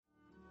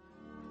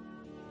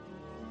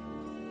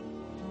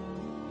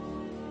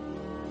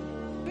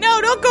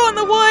don't go in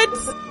the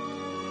woods.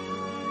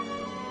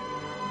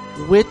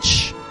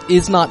 Which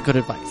is not good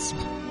advice.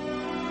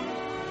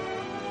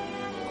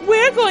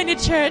 We're going to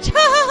church.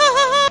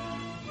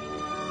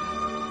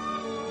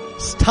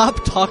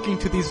 Stop talking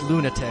to these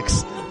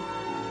lunatics.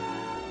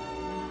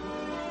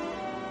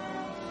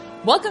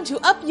 Welcome to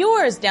Up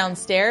Yours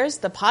Downstairs,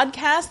 the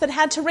podcast that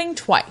had to ring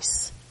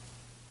twice.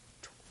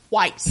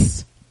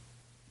 Twice.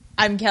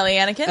 I'm Kelly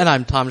Anakin. And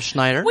I'm Tom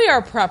Schneider. We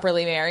are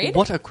properly married.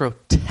 What a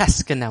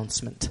grotesque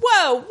announcement.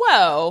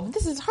 Whoa.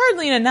 This is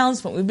hardly an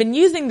announcement. We've been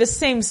using the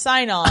same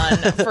sign-on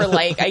for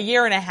like a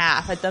year and a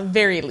half at the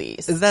very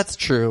least. That's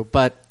true,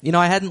 but,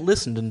 I hadn't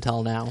listened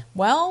until now.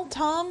 Well,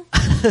 Tom,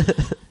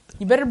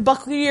 you better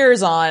buckle your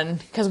ears on,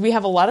 because we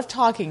have a lot of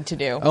talking to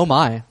do. Oh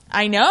my.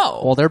 I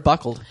know. Well, they're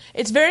buckled.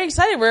 It's very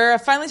exciting. We're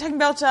finally talking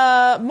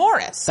about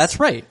Morris. That's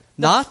right.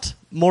 Not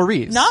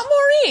Maurice. Not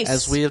Maurice.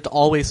 As we have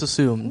always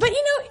assumed. But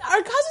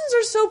our cousins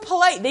are so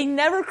polite. They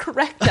never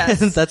correct us.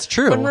 That's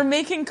true. When we're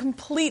making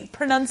complete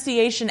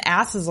pronunciation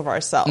asses of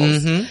ourselves.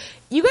 Mm-hmm.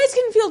 You guys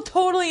can feel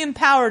totally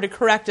empowered to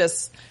correct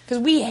us, because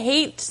we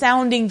hate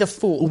sounding the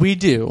fool. We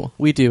do.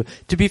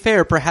 To be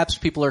fair, perhaps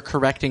people are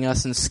correcting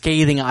us in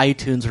scathing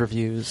iTunes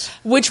reviews.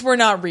 Which we're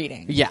not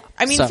reading. Yeah.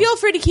 I mean, feel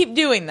free to keep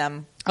doing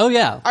them. Oh,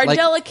 yeah. Our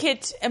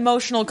delicate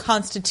emotional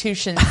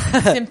constitutions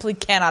simply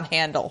cannot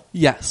handle.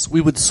 Yes,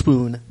 we would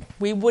swoon.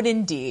 We would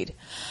indeed.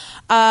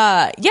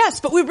 Yes,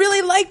 but we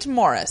really liked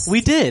Morris.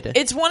 We did.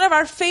 It's one of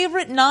our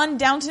favorite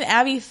non-Downton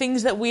Abbey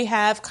things that we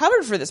have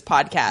covered for this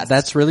podcast.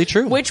 That's really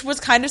true. Which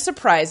was kind of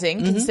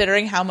surprising,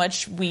 considering how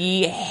much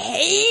we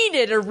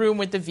hated A Room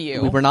with the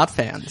View. We were not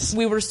fans.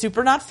 We were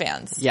super not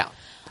fans. Yeah.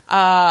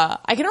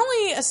 I can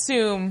only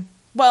assume...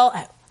 Well,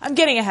 I'm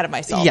getting ahead of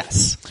myself.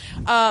 Yes.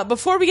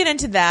 Before we get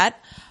into that...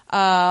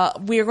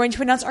 we are going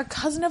to announce our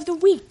Cousin of the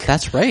Week.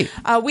 That's right.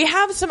 We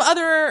have some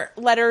other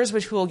letters,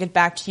 which we will get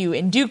back to you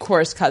in due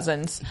course,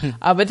 cousins.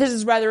 But this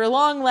is rather a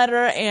long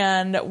letter,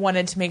 and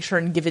wanted to make sure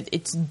and give it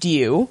its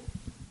due.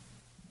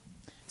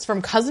 It's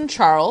from Cousin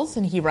Charles,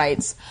 and he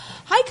writes,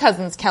 "Hi,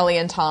 cousins Kelly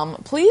and Tom.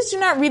 Please do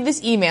not read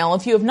this email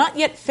if you have not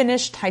yet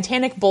finished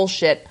Titanic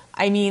bullshit.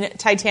 I mean,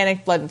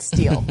 Titanic Blood and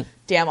Steel."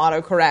 Damn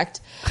autocorrect.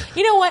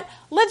 You know what?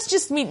 Let's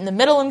just meet in the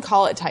middle and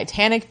call it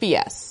Titanic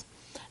BS.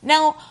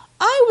 Now,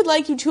 I would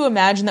like you to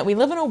imagine that we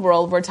live in a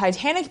world where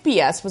Titanic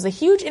BS was a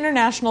huge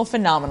international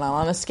phenomenon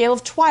on the scale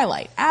of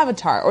Twilight,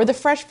 Avatar, or The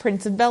Fresh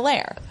Prince of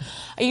Bel-Air.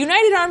 A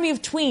united army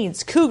of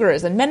tweens,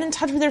 cougars, and men in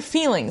touch with their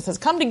feelings has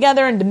come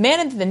together and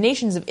demanded that the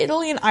nations of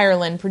Italy and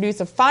Ireland produce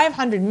a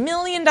 $500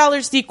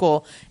 million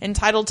sequel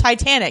entitled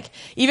Titanic.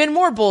 Even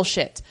more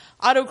bullshit.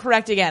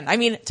 Autocorrect again. I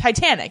mean,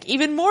 Titanic.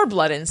 Even more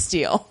blood and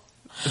steel.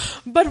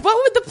 But what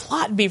would the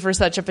plot be for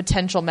such a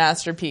potential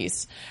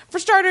masterpiece? For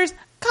starters,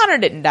 Connor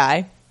didn't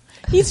die.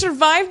 He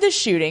survived the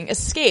shooting,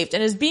 escaped,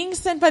 and is being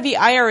sent by the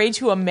IRA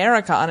to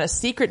America on a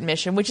secret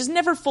mission, which is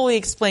never fully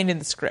explained in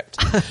the script.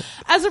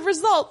 As a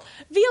result,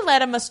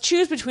 Violetta must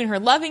choose between her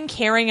loving,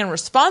 caring, and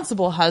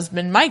responsible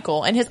husband,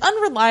 Michael, and his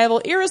unreliable,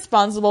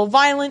 irresponsible,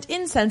 violent,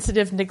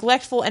 insensitive,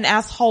 neglectful, and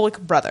assholic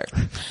brother.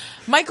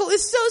 Michael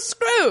is so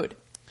screwed!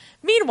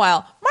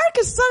 Meanwhile, Mark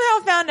has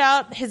somehow found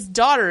out his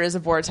daughter is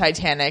aboard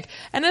Titanic,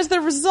 and as the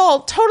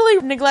result, totally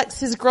neglects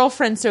his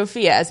girlfriend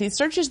Sophia as he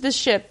searches the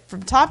ship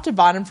from top to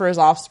bottom for his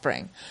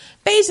offspring.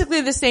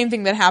 Basically the same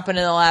thing that happened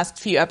in the last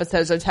few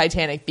episodes of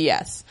Titanic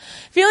BS.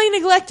 Feeling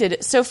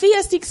neglected,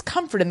 Sophia seeks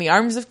comfort in the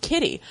arms of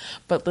Kitty,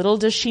 but little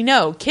does she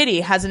know,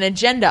 Kitty has an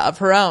agenda of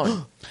her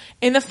own.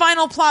 In the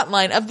final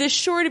plotline of this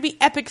sure-to-be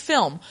epic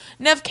film,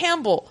 Neve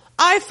Campbell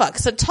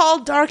fucks a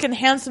tall, dark, and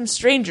handsome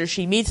stranger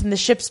she meets in the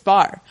ship's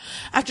bar.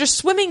 After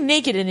swimming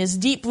naked in his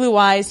deep blue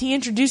eyes, he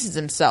introduces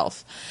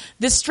himself.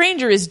 This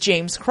stranger is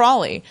James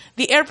Crawley,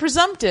 the heir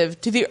presumptive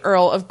to the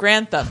Earl of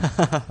Grantham.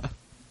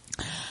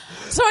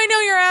 So I know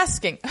you're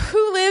asking,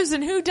 who lives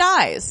and who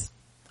dies?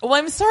 Well,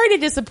 I'm sorry to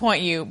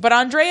disappoint you, but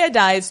Andrea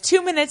dies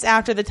 2 minutes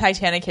after the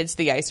Titanic hits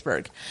the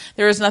iceberg.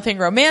 There is nothing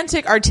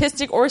romantic,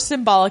 artistic, or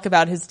symbolic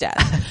about his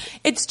death.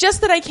 It's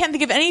just that I can't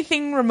think of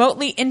anything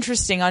remotely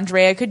interesting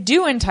Andrea could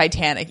do in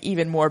Titanic,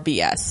 even more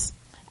BS.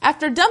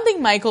 After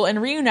dumping Michael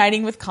and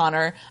reuniting with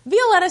Connor,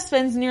 Violetta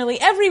spends nearly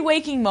every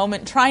waking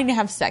moment trying to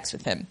have sex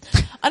with him.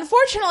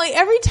 Unfortunately,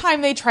 every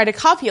time they try to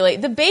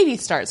copulate, the baby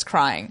starts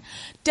crying.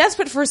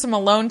 Desperate for some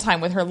alone time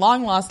with her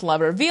long-lost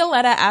lover,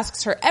 Violetta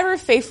asks her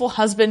ever-faithful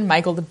husband,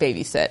 Michael, to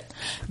babysit.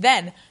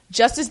 Then,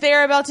 just as they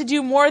are about to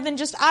do more than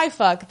just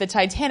fuck, the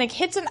Titanic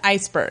hits an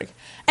iceberg.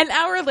 An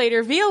hour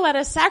later,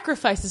 Violetta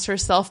sacrifices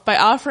herself by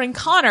offering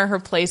Connor her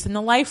place in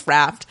the life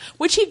raft,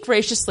 which he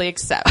graciously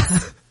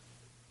accepts.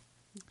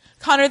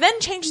 Connor then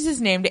changes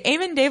his name to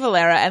Eamon de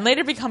Valera and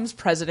later becomes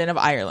president of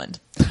Ireland.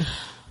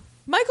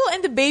 Michael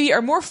and the baby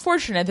are more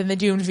fortunate than the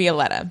doomed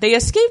Violetta. They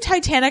escape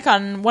Titanic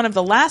on one of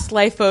the last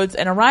lifeboats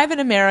and arrive in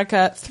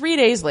America 3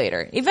 days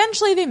later.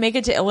 Eventually, they make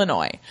it to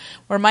Illinois,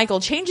 where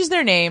Michael changes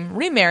their name,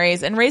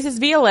 remarries, and raises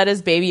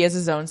Violetta's baby as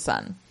his own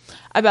son.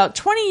 About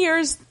 20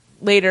 years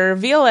later,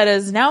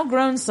 Violetta's now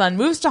grown son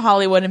moves to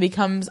Hollywood and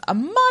becomes a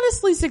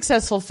modestly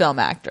successful film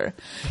actor.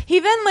 He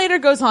then later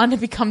goes on to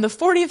become the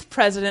 40th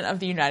president of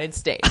the United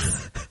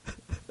States.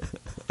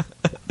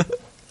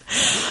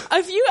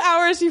 A few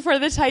hours before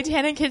the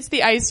Titanic hits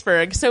the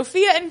iceberg,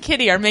 Sophia and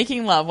Kitty are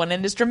making love when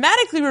it is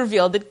dramatically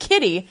revealed that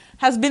Kitty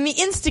has been the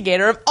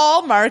instigator of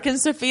all Mark and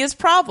Sophia's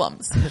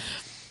problems.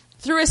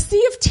 Through a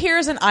sea of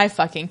tears and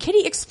eye-fucking,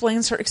 Kitty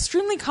explains her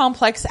extremely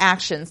complex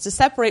actions to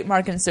separate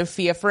Mark and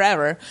Sophia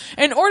forever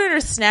in order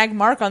to snag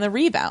Mark on the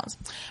rebound.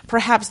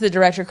 Perhaps the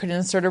director could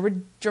insert a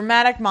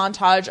dramatic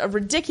montage of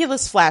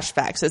ridiculous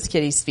flashbacks as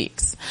Kitty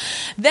speaks.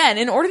 Then,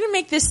 in order to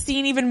make this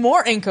scene even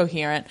more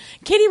incoherent,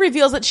 Kitty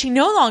reveals that she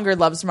no longer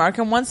loves Mark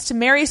and wants to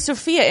marry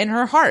Sophia in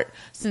her heart,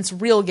 since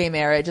real gay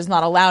marriage is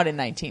not allowed in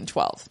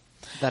 1912.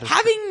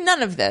 Having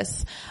none of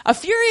this, a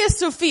furious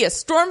Sophia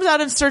storms out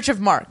in search of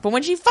Mark, but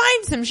when she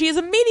finds him, she is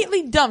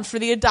immediately dumped for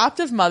the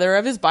adoptive mother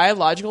of his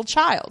biological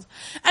child.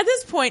 At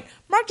this point,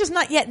 Mark does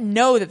not yet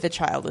know that the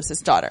child is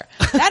his daughter.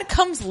 That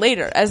comes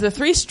later, as the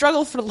three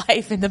struggle for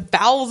life in the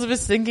bowels of a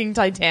sinking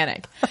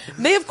Titanic.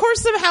 They, of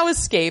course, somehow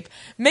escape,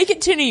 make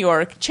it to New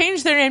York,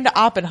 change their name to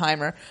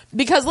Oppenheimer,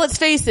 because, let's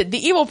face it,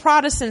 the evil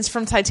Protestants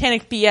from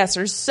Titanic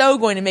BS are so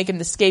going to make him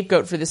the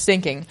scapegoat for the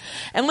sinking,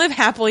 and live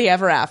happily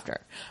ever after.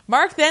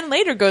 Mark then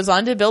later goes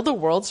on to build the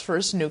world's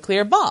first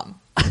nuclear bomb.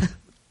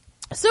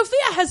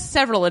 Sophia has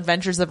several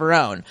adventures of her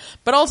own,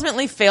 but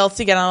ultimately fails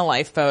to get on a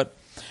lifeboat.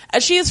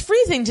 As she is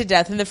freezing to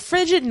death in the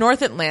frigid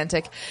North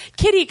Atlantic,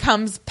 Kitty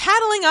comes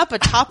paddling up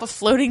atop a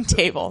floating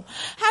table.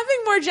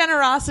 Having more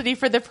generosity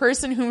for the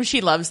person whom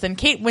she loves than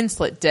Kate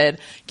Winslet did,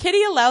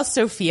 Kitty allows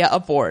Sophia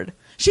aboard.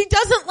 She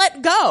doesn't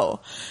let go.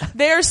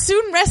 They are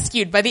soon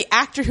rescued by the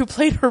actor who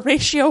played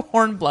Horatio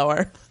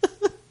Hornblower.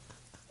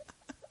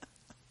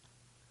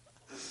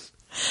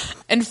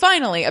 And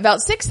finally,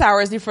 about 6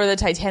 hours before the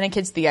Titanic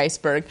hits the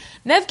iceberg,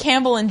 Neve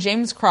Campbell and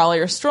James Crawley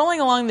are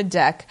strolling along the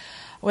deck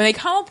when they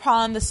come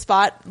upon the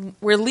spot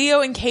where Leo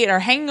and Kate are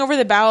hanging over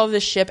the bow of the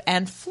ship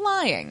and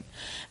flying.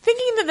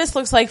 Thinking that this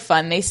looks like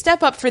fun, they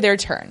step up for their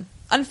turn.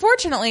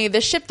 Unfortunately,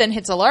 the ship then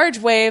hits a large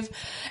wave,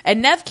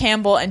 and Neve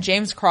Campbell and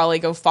James Crawley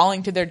go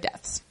falling to their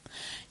deaths.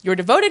 Your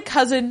devoted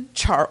cousin,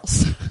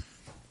 Charles.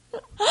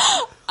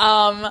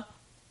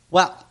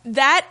 Wow.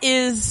 That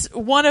is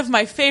one of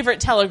my favorite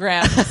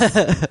telegrams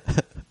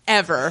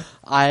ever.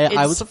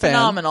 I was a fan.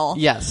 Phenomenal.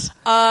 Yes.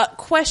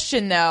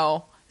 Question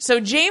though.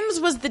 So James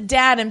was the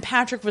dad and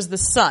Patrick was the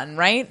son,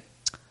 right?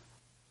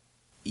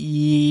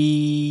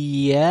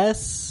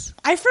 Yes.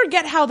 I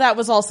forget how that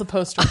was all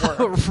supposed to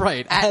work.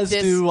 Right. As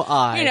do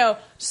I. You know,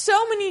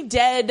 so many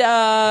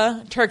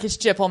dead Turkish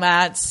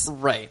diplomats.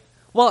 Right.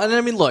 Well, and I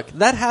mean, look,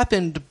 that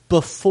happened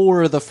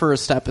before the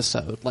first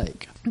episode.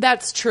 Like,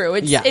 that's true.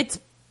 It's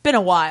been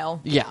a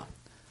while. Yeah.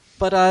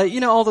 But,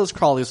 you know, all those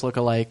Crawleys look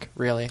alike,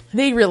 really.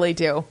 They really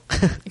do.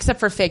 Except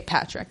for fake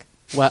Patrick.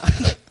 Well,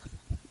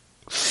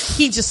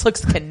 he just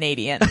looks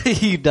Canadian.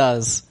 He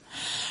does.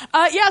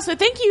 Yeah, so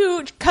thank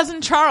you,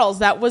 Cousin Charles.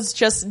 That was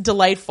just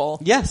delightful.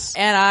 Yes.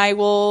 And I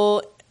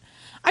will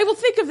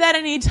think of that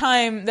any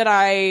time that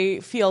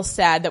I feel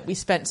sad that we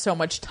spent so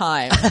much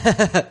time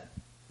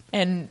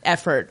and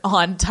effort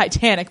on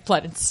Titanic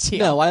Blood and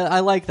Steel. No,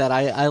 I like that.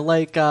 I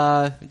like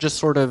just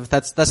sort of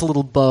that's a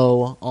little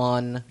bow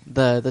on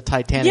the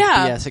Titanic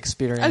BS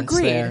experience.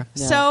 Agreed. There.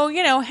 Yeah. So,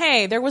 you know,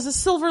 hey, there was a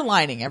silver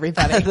lining,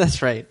 everybody.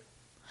 That's right.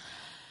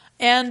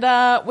 And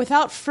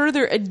without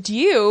further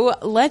ado,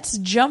 let's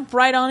jump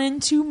right on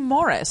into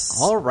Morris.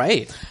 All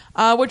right.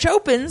 Which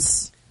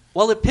opens...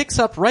 Well, it picks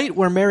up right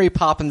where Mary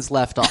Poppins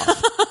left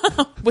off.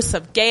 With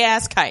some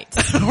gay-ass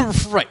kites.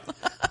 Right.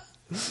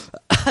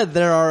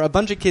 There are a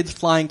bunch of kids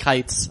flying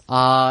kites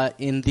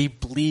in the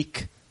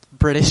bleak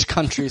British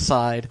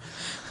countryside.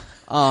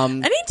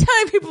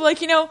 Anytime people are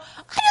like, you know,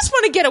 I just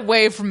want to get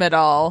away from it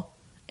all.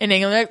 In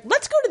England, like,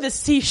 let's go to the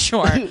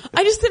seashore.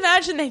 I just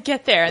imagine they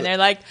get there and they're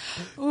like,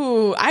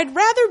 ooh, I'd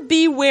rather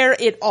be where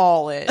it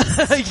all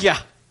is. Yeah.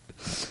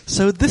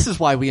 So this is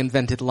why we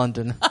invented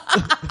London.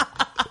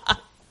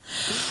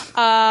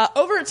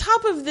 Over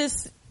top of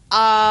this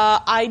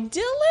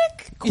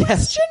idyllic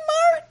question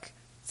mark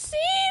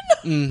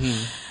scene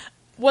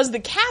was the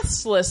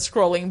cast list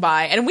scrolling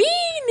by, and we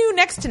knew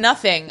next to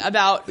nothing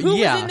about who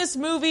was in this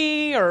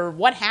movie or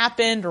what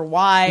happened or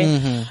why.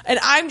 And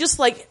I'm just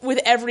like, with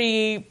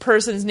every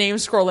person's name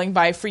scrolling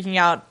by, freaking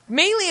out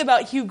mainly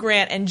about Hugh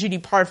Grant and Judy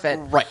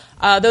Parfitt. Right.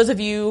 Those of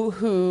you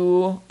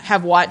who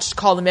have watched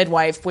Call the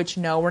Midwife, which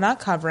no, we're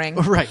not covering.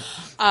 Right.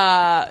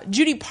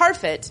 Judy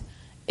Parfitt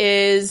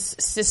is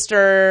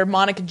Sister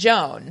Monica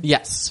Joan.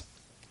 Yes.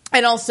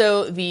 And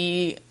also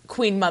the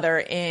Queen Mother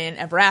in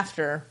Ever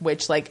After,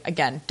 which, like,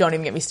 again, don't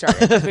even get me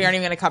started. We aren't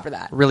even going to cover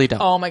that. Really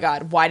don't. Oh my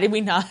God. Why did we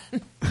not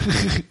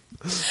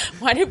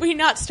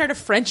start a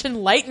French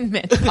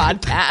Enlightenment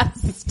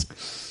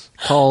podcast?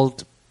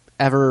 Called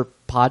Ever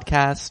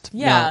Podcast?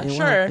 Yeah, no,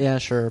 sure. Yeah,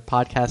 sure.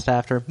 Podcast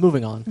after.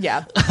 Moving on.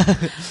 Yeah.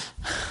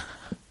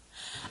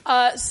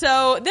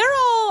 So they're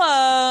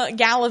all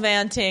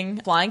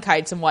gallivanting, flying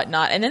kites and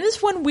whatnot. And then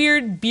this one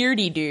weird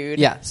beardy dude.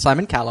 Yeah,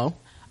 Simon Callow.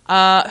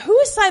 Who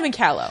is Simon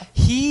Callow?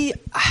 He,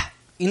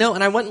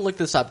 and I went and looked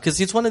this up because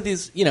he's one of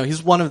these,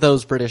 he's one of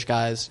those British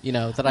guys,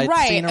 that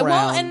I'd seen around.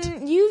 Well,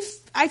 and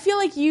I feel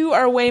like you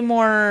are way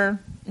more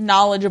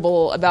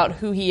knowledgeable about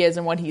who he is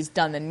and what he's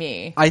done than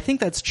me. I think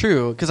that's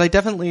true because I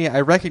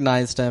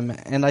recognized him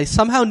and I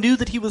somehow knew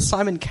that he was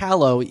Simon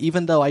Callow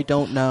even though I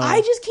don't know. I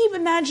just keep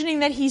imagining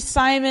that he's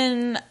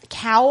Simon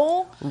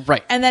Cowell.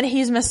 Right. And that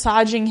he's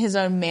massaging his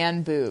own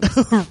man boobs.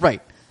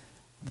 Right.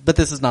 But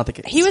this is not the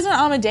case. He was in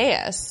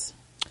Amadeus.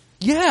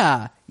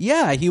 Yeah,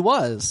 he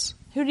was.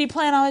 Who did he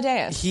play in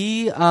Amadeus?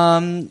 He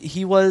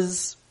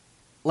was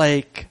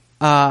like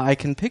I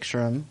can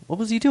picture him. What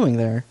was he doing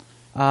there?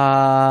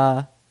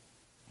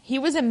 He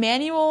was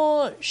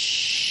Emmanuel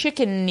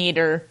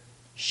Schikaneder.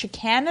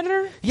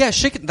 Yeah,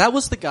 that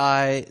was the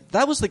guy.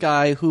 That was the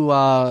guy who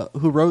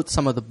wrote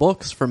some of the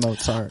books for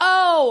Mozart.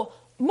 Oh,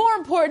 more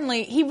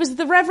importantly, he was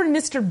the Reverend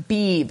Mr.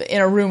 Beebe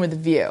in A Room with a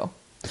View.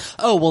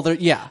 Oh, well,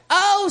 yeah.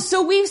 Oh,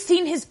 so we've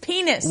seen his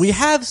penis. We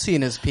have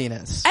seen his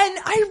penis. And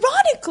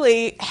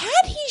ironically,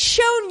 had he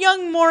shown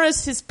young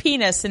Morris his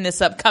penis in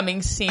this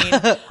upcoming scene,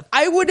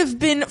 I would have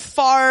been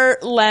far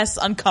less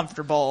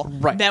uncomfortable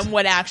than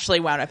what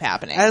actually wound up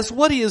happening. As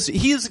what he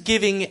is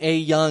giving a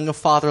young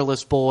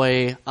fatherless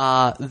boy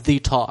the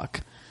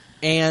talk.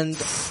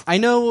 And I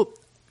know,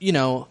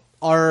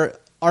 our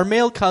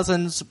male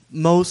cousins,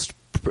 most,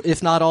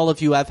 if not all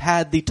of you, have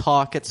had the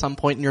talk at some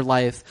point in your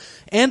life.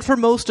 And for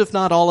most, if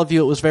not all of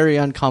you, it was very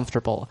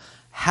uncomfortable.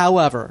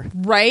 However.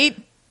 Right?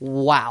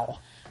 Wow.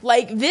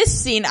 Like, this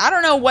scene, I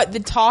don't know what the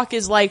talk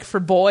is like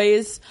for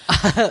boys,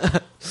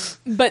 but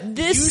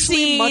this Usually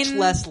scene... much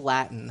less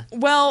Latin.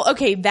 Well,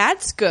 okay,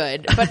 that's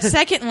good. But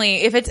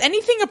secondly, if it's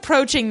anything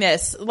approaching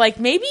this, like,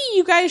 maybe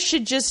you guys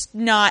should just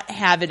not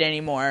have it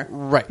anymore.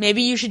 Right.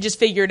 Maybe you should just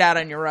figure it out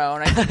on your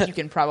own. I think you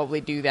can probably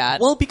do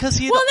that. Well,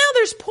 because now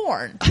there's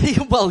porn.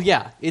 Well,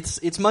 yeah,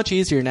 it's much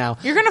easier now.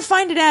 You're gonna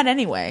find it out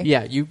anyway.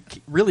 Yeah, you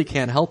really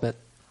can't help it.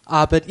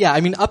 But yeah,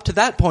 I mean, up to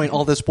that point,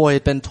 all this boy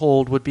had been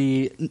told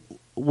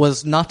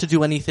was not to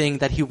do anything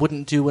that he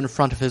wouldn't do in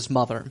front of his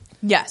mother.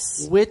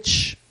 Yes.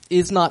 Which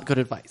is not good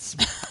advice.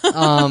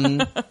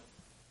 But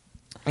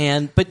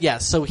yeah,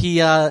 so he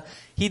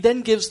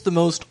then gives the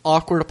most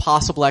awkward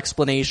possible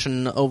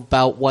explanation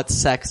about what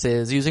sex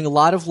is, using a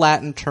lot of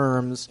Latin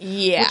terms.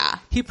 Yeah.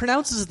 He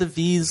pronounces the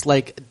V's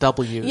like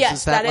W's. Yes,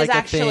 is that is like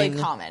actually a thing?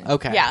 common.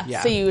 Okay.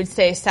 Yeah, so you would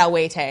say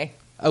salvete.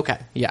 Okay,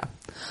 yeah.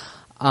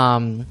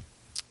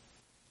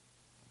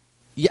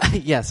 Yeah,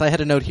 yes, I had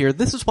a note here.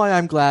 This is why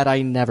I'm glad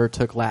I never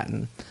took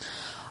Latin.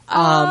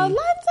 Latin's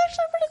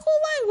actually a pretty cool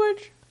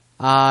language.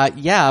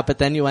 Yeah, but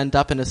then you end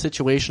up in a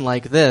situation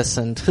like this,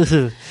 and...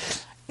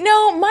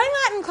 No, my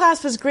Latin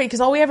class was great, because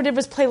all we ever did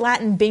was play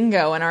Latin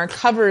bingo, and our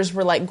covers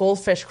were like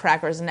goldfish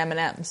crackers and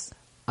M&Ms.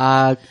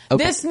 Okay.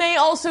 This may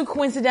also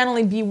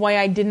coincidentally be why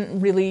I didn't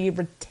really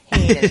retain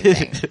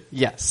anything.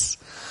 Yes.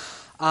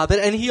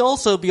 And he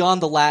also,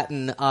 beyond the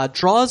Latin,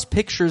 draws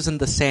pictures in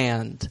the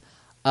sand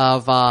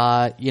of,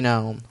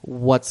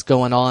 what's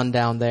going on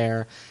down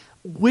there,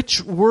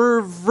 which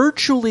were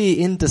virtually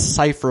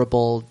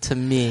indecipherable to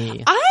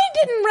me. I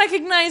didn't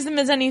recognize them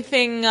as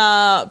anything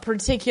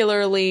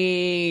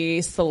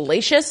particularly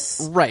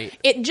salacious. Right.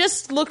 It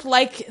just looked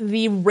like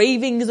the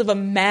ravings of a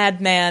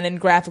madman in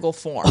graphical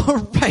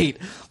form. Right.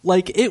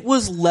 Like, it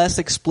was less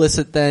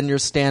explicit than your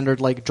standard,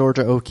 like,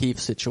 Georgia O'Keeffe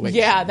situation.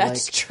 Yeah,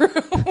 that's true.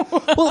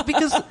 Well,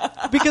 because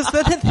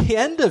then at the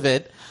end of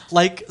it,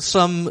 like,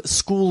 some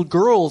school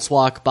girls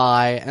walk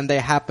by and they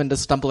happen to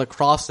stumble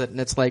across it and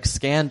it's like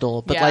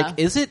scandal. But like,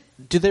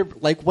 do they,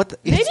 like, what?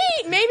 Maybe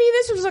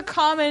this was a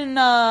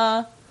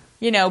common,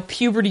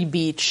 puberty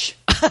beach.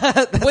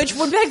 Which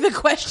would beg the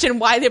question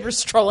why they were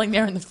strolling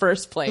there in the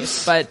first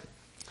place, but.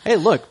 Hey,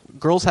 look,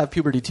 girls have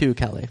puberty too,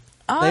 Kelly.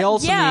 They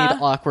also need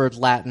awkward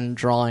Latin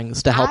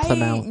drawings to help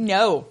them out.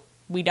 No,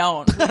 we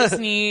don't. We just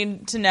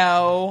need to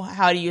know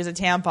how to use a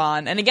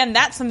tampon. And again,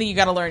 that's something you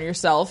gotta learn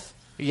yourself.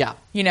 Yeah.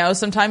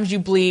 Sometimes you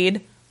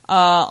bleed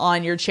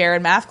on your chair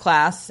in math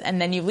class,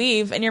 and then you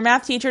leave, and your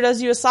math teacher does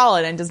you a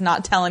solid and does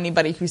not tell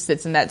anybody who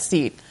sits in that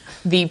seat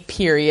the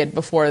period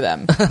before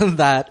them.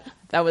 That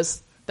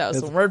was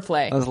some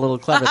wordplay. That was a little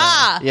clever.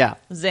 Yeah.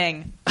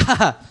 Zing.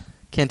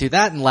 Can't do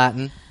that in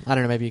Latin. I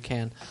don't know, maybe you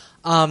can.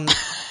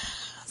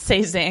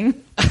 Say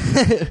zing.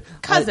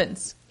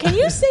 Cousins, can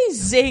you say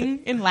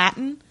zing in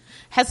Latin?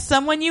 Has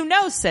someone you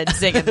know said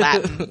zing in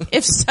Latin?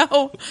 If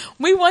so,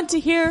 we want to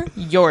hear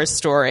your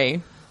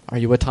story. Are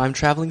you a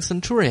time-traveling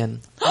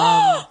centurion?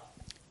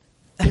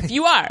 If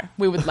you are,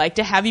 we would like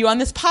to have you on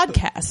this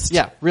podcast.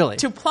 Yeah, really.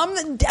 To plumb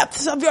the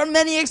depths of your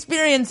many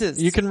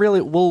experiences. You can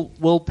really,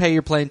 we'll pay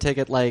your plane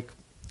ticket like...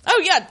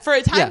 Oh yeah, for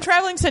a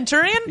time-traveling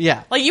centurion?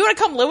 Yeah. Like, you want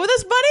to come live with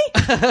us,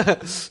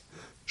 buddy?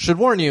 Should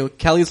warn you,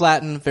 Kelly's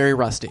Latin, very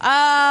rusty.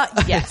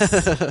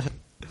 Yes.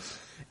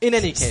 In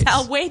any case.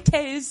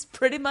 Salvete is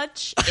pretty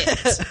much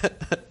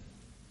it.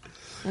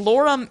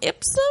 Lorem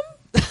ipsum?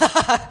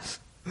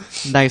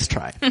 Nice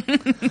try.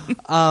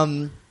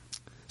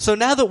 So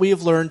now that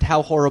we've learned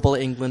how horrible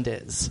England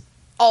is.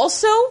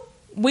 Also,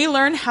 we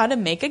learn how to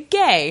make a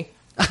gay.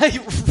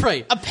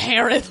 Right.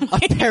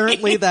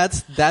 Apparently.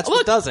 That's Look,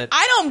 what does it.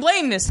 I don't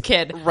blame this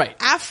kid. Right.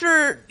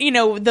 After,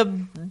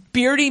 the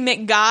Beardy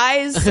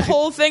McGuys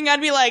whole thing,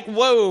 I'd be like,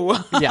 whoa.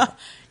 Yeah.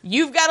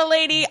 You've got a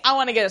lady. I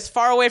want to get as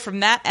far away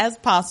from that as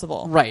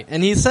possible. Right.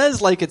 And he says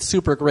like it's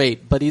super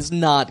great, but he's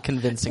not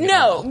convincing at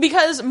all. No,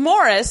 because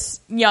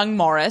young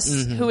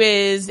Morris, who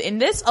is in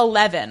this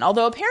 11,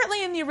 although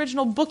apparently in the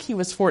original book he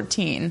was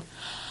 14.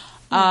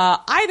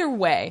 Either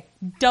way,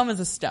 dumb as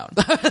a stone.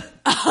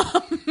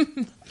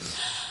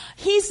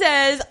 He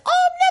says,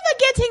 I'm never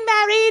getting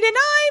married and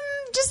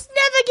I'm just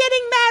never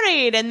getting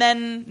married. And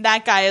then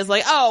that guy is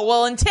like, oh,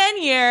 well, in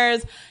 10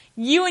 years,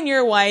 you and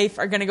your wife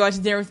are going to go out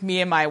to dinner with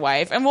me and my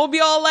wife. And we'll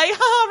be all like,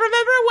 oh,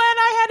 remember when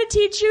I had to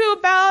teach you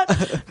about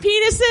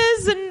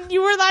penises? And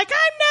you were like,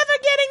 I'm never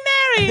getting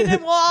married.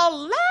 And we'll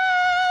all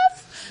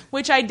laugh.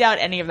 Which I doubt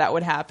any of that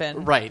would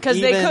happen. Right.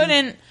 Because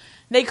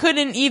they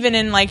couldn't even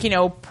in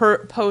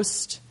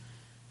post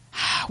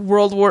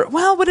World War,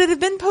 well, would it have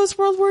been post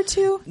World War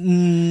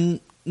II?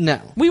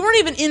 No. We weren't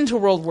even into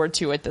World War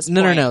II at this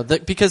point. No.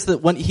 Because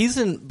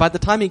when by the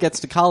time he gets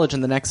to college in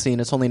the next scene,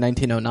 it's only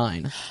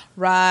 1909.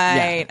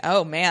 Right. Yeah.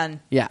 Oh,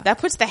 man. Yeah. That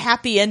puts the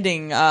happy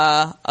ending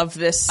of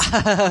this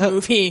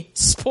movie.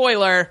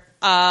 Spoiler.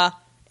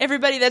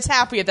 Everybody that's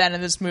happy at that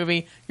in this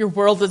movie, your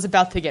world is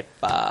about to get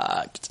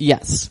fucked.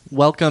 Yes.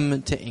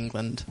 Welcome to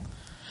England.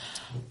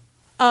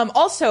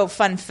 Also,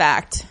 fun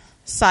fact,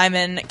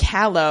 Simon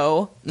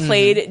Callow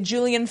played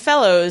Julian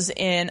Fellows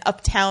in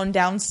Uptown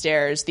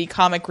Downstairs, the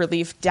comic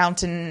relief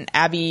Downton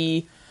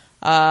Abbey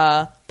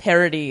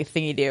parody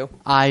thingy-do.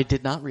 I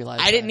did not realize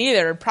I didn't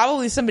either.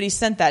 Probably somebody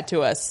sent that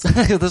to us.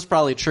 That's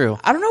probably true.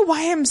 I don't know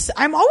why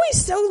I'm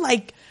always so,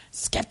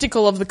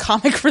 skeptical of the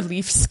comic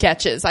relief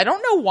sketches. I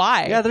don't know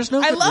why. Yeah, there's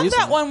no I good love reason.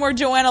 that one where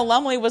Joanna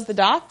Lumley was the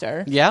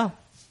doctor. Yeah.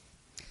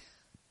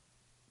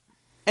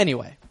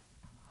 Anyway.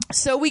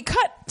 So we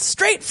cut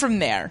straight from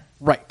there.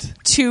 Right.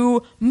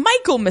 To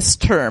Michaelmas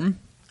term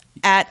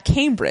at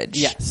Cambridge.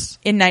 Yes.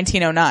 In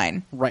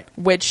 1909. Right.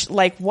 Which,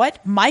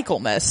 what?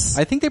 Michaelmas?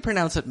 I think they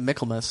pronounce it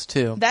Michaelmas,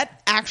 too.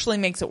 That actually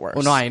makes it worse.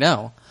 Well, no, I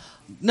know.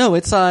 No,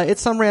 it's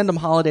some random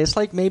holiday. It's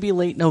maybe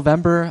late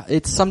November.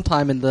 It's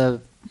sometime in the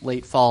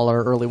late fall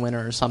or early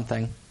winter or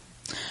something.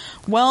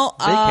 Well,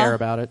 they care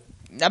about it.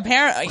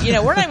 Apparently,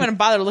 we're not even going to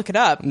bother to look it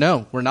up.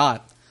 No, we're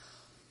not.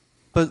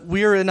 But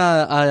we're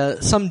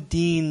in some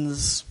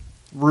dean's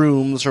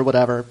rooms or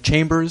whatever,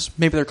 chambers.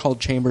 Maybe they're called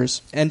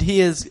chambers. And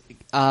he is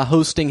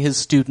hosting his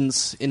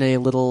students in a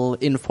little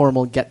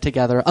informal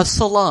get-together, a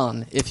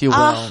salon, if you will.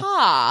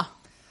 Aha!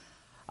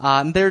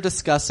 And they're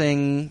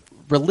discussing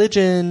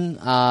religion,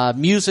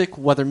 music,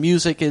 whether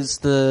music is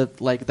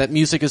that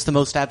music is the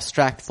most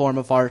abstract form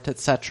of art,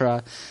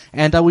 etc.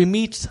 And we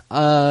meet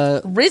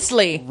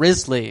Risley.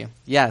 Risley,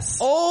 yes.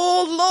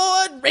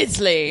 Oh, Lord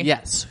Risley.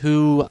 Yes,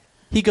 who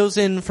he goes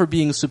in for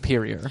being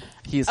superior.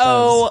 He says,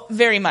 oh,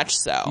 very much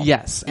so.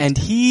 Yes, and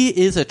he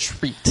is a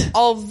treat.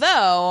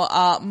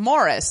 Although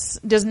Morris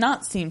does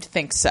not seem to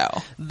think so.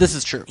 This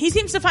is true. He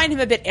seems to find him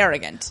a bit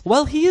arrogant.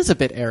 Well, he is a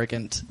bit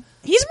arrogant.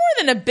 He's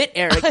more than a bit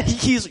arrogant.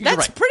 That's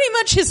right. Pretty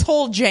much his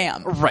whole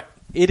jam. Right.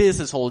 It is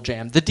his whole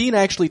jam. The dean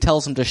actually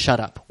tells him to shut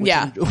up.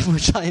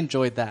 Which I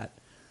enjoyed that.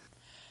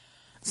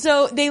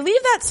 So they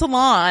leave that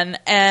salon,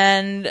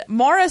 and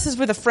Morris is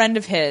with a friend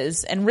of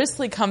his, and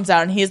Risley comes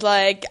out, and he's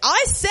like,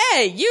 I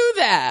say, you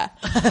there!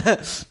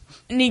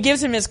 And he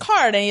gives him his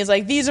card, and he's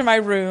like, these are my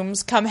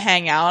rooms, come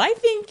hang out. I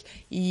think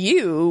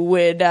you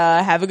would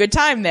have a good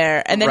time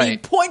there. And then he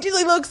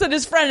pointedly looks at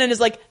his friend and is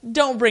like,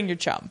 don't bring your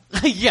chum.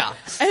 Yeah.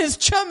 And his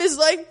chum is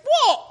like,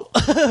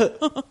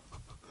 what?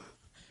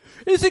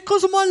 Is it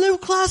because of my low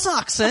class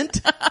accent?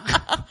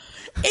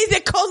 Is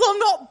it because I'm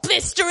not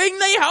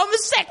blisteringly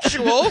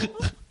homosexual?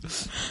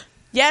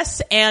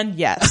 Yes and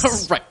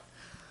yes. Right.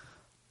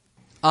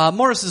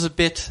 Morris is a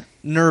bit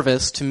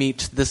nervous to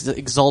meet this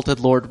exalted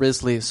Lord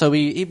Risley, so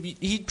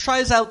he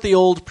tries out the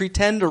old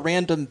pretend a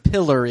random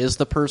pillar is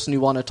the person you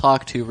want to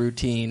talk to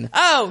routine.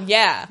 Oh,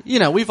 yeah.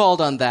 We've all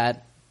done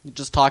that. You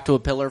just talk to a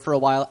pillar for a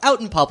while, out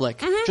in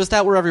public, just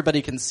out where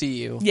everybody can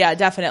see you. Yeah,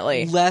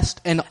 definitely.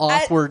 Lest an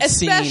awkward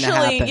scene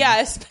happen. Yeah,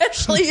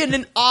 especially in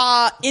an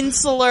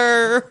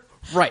insular,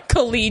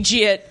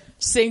 collegiate,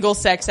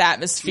 single-sex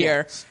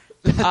atmosphere.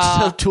 Yes.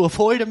 So to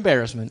avoid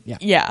embarrassment. Yeah.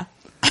 Yeah.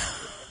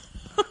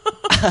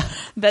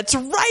 That's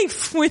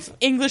rife with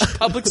English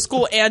public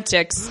school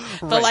antics,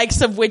 the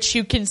likes of which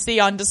you can see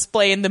on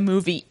display in the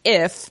movie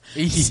If,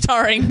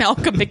 starring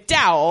Malcolm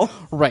McDowell.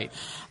 Right.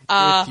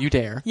 If you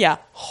dare. Yeah,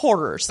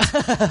 horrors.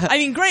 I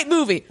mean, great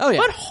movie,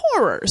 but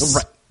horrors.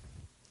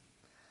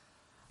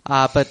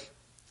 Right. But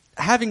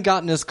having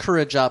gotten his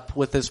courage up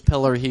with this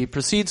pillar, he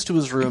proceeds to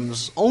his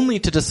rooms only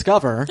to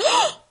discover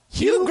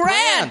Hugh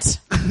Grant!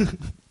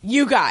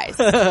 You guys,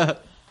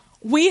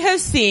 we have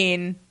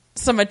seen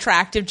some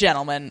attractive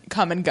gentlemen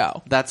come and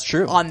go. That's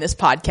true. On this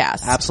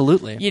podcast.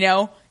 Absolutely.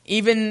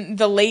 Even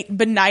the late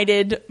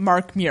benighted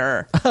Mark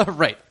Muir.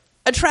 Right.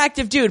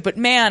 Attractive dude, but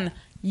man,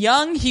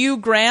 young Hugh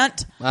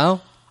Grant.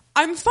 Well,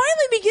 I'm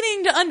finally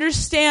beginning to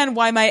understand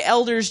why my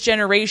elders'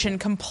 generation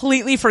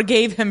completely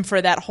forgave him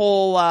for that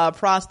whole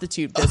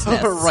prostitute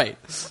business. Right.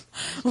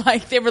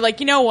 Like, they were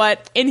like, you know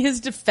what? In his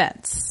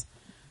defense,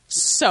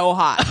 so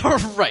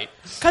hot. Right.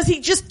 Because he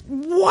just,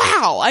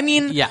 wow. I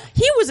mean, Yeah.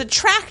 he was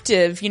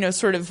attractive,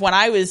 sort of when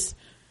I was,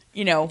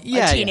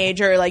 a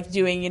teenager, like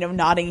doing,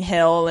 Notting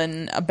Hill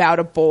and About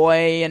a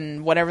Boy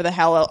and whatever the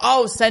hell else.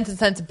 Oh, Sense and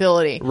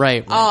Sensibility.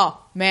 Right.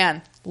 Oh,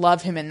 man.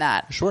 Love him in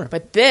that. Sure.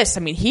 But this, I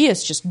mean, he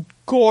is just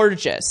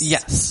gorgeous.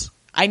 Yes.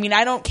 I mean,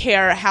 I don't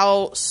care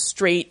how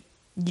straight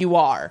you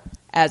are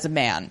as a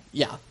man.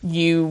 Yeah.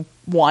 You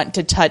want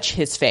to touch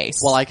his face.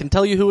 Well, I can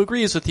tell you who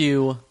agrees with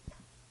you.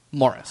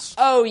 Morris.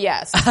 Oh,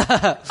 yes.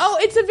 Oh,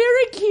 it's a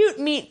very cute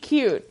meet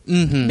cute.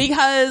 Mm-hmm.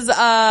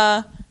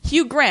 Because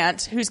Hugh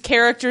Grant, whose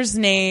character's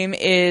name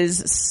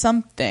is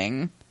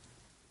something,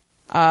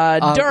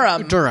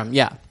 Durham. Durham,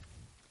 yeah.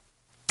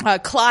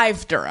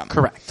 Clive Durham.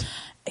 Correct.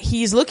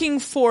 He's looking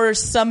for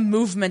some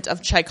movement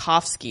of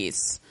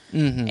Tchaikovsky's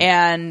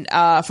and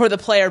for the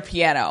player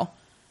piano,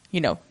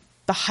 the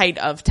height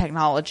of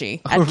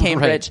technology at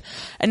Cambridge.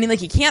 Right. I mean,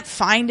 he can't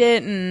find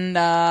it, and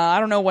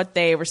I don't know what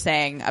they were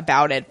saying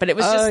about it, but it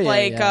was just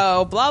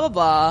blah, blah,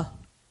 blah.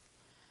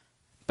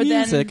 But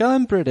Music, then,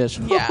 I'm British.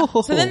 Yeah.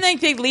 So then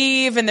they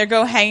leave, and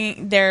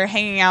they're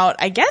hanging out,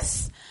 I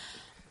guess,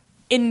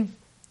 in...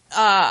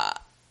 I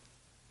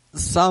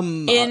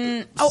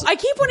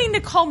keep wanting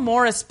to call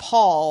Morris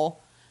Paul...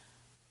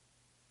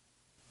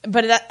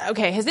 But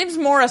his name's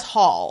Morris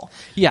Hall.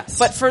 Yes.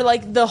 But for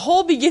the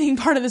whole beginning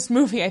part of this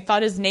movie, I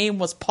thought his name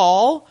was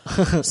Paul.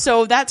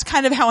 So that's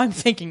kind of how I'm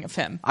thinking of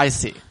him. I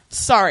see.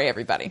 Sorry,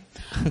 everybody.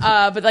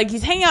 But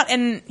he's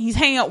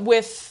hanging out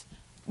with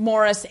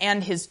Morris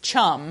and his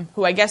chum,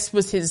 who I guess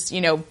was his,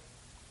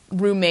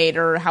 roommate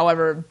or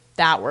however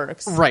that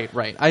works. Right.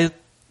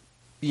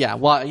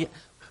 Well,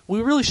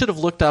 we really should have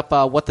looked up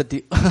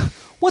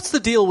what's the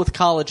deal with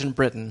college in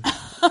Britain.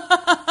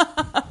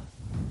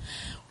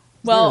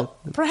 Well,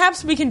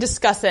 perhaps we can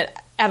discuss it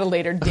at a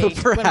later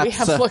date when we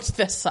have looked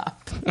this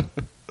up.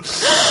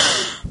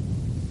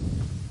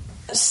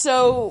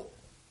 So,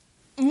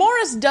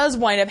 Morris does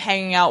wind up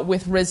hanging out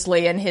with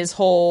Risley and his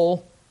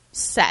whole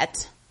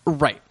set.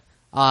 Right.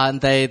 And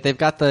they've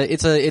got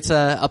it's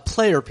a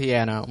player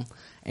piano,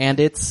 and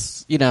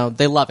it's,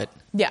 they love it.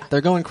 Yeah. They're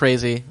going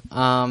crazy.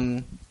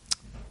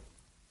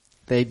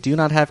 They do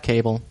not have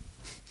cable.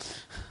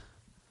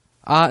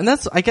 And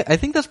I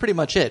think that's pretty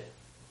much it.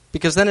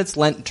 Because then it's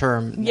Lent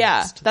term next.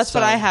 Yeah, that's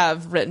what I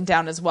have written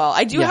down as well.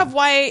 I do have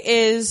why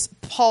is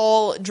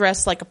Paul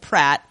dressed like a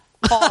Pratt?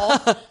 Paul,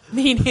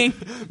 meaning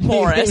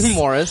Morris. Meaning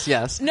Morris,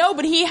 yes. No,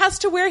 but he has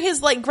to wear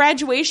his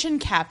graduation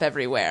cap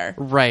everywhere.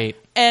 Right.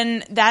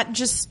 And that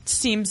just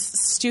seems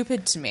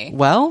stupid to me.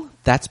 Well,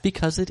 that's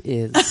because it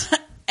is.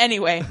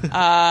 Anyway,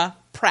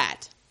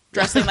 Pratt.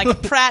 Dressing like a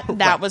Pratt,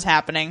 that was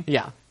happening.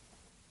 Yeah.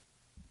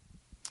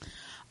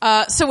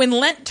 So in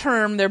Lent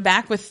term, they're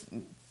back with...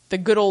 the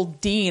good old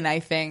Dean,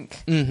 I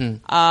think.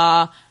 Mm-hmm.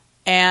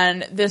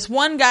 And this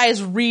one guy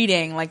is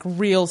reading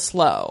real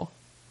slow.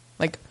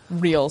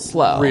 Real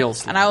slow.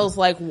 And I was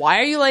like, why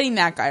are you letting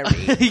that guy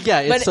read?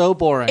 Yeah, it's so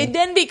boring. It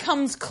then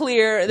becomes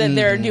clear that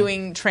they're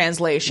doing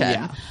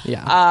translation.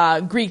 Yeah.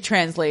 Greek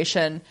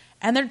translation.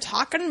 And they're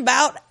talking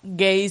about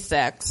gay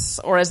sex.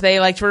 Or as they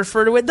like to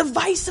refer to it, the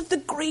vice of the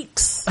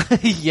Greeks.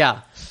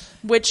 Yeah.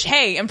 Which,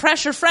 hey,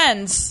 impress your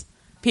friends.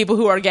 People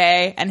who are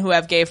gay and who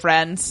have gay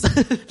friends.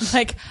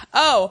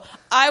 Oh,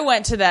 I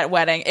went to that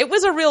wedding. It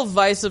was a real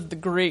vice of the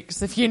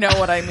Greeks, if you know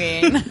what I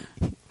mean.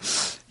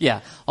 Yeah.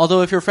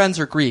 Although if your friends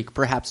are Greek,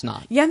 perhaps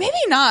not. Yeah, maybe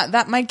not.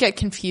 That might get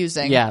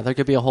confusing. Yeah, there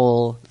could be a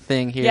whole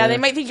thing here. Yeah, they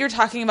might think you're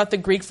talking about the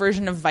Greek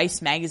version of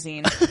Vice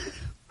magazine. A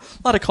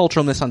lot of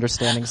cultural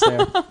misunderstandings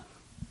there.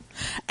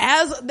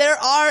 As there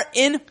are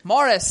in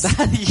Morris.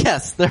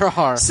 Yes, there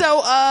are.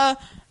 So,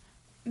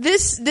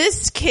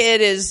 This kid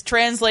is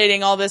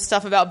translating all this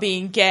stuff about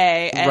being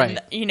gay,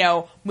 and,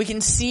 we can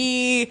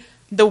see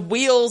the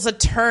wheels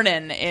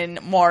a-turning in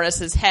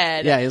Morris's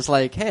head. Yeah, he's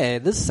like, hey,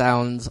 this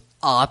sounds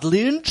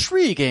oddly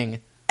intriguing.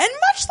 And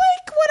much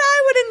like what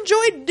I would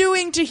enjoy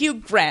doing to Hugh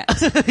Grant.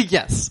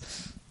 Yes.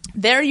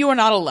 There you are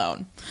not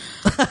alone.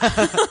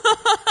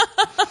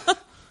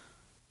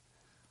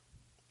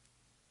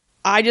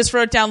 I just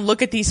wrote down,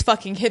 look at these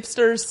fucking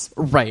hipsters.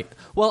 Right.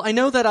 Well, I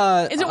know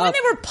that... Is it when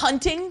they were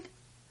punting?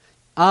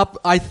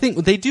 I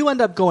think they do end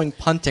up going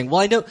punting.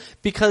 Well, I know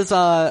because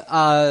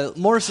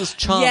Morris's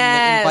chum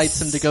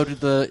invites him to go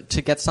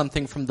to get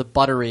something from the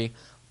buttery,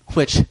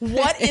 which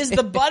what is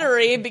the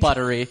buttery?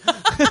 Buttery.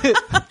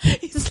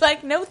 He's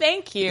like, no,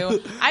 thank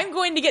you. I'm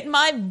going to get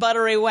my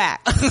buttery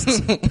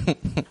waxed.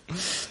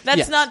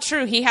 That's not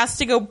true. He has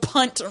to go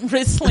punt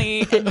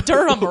Risley and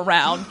Durham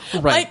around.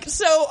 Right.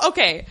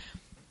 Okay.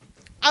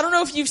 I don't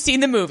know if you've seen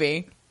the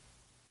movie.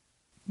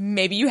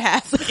 Maybe you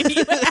have. Maybe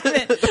you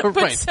haven't. But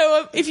right.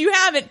 So if you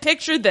haven't,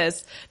 picture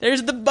this.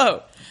 There's the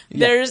boat.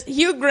 There's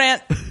Hugh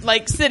Grant,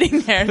 like, sitting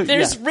there.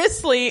 There's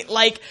Risley,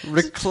 like,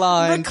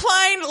 reclined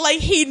like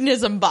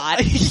hedonism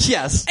bot.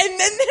 Yes. And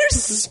then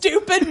there's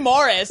stupid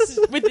Morris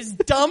with his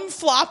dumb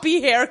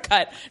floppy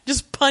haircut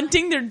just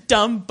punting their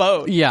dumb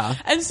boat. Yeah.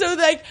 And so,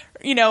 like,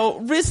 you know,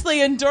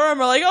 Risley and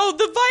Durham are like, oh,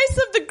 the vice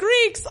of the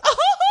Greeks.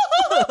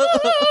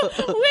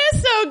 We're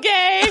so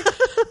gay.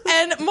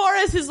 And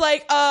Morris is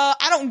like,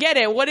 I don't get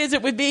it. What is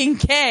it with being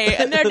gay?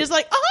 And they're just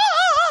like,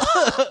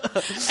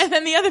 And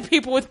then the other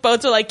people with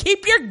boats are like,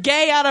 keep your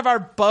gay out of our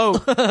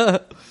boat,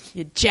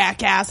 you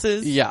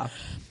jackasses. Yeah.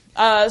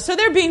 So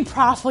they're being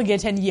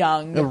profligate and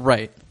young.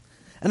 Right.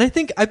 And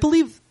I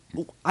believe,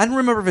 I don't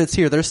remember if it's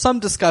here, there's some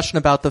discussion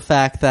about the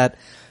fact that,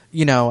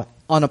 you know,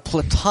 on a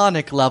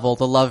platonic level,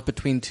 the love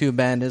between two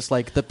men is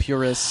like the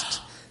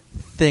purest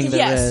thing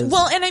there is.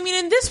 Well, and I mean,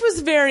 and this was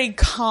very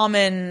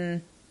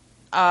common,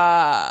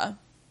 a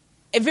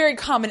very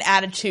common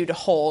attitude to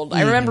hold.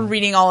 I remember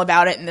reading all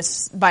about it in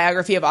this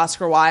biography of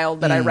Oscar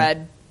Wilde that I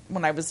read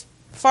when I was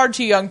far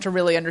too young to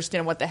really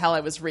understand what the hell I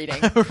was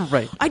reading.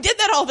 Right. I did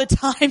that all the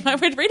time. I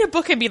would read a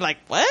book and be like,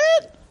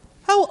 what?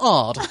 How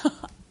odd.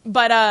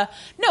 But,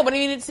 no, but I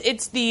mean,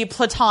 it's the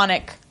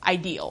platonic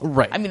ideal.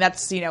 Right. I mean,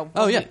 that's, you know.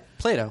 Oh, yeah.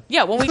 Plato.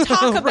 Yeah, when we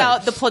talk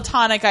about the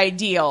platonic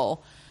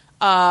ideal,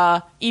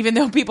 even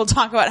though people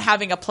talk about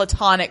having a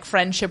platonic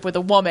friendship with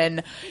a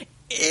woman,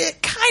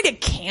 it kind of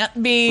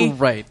can't be.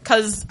 Right.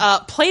 Because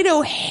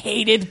Plato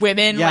hated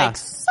women, like,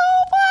 so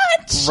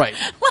much. Right.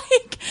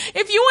 Like,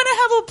 if you want to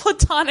have a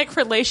platonic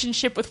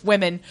relationship with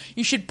women,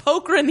 you should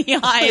poke her in the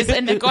eyes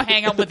and then go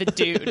hang out with a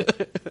dude.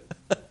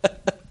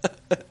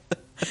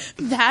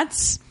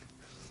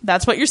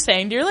 That's what you're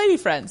saying to your lady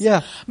friends.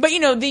 Yeah. But, you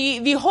know,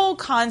 the whole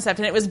concept,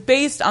 and it was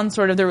based on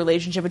sort of the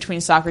relationship between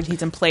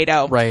Socrates and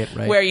Plato. Right.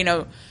 Where, you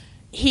know,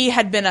 he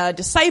had been a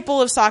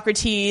disciple of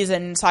Socrates,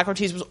 and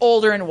Socrates was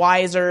older and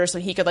wiser, so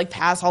he could, like,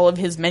 pass all of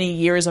his many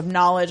years of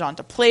knowledge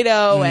onto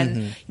Plato, and,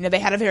 you know, they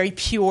had a very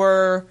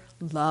pure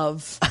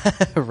love.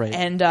 Right.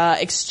 And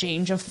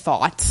exchange of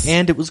thoughts.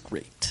 And it was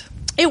great.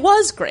 It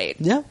was great.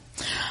 Yeah.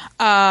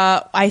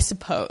 I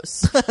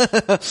suppose.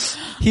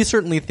 He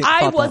certainly thought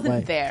I that wasn't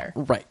way. there.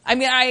 Right. I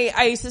mean,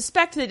 I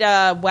suspect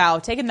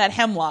that, taking that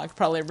hemlock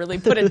probably really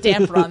put a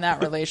damper on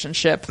that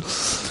relationship.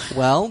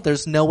 Well,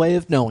 there's no way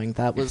of knowing.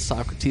 That was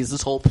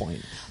Socrates' whole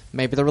point.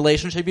 Maybe the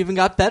relationship even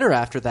got better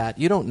after that.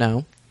 You don't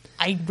know.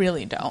 I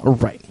really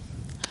don't. Right.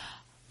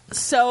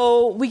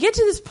 So we get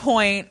to this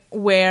point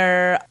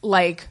where,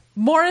 like,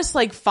 Morris,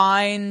 like,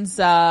 finds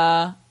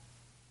Durham.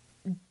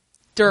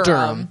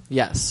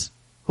 Yes.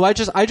 Who I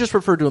just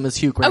refer to him as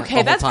Hugh Grant.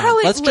 Okay, that's time.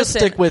 probably. Let's just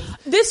stick with.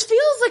 This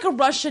feels like a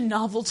Russian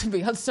novel to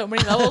me on so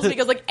many levels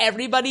because, like,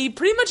 everybody,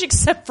 pretty much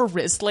except for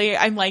Risley,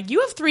 I'm like, you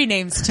have 3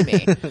 names to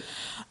me.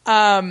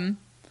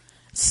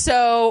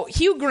 So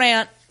Hugh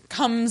Grant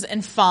comes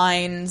and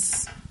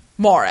finds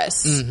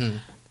Morris,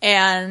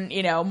 and,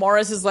 you know,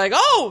 Morris is like,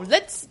 "Oh,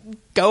 let's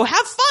go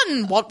have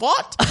fun."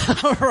 What?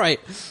 Right.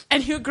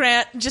 And Hugh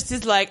Grant just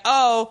is like,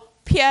 "Oh,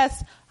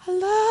 P.S. I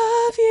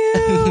love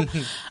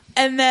you."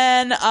 And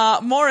then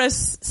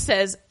Morris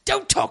says,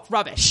 "Don't talk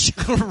rubbish."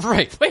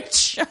 Right.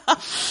 Which,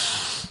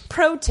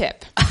 pro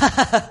tip,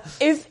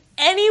 if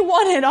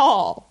anyone at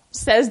all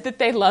says that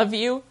they love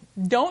you,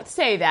 don't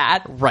say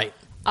that. Right.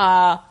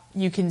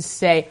 You can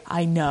say,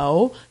 "I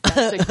know."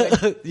 That's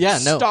a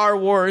good Star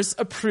Wars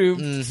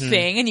approved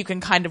thing, and you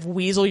can kind of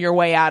weasel your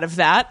way out of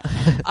that.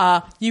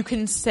 You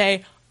can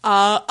say,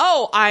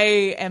 "Oh,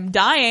 I am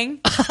dying,"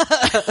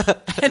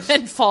 and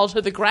then fall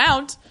to the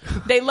ground.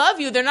 They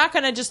love you. They're not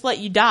going to just let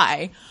you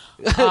die.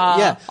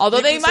 Yeah. Although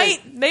they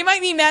might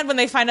be mad when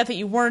they find out that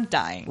you weren't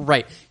dying.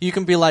 Right. You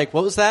can be like,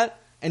 "What was that?"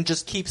 And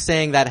just keep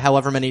saying that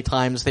however many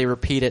times they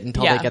repeat it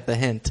until they get the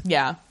hint.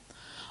 Yeah.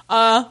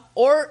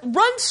 Or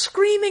run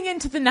screaming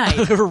into the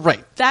night.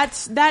 Right.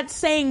 That's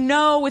saying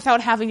no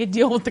without having to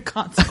deal with the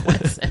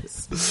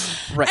consequences.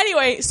 Right.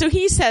 Anyway, so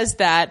he says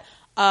that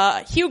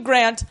Hugh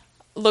Grant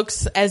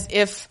looks as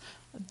if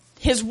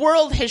his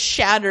world has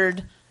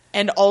shattered,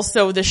 and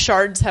also the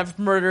shards have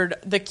murdered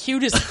the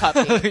cutest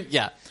puppy.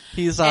 Yeah.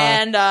 He's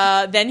and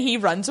then he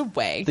runs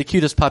away. The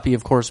cutest puppy,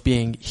 of course,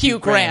 being Hugh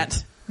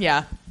Grant.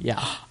 Yeah.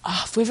 Yeah.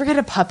 If we ever get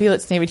a puppy,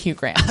 let's name it Hugh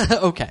Grant.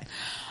 Okay.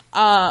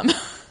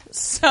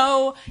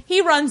 So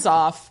he runs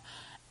off,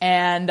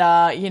 and,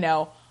 you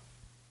know,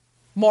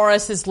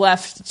 Morris is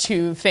left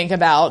to think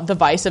about the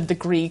vice of the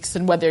Greeks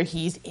and whether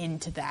he's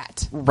into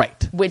that.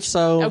 Right.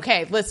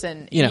 Okay,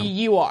 listen,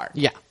 you are.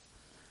 Yeah.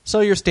 So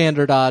your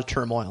standard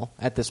turmoil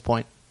at this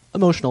point.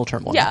 Emotional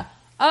turmoil. Yeah.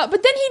 But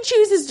then he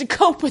chooses to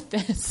cope with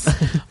this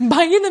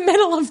by, in the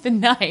middle of the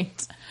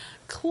night,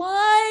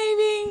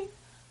 climbing.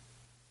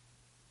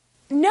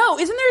 No,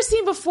 isn't there a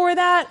scene before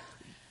that?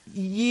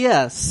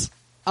 Yes.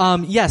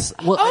 Yes.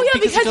 Well,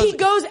 because he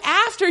goes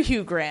after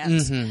Hugh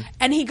Grant,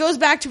 and he goes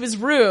back to his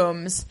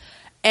rooms,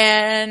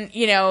 and,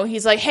 you know,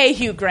 he's like, "Hey,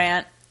 Hugh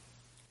Grant."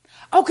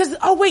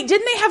 Wait,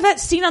 didn't they have that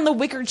scene on the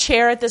wicker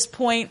chair at this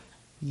point?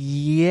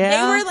 Yeah.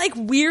 They were like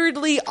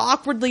weirdly,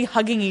 awkwardly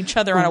hugging each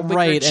other on a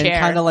wicker chair.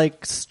 And kind of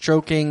like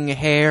stroking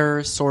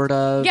hair, sort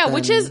of. Yeah,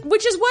 which is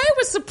why I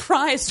was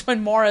surprised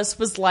when Morris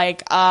was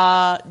like,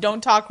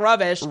 don't talk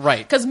rubbish. Right.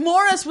 Because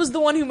Morris was the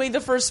one who made the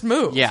first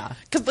move. Yeah.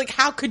 Because, like,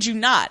 how could you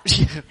not?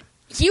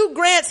 Hugh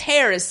Grant's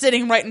hair is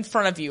sitting right in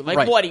front of you.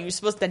 Like, what, are you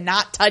supposed to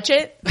not touch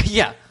it?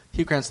 Yeah.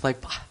 Hugh Grant's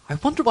like, I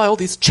wonder why all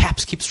these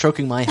chaps keep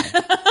stroking my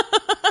head.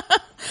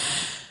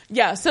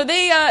 Yeah, so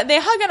they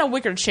hug on a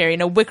wicker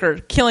chair, wicker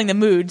killing the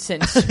mood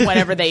since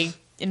whenever they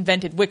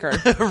invented wicker.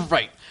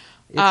 Right.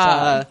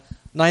 It's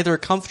neither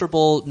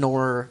comfortable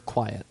nor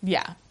quiet.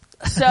 Yeah.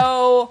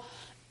 So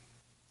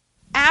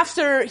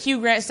after Hugh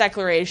Grant's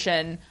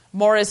declaration,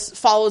 Morris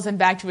follows him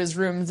back to his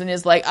rooms and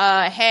is like,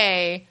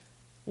 hey,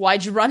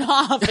 why'd you run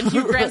off? And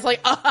Hugh Grant's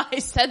like, I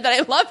said that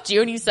I loved you,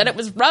 and you said it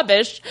was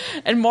rubbish.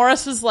 And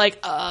Morris was like,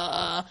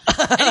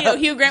 And,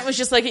 Hugh Grant was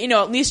just like,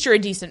 at least you're a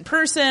decent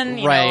person.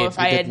 You know,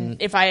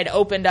 if I had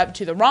opened up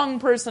to the wrong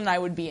person, I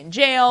would be in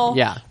jail.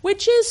 Yeah.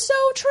 Which is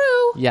so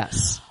true.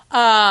 Yes.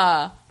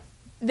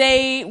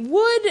 They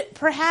would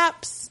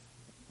perhaps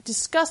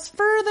discuss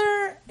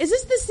further. Is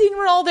this the scene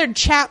where all their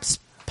chaps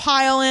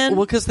pile in?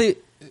 Well, because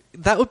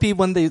that would be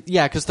when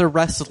because they're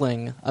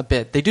wrestling a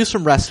bit. They do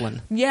some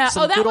wrestling. Yeah.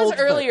 That was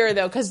earlier,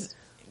 though, because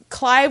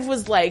Clive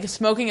was, like,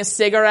 smoking a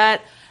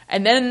cigarette,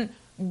 and then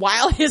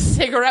while his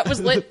cigarette was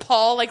lit,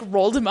 Paul, like,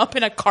 rolled him up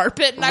in a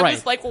carpet, and I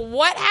was like,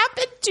 what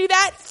happened to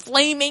that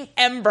flaming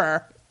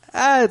ember?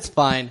 It's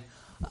fine.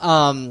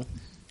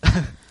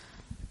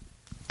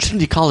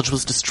 Trinity College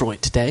was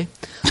destroyed today.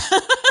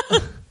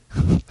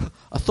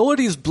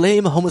 Authorities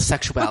blame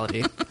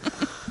homosexuality.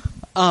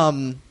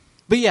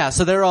 But yeah,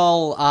 so they're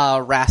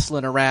all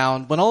wrestling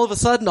around when all of a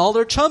sudden all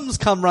their chums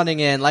come running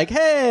in, like,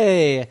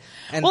 hey!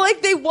 And well,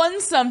 like, they won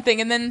something,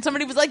 and then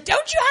somebody was like,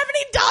 don't you have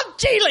any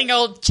Darjeeling,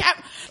 old chap?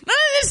 None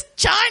of this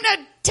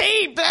China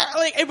tea, blah.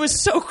 Like, it was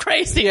so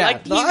crazy. Yeah,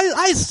 like,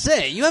 I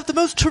say, you have the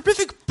most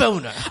terrific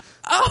boner.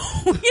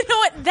 Oh, you know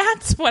what?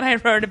 That's what I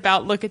wrote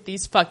about. Look at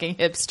these fucking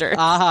hipsters.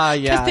 Yeah.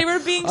 Because they were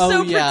being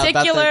so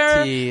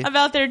particular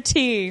about their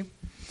tea.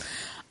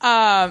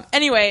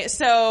 Anyway,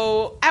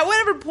 so at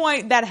whatever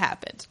point that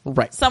happened.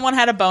 Right. Someone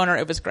had a boner.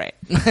 It was great.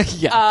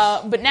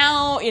 Yeah. But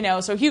now,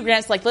 so Hugh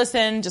Grant's like,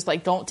 listen, just,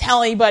 like, don't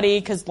tell anybody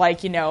because,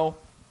 like,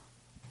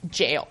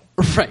 jail.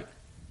 Right.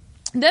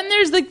 Then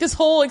there's, like, this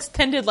whole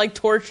extended, like,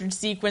 tortured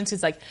sequence.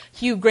 It's like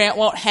Hugh Grant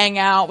won't hang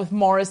out with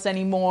Morris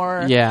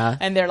anymore. Yeah.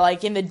 And they're,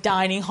 like, in the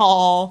dining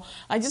hall.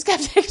 I just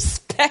kept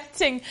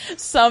expecting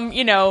some,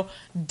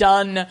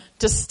 Dunn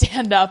to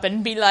stand up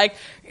and be like,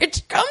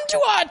 it's come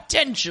to our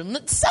attention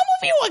that some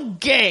of you are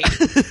gay.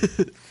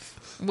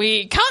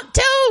 We can't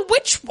tell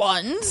which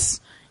ones.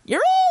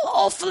 You're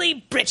all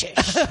awfully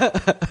British.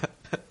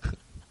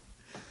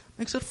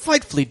 Makes it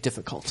frightfully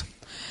difficult.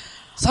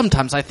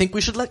 Sometimes I think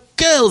we should let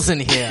girls in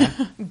here.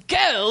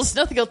 Girls?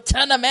 Nothing will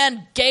turn a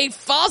man gay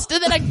faster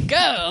than a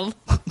girl.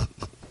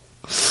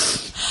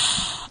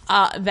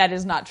 That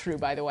is not true,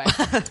 by the way.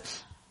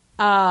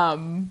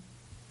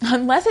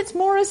 Unless it's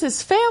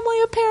Morris's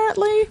family,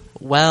 apparently.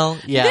 Well,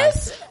 yeah.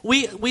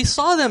 We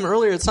saw them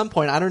earlier at some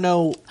point. I don't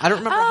know. I don't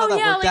remember how that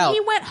worked out.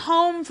 He went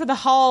home for the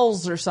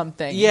halls or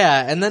something.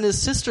 Yeah, and then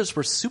his sisters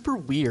were super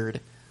weird.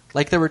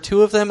 Like, there were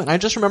two of them, and I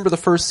just remember the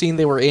first scene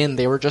they were in,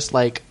 they were just,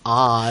 like,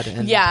 odd.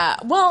 And yeah,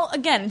 well,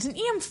 again, it's an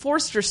E.M.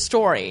 Forster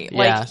story.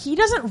 Yeah. Like, he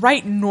doesn't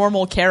write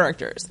normal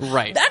characters.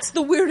 Right. That's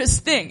the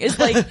weirdest thing, is,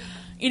 like,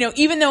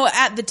 even though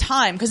at the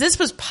time, because this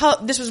was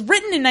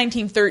written in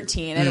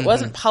 1913, and it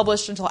wasn't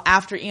published until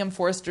after E.M.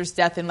 Forster's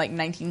death in, like,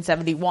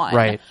 1971.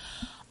 Right.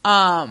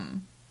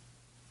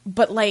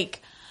 But,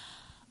 like,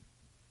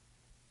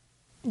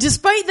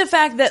 despite the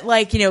fact that,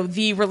 like,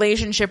 the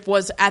relationship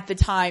was at the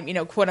time,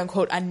 quote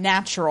unquote,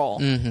 unnatural.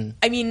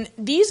 I mean,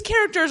 these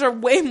characters are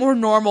way more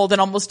normal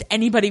than almost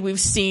anybody we've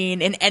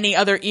seen in any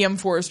other E.M.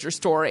 Forster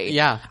story.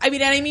 Yeah. I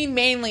mean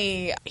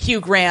mainly Hugh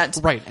Grant.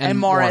 Right. And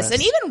Morris.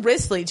 And even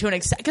Risley to an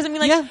extent. Because,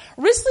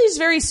 Risley's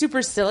very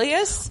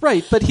supercilious.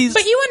 Right, but you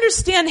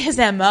understand his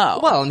MO.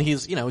 Well, and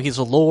he's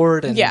a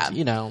lord, and,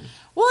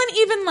 Well, and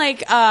even,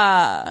 like,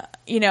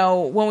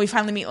 when we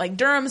finally meet, like,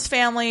 Durham's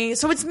family.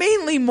 So it's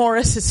mainly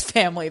Morris's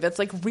family that's,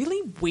 like,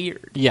 really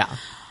weird. Yeah.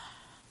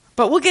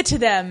 But we'll get to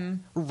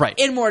them right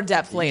in more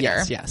depth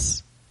later.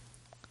 Yes.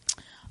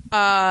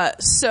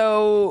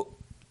 So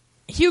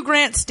Hugh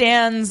Grant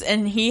stands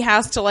and he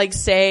has to, like,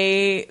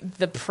 say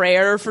the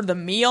prayer for the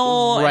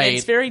meal. Right. And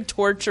it's very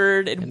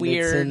tortured and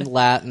weird. It's in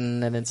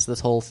Latin, and it's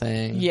this whole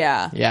thing.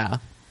 Yeah. Yeah.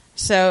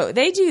 So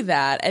they do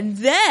that, and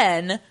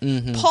then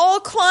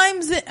Paul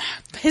climbs in.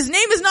 His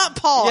name is not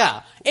Paul.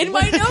 Yeah. In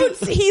my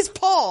notes, he's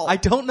Paul. I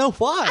don't know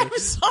why. I'm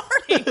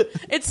sorry.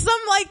 It's some,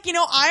 like,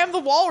 I am the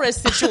walrus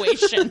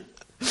situation.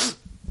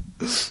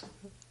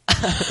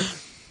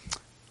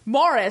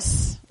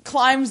 Morris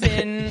climbs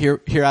in.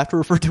 Hereafter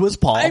referred to as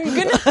Paul. I'm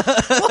trying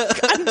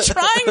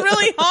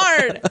really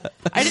hard.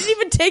 I didn't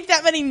even take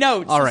that many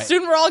notes. All right.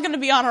 Soon we're all gonna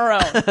be on our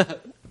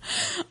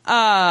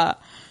own.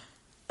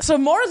 So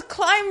Morris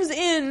climbs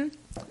in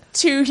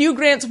to Hugh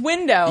Grant's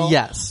window.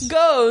 Yes.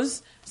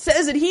 Goes,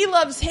 says that he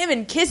loves him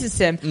and kisses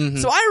him. Mm-hmm.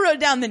 So I wrote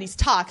down that he's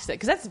toxic,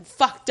 because that's some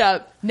fucked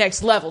up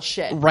next level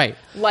shit. Right.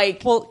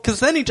 Like, well, because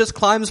then he just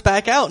climbs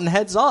back out and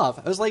heads off.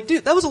 I was like,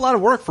 dude, that was a lot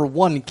of work for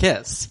one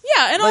kiss.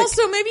 yeah, and Like-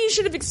 also maybe you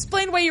should have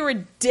explained why you were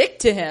a dick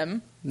to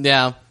him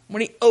Yeah.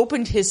 when he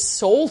opened his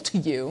soul to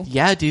you.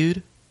 Yeah,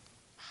 dude.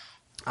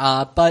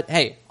 But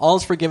hey,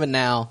 all's forgiven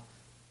now.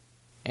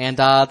 And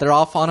they're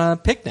off on a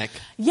picnic.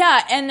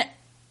 Yeah, and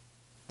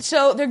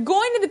so they're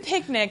going to the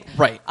picnic.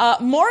 Right.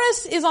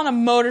 Morris is on a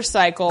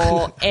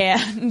motorcycle,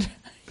 and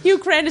Hugh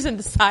Grant is in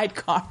the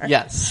sidecar.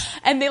 Yes.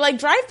 And they, like,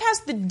 drive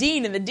past the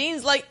dean, and the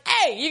dean's like,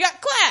 hey, you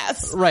got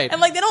class. Right. And,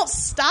 like, they don't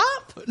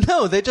stop.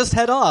 No, they just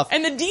head off.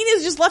 And the dean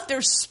is just left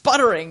there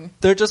sputtering.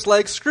 They're just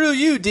like, screw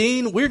you,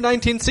 Dean. We're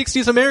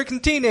 1960s American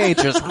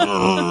teenagers.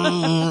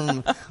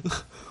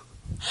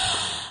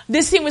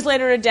 This scene was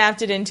later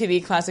adapted into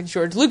the classic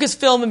George Lucas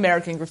film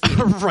American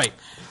Graffiti. Right.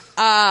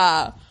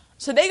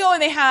 So they go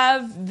and they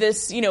have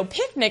this,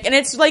 picnic, and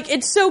it's like,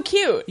 it's so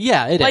cute.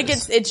 Yeah, it like,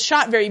 is. it's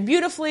shot very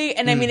beautifully,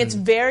 and I mean, it's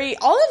very,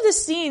 all of the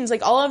scenes,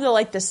 like, all of the,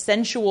 like, the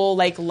sensual,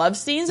 like, love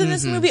scenes in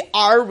this movie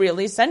are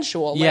really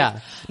sensual. Like, Yeah.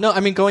 No, I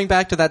mean, going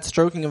back to that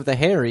stroking of the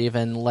hair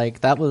even,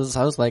 like, I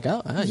was like,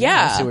 oh,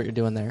 yeah, I see what you're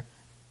doing there.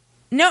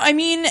 No, I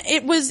mean,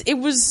 it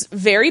was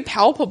very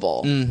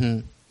palpable.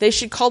 Mm-hmm. They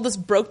should call this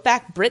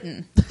Brokeback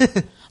Britain.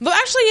 Though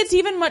actually, it's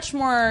even much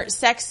more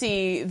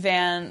sexy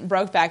than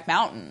Brokeback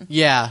Mountain.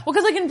 Yeah. Well,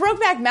 because like in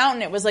Brokeback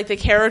Mountain, it was like the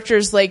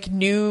characters like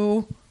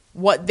knew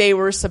what they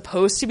were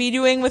supposed to be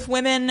doing with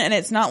women, and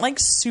it's not like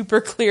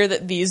super clear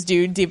that these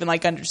dudes even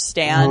like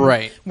understand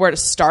where to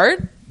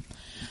start.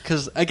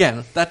 Because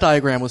again, that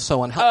diagram was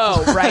so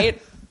unhelpful. Oh,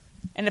 right.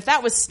 And if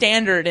that was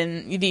standard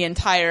in the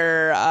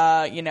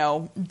entire,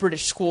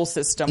 British school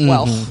system,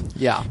 well,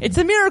 yeah, it's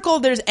a miracle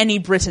there's any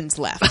Britons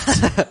left.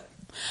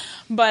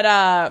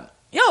 But,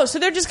 so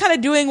they're just kind of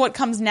doing what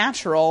comes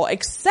natural,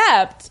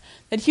 except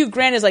that Hugh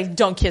Grant is like,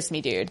 don't kiss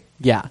me, dude.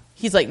 Yeah.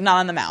 He's like, not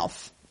on the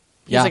mouth.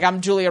 He's like,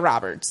 I'm Julia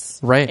Roberts.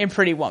 Right. In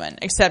Pretty Woman.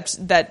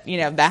 Except that,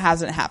 that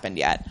hasn't happened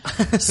yet.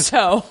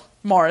 So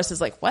Morris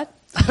is like, what?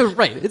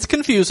 Right. It's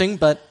confusing,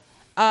 but...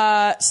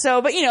 they're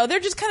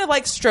just kind of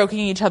like stroking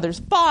each other's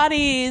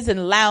bodies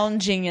and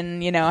lounging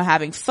and,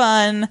 having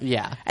fun.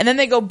 Yeah. And then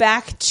they go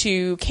back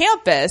to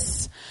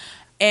campus,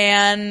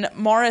 and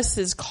Morris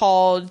is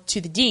called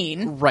to the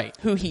dean. Right.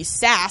 Who he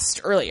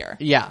sassed earlier.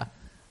 Yeah.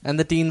 And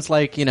the dean's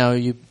like,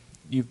 you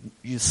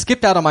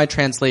skipped out on my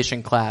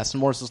translation class. And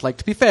Morris is like,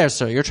 to be fair,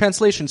 sir, your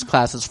translations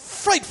class is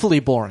frightfully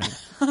boring.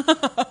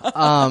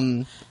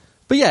 But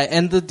yeah,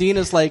 and the dean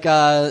is like,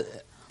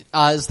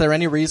 is there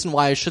any reason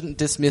why I shouldn't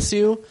dismiss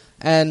you?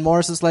 And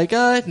Morris is like,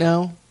 no.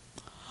 And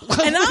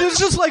it's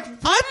just like,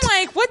 what? I'm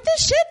like, what the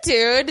shit,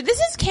 dude? This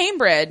is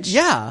Cambridge.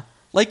 Yeah.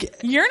 Like,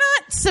 you're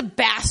not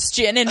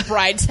Sebastian in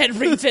Brideshead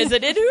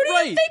Revisited. Who do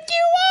you think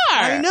you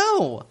are? I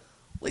know.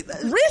 Like,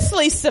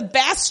 Risley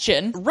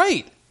Sebastian.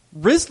 Right.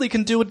 Risley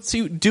can do what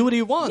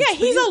he wants. Yeah,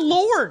 he's a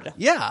lord.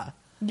 Yeah.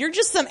 You're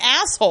just some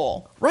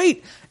asshole.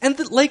 Right. And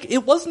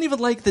it wasn't even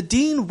like the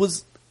dean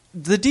was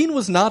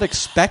not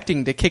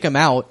expecting to kick him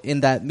out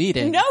in that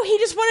meeting. No, he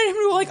just wanted him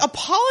to like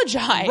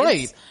apologize.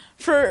 Right.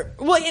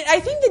 I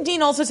think the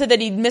dean also said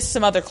that he'd missed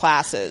some other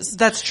classes.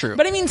 That's true.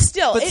 But I mean,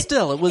 still, it did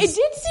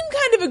seem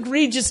kind of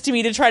egregious to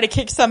me to try to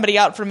kick somebody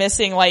out for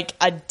missing like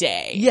a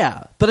day.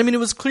 Yeah. But I mean, it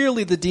was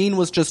clearly the dean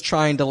was just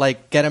trying to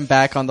like get him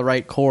back on the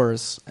right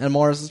course. And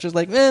Morris is just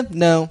like,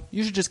 no,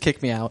 you should just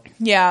kick me out.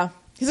 Yeah.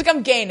 He's like,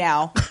 I'm gay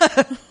now.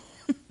 I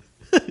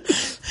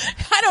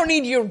don't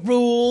need your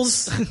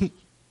rules.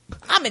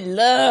 I'm in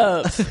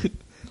love.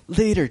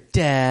 Later,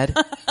 Dad.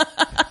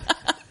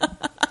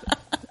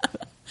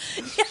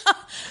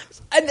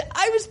 And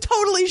I was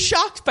totally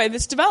shocked by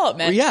this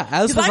development. Well, yeah,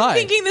 as was I'm I.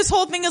 thinking this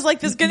whole thing is like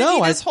there's going to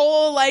be this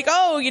whole like,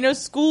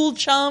 school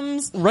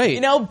chums,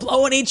 right?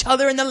 Blowing each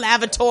other in the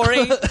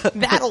lavatory,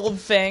 that old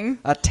thing.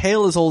 A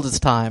tale as old as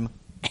time.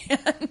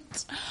 And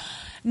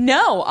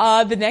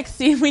no, the next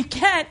scene we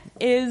get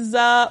is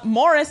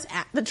Morris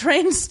at the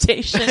train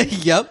station.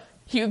 Yep.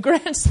 Hugh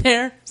Grant's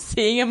there,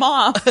 seeing him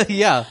off.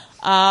 Yeah.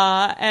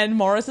 And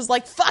Morris is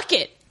like, fuck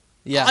it.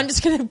 Yeah. I'm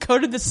just going to go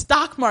to the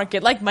stock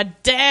market like my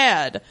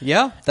dad.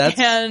 Yeah. That's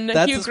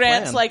Hugh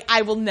Grant's plan. like,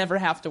 I will never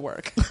have to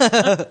work.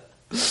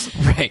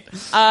 Right.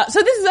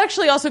 So this is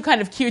actually also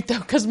kind of cute though,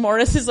 because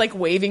Morris is like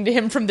waving to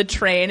him from the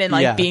train and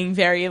like being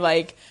very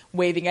like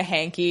waving a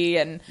hanky,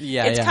 and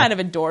it's kind of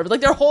adorable.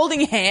 Like they're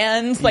holding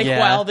hands like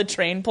while the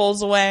train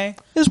pulls away.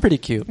 It was pretty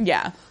cute.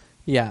 Yeah.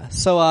 Yeah.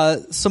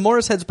 So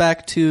Morris heads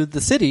back to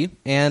the city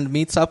and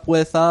meets up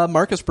with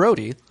Marcus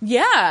Brody.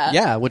 Yeah.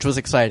 Yeah, which was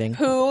exciting.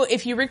 Who,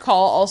 if you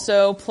recall,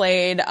 also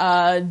played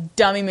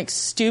Dummy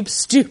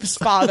McStoop's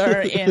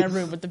father in A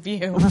Room with the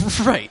View.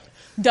 Right.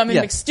 Dummy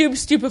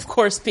McStoop, of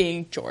course,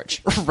 being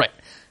George. Right.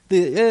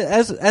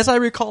 As I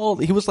recall,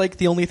 he was like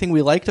the only thing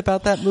we liked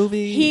about that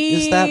movie.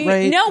 Is that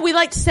right? No, we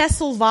liked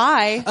Cecil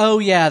Vi. Oh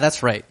yeah,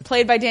 that's right.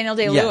 Played by Daniel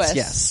Day-Lewis.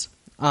 Yes.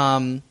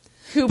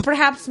 Who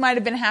perhaps might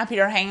have been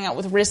happier hanging out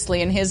with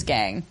Risley and his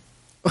gang.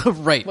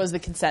 Right. Was the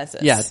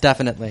consensus. Yeah,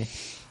 definitely.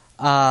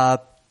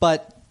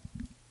 But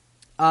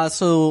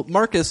So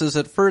Marcus is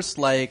at first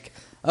like,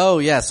 oh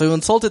yeah, so you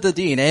insulted the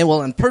dean, eh?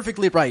 Well, and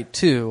perfectly right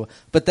too.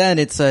 But then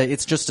it's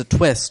just a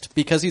twist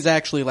because he's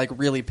actually like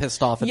really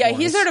pissed off at Yeah, Morris.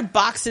 he's there to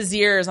box his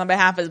ears on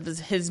behalf of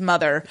his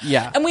mother.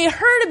 Yeah. And we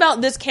heard about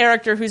this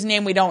character whose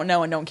name we don't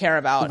know and don't care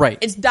about. Right.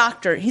 It's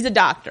Doctor. He's a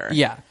doctor.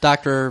 Yeah,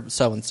 Dr.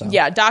 So-and-so.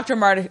 Yeah, Dr.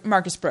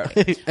 Marcus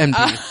Brody.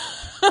 MD.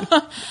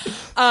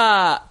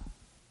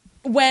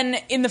 When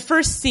in the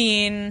first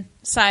scene,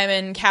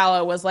 Simon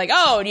Callow was like,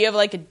 "Oh, do you have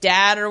like a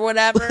dad or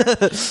whatever?"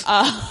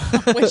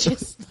 Which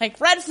is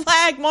like, red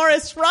flag,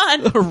 Morris,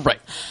 run.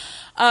 Right.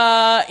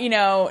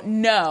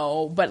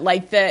 No, but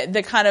like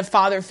the kind of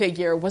father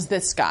figure was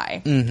this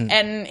guy. Mm-hmm.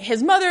 And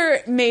his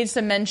mother made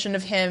some mention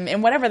of him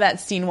in whatever that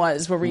scene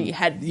was where we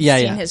had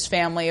seen his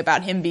family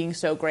about him being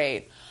so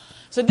great.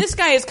 So this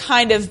guy has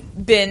kind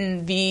of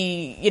been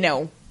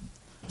the,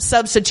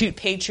 substitute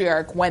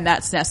patriarch when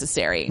that's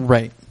necessary.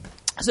 Right.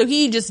 So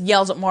he just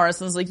yells at Morris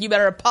and is like, you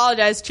better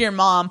apologize to your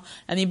mom,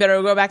 and you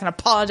better go back and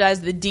apologize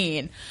to the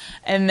dean.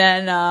 And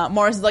then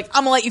Morris is like,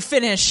 I'm going to let you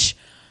finish,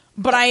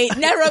 but I ain't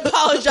never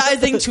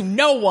apologizing to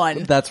no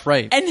one. That's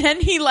right. And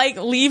then he,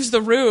 leaves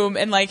the room,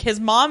 and, his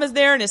mom is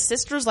there, and his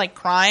sister's,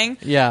 crying.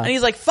 Yeah. And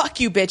he's like, fuck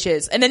you,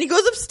 bitches. And then he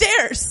goes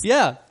upstairs.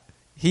 Yeah.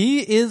 He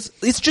is,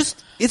 it's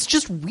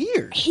just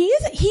weird. He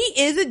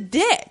is a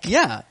dick.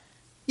 Yeah.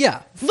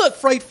 Yeah. Look.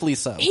 Frightfully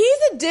so. He's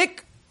a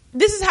dick.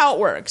 This is how it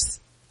works.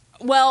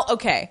 Well,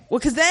 okay. Well,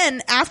 because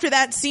then, after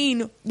that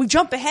scene, we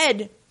jump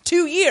ahead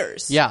 2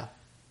 years. Yeah.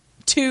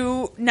 To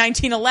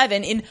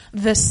 1911 in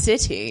the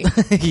city.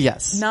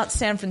 Yes. Not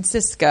San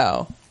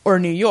Francisco or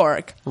New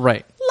York.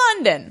 Right.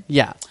 London.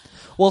 Yeah.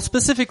 Well,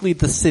 specifically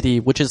the city,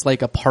 which is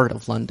like a part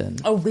of London.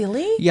 Oh,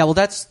 really? Yeah, well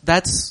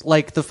that's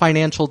like the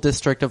financial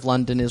district of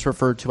London is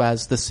referred to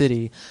as the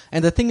city.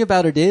 And the thing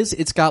about it is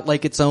it's got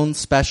like its own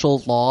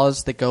special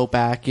laws that go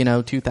back,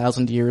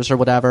 2,000 years or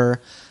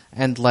whatever.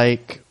 And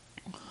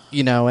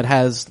it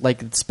has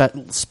like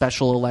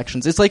special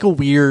elections. It's like a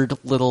weird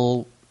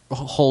little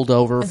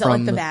holdover Is it from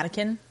like the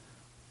Vatican?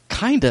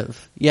 Kind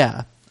of,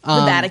 yeah.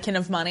 The Vatican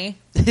of money?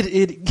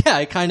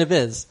 It kind of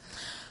is.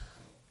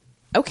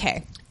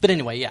 Okay. But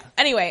anyway, yeah.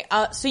 Anyway,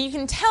 so you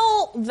can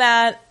tell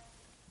that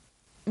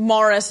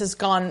Morris has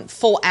gone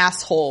full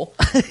asshole.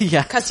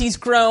 Yeah. Because he's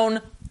grown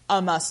a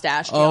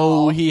mustache.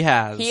 Oh, y'all. he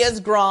has. He has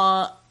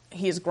grown.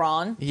 He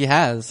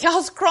has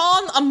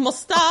grown a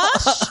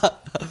mustache.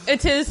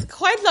 It is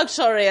quite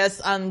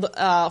luxurious and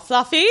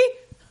fluffy.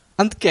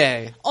 And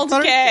gay.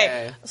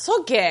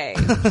 So gay.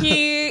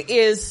 He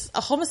is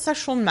a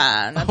homosexual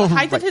man at the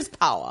height of his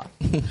power.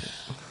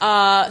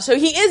 So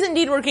he is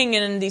indeed working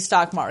in the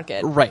stock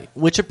market. Right.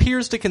 Which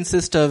appears to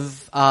consist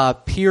of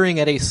peering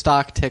at a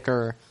stock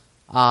ticker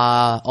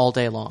all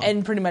day long.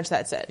 And pretty much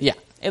that's it. Yeah.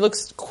 It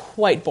looks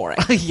quite boring.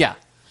 Yeah.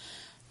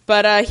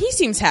 But he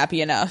seems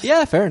happy enough.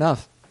 Yeah, fair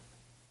enough.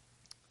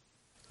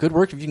 Good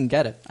work if you can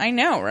get it. I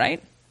know,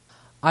 right?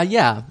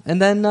 Yeah.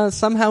 And then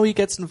somehow he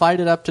gets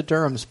invited up to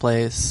Durham's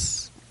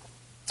place.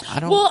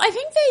 Well, I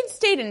think they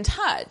stayed in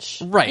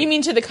touch. Right. You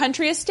mean to the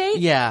country estate?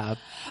 Yeah.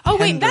 Oh,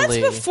 wait, that's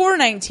Penderley. before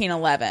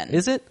 1911.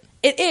 Is it?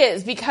 It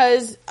is,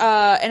 because,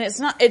 and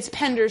it's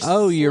Pendersley.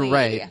 Oh, you're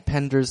right.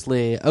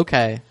 Pendersley.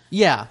 Okay.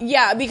 Yeah.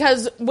 Yeah,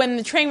 because when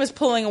the train was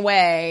pulling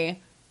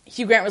away,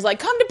 Hugh Grant was like,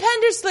 come to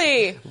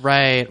Pendersley!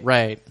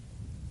 Right.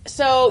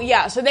 So,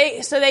 yeah, so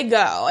they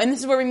go. And this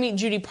is where we meet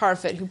Judy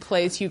Parfitt, who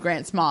plays Hugh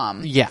Grant's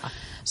mom. Yeah.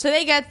 So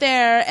they get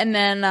there, and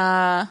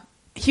then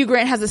Hugh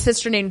Grant has a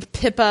sister named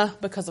Pippa,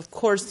 because of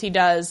course he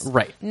does.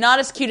 Right. Not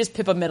as cute as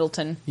Pippa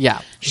Middleton.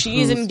 Yeah.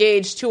 She's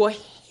engaged to a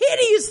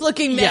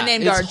hideous-looking man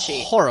named it's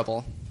Archie.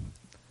 Horrible.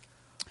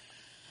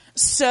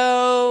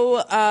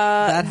 So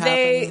that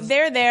happens.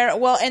 they're there.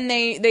 Well, and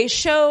they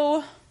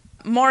show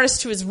Morris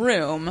to his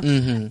room,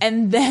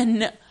 and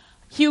then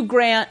Hugh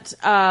Grant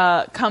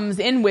comes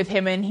in with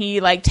him, and he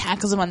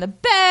tackles him on the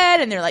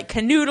bed, and they're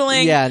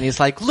canoodling. Yeah, and he's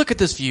like, "Look at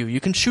this view. You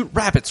can shoot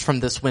rabbits from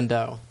this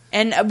window."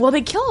 And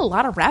they kill a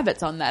lot of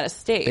rabbits on that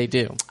estate. They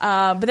do.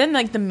 But then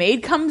the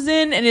maid comes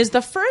in and is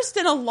the first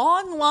in a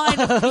long line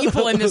of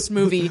people in this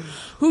movie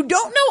who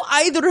don't know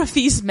either of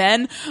these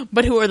men,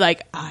 but who are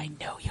like, I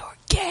know you're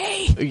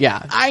gay.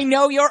 Yeah. I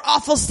know your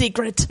awful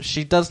secret.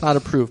 She does not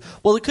approve.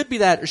 Well, it could be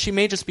that, or she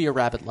may just be a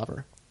rabbit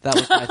lover. That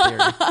was my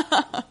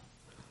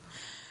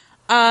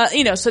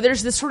theory. So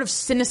there's this sort of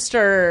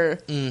sinister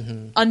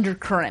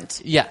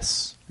undercurrent.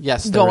 Yes,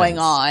 going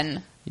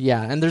on.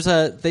 Yeah, and there's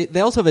they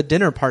also have a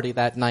dinner party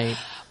that night.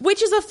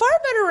 Which is a far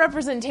better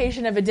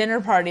representation of a dinner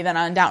party than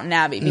on Downton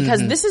Abbey,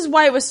 because this is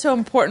why it was so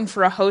important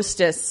for a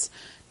hostess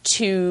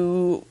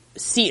to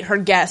seat her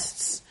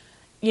guests,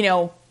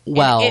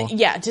 well.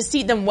 To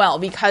seat them well,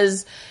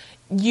 because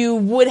you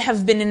would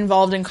have been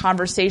involved in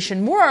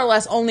conversation more or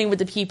less only with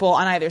the people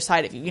on either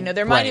side of you.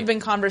 There might have been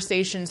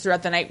conversations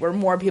throughout the night where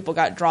more people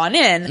got drawn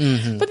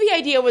in, but the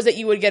idea was that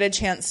you would get a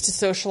chance to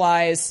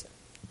socialize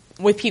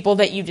with people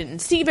that you didn't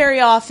see very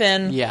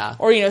often. Yeah.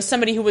 Or, you know,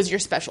 somebody who was your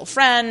special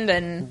friend.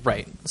 And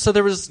Right. So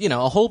there was, you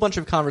know, a whole bunch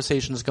of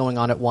conversations going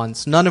on at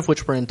once, none of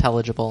which were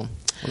intelligible.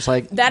 It was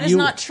like, that is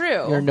not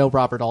true. You're no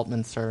Robert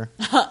Altman, sir.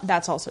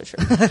 That's also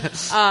true.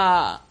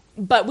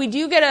 But we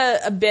do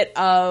get a bit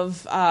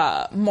of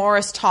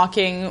Morris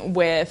talking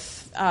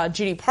with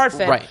Judy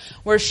Parfitt, Right.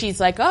 where she's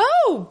like,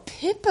 "Oh,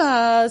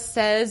 Pippa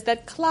says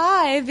that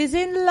Clive is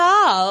in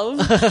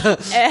love,"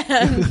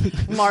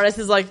 and Morris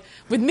is like,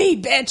 "With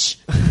me, bitch,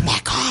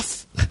 back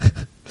off."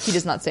 He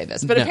does not say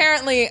this, but No.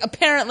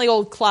 apparently,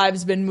 old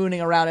Clive's been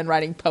mooning around and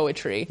writing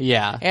poetry.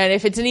 Yeah. And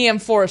if it's an E.M.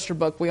 Forrester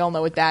book, we all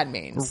know what that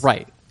means.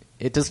 Right.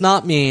 It does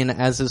not mean,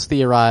 as is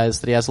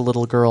theorized, that he has a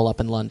little girl up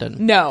in London.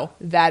 No,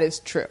 that is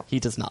true. He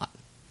does not.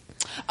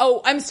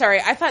 Oh, I'm sorry.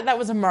 I thought that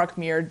was a Mark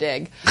Muir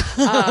dig.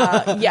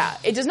 Yeah,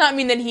 it does not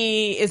mean that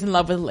he is in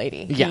love with a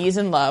lady. Yeah. He is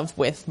in love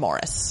with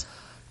Morris.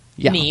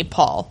 Yeah. Me,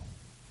 Paul.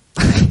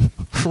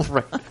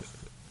 Right.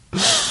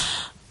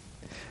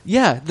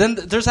 Yeah, then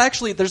there's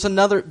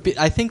another,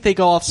 I think they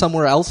go off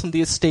somewhere else in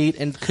the estate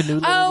and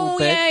canoodle a little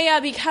bit. Yeah,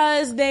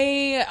 because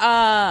they,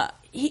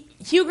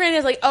 Hugh Grant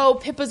is like, oh,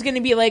 Pippa's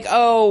gonna be like,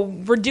 oh,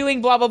 we're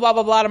doing blah, blah, blah,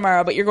 blah, blah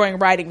tomorrow, but you're going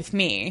riding with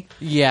me.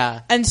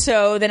 Yeah. And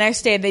so the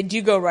next day they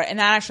do go ride, and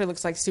that actually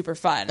looks like super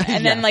fun.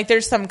 And Yeah. then like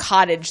there's some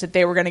cottage that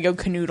they were gonna go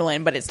canoodle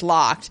in, but it's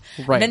locked.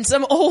 Right. And then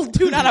some old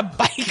dude on a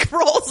bike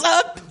rolls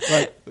up.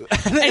 Right.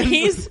 And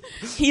he's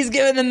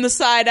giving them the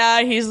side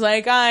eye. He's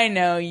like, I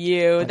know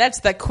you.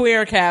 That's the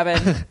queer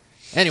cabin.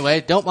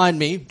 Anyway, don't mind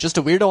me. Just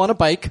a weirdo on a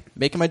bike,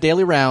 making my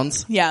daily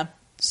rounds. Yeah.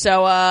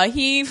 So,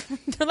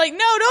 they're like,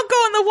 no, don't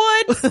go in the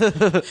woods.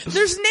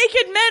 There's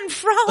naked men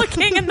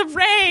frolicking in the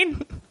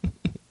rain.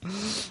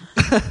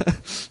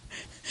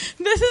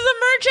 This is a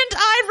merchant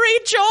ivory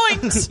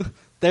joint.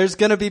 There's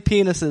gonna be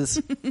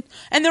penises.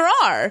 And there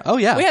are. Oh,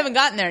 yeah. We haven't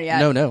gotten there yet.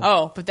 No.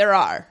 Oh, but there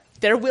are.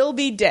 There will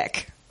be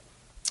Dick.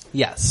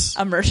 Yes.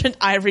 A merchant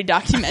ivory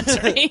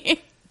documentary.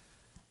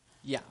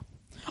 Yeah.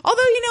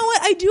 Although, you know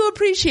what? I do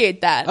appreciate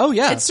that. Oh,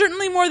 yeah. It's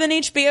certainly more than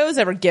HBO's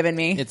ever given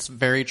me. It's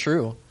very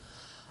true.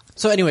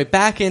 So anyway,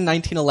 back in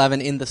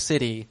 1911 in the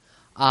city,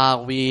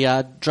 we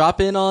drop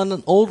in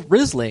on old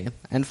Risley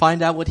and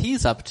find out what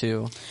he's up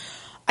to.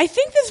 I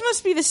think this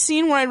must be the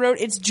scene where I wrote,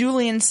 it's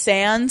Julian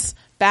Sands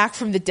back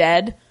from the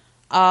dead.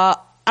 I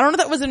don't know if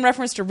that was in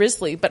reference to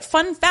Risley, but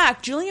fun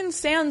fact, Julian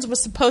Sands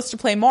was supposed to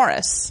play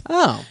Morris.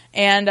 Oh.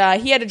 And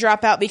he had to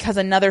drop out because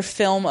another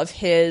film of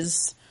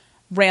his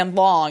ran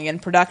long in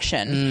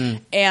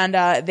production.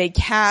 And they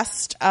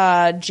cast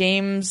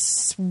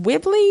James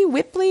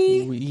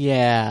Whibley?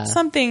 Yeah.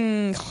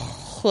 Something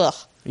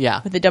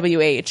Yeah. with the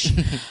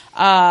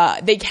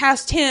WH. They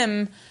cast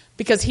him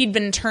because he'd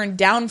been turned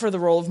down for the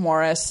role of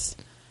Morris.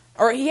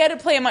 Or he had to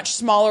play a much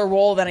smaller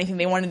role than I think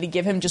they wanted to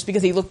give him just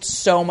because he looked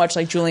so much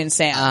like Julian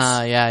Sands.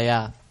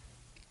 Yeah.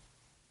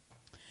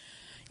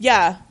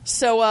 Yeah,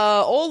 so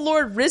old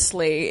Lord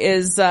Risley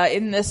is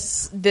in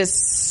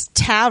this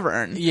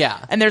tavern.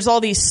 Yeah. And there's all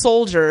these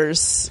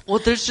soldiers. Well,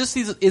 there's just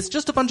it's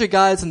just a bunch of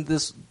guys in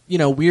this,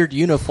 weird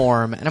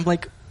uniform. And I'm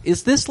like,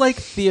 is this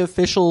like the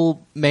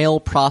official male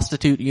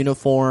prostitute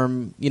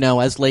uniform,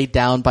 as laid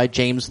down by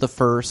James I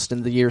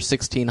in the year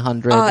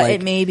 1600?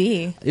 It may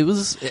be. It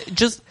was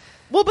just...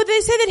 Well, but they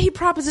say that he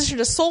propositioned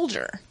a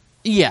soldier.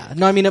 Yeah.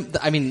 No, I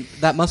mean,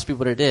 that must be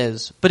what it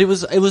is. But it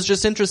was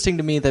just interesting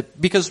to me that,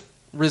 because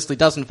Risley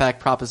does in fact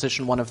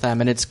proposition one of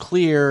them, and it's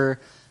clear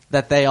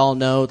that they all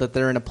know that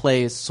they're in a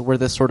place where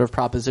this sort of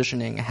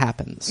propositioning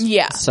happens.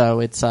 Yeah. So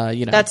it's,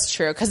 That's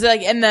true. Because,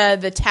 and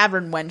the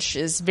tavern wench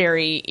is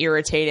very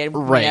irritated,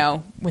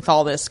 Right. with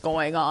all this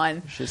going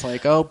on. She's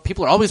like, oh,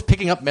 people are always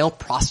picking up male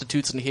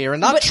prostitutes in here and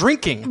not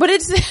drinking. But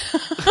it's...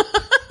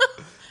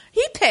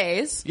 He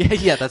pays.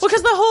 Yeah, that's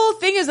because the whole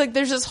thing is like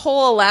there's this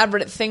whole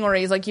elaborate thing where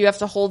he's like you have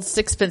to hold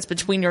sixpence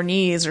between your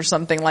knees or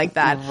something like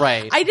that.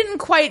 Right. I didn't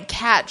quite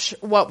catch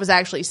what was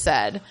actually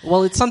said.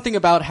 Well, it's something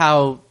about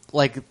how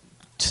like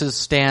to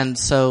stand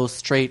so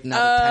straight and at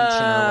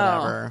attention or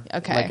whatever.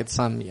 Okay. Like it's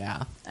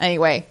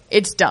Anyway,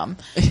 it's dumb.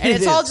 And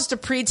it's It all is. just a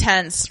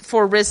pretense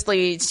for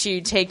Risley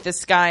to take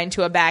this guy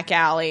into a back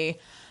alley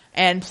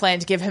and plan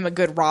to give him a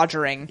good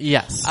rogering.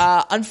 Yes.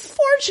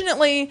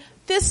 Unfortunately,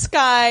 this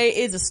guy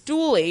is a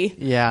stoolie.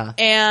 Yeah.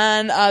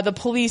 And the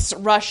police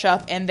rush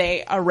up and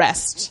they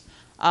arrest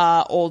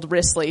old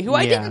Risley, who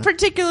I Yeah. didn't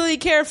particularly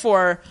care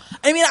for.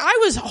 I mean, I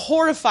was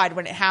horrified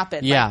when it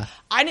happened. Yeah. Like,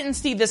 I didn't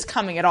see this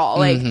coming at all.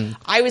 Like,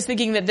 I was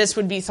thinking that this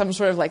would be some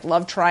sort of like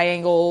love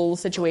triangle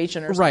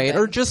situation or something. Right,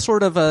 or just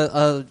sort of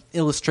a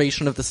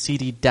illustration of the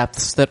seedy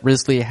depths that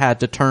Risley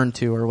had to turn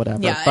to or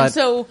whatever. Yeah, but and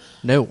so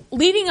no.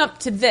 leading up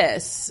to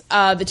this,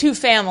 the two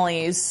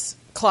families,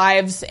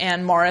 Clive's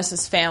and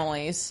Morris's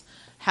families,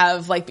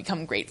 have like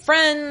become great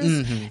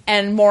friends,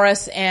 and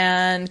Morris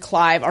and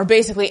Clive are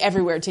basically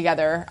everywhere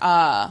together.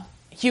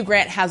 Hugh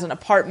Grant has an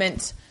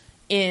apartment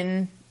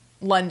in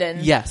London.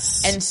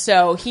 Yes. And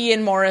so he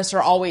and Morris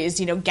are always,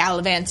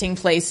 gallivanting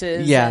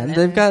places. Yeah, and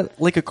they've got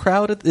like a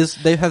crowd.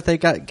 They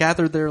got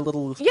gathered their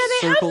little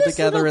circle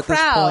together at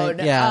crowd, this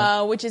point.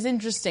 Yeah, which is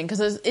interesting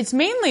because it's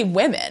mainly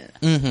women.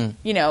 Mm-hmm.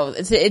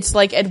 It's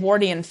like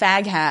Edwardian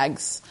fag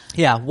hags.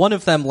 Yeah, one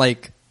of them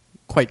like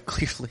quite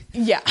clearly.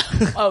 Yeah.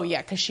 Oh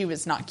yeah, because she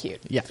was not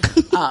cute. Yeah.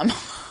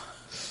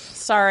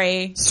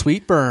 Sorry.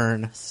 Sweet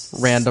burn,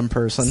 random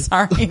person.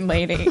 Sorry,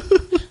 lady.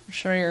 I'm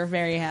sure you're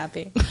very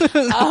happy.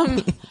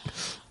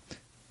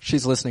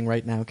 She's listening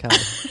right now, Kelly.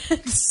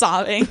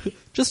 Sobbing.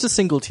 Just a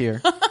single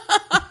tear.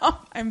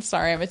 I'm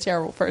sorry, I'm a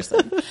terrible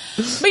person.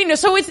 But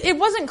so it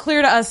wasn't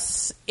clear to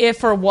us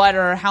if or what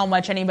or how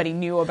much anybody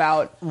knew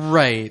about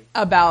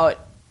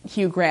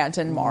Hugh Grant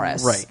and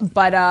Morris. Right.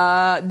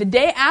 But the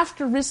day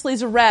after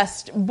Risley's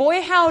arrest,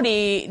 boy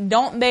howdy,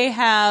 don't they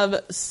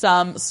have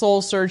some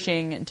soul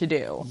searching to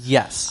do?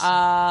 Yes.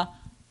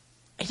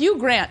 Hugh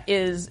Grant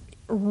is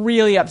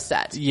really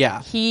upset.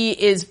 Yeah. He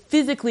is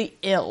physically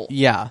ill.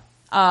 Yeah.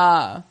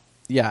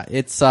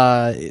 It's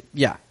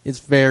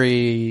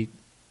very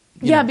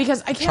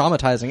because I can't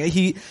traumatizing.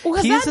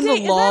 He's in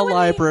the law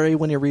library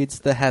when he reads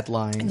the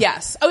headline.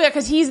 Yes. Oh yeah,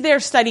 because he's there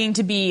studying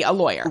to be a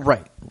lawyer.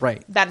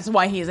 Right. That is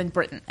why he is in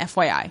Britain,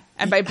 FYI.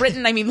 And by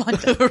Britain I mean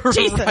London.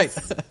 Jesus. Right.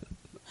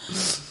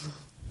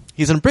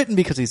 He's in Britain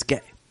because he's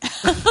gay.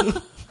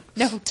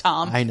 No,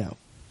 Tom. I know.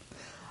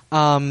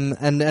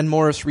 And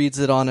Morris reads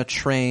it on a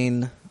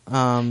train. He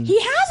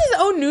has his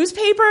own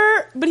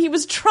newspaper, but he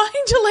was trying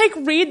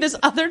to read this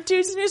other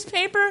dude's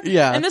newspaper.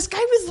 Yeah. And this guy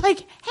was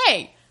like,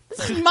 "Hey,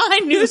 this is my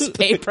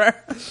newspaper.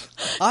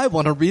 I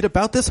want to read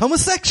about this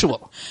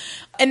homosexual."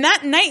 And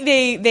that night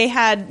they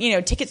had,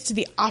 tickets to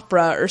the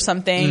opera or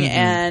something,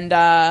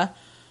 and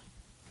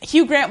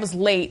Hugh Grant was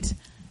late,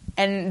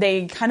 and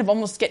they kind of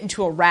almost get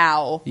into a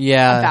row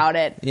about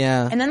it.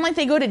 Yeah. And then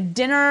they go to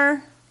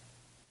dinner.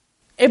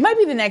 It might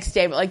be the next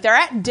day, but they're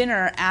at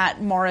dinner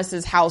at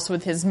Morris's house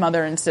with his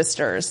mother and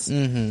sisters.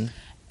 Mm-hmm.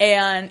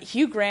 And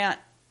Hugh Grant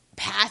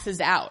passes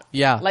out.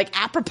 Yeah.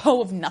 Apropos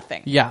of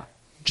nothing. Yeah.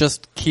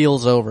 Just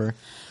keels over.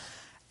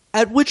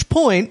 At which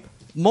point,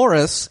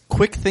 Morris,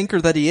 quick thinker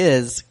that he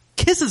is,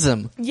 kisses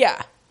him.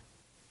 Yeah.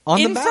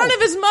 In front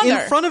of his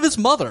mother. In front of his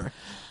mother.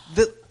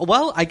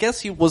 I guess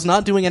he was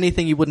not doing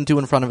anything he wouldn't do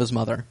in front of his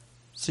mother.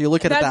 So you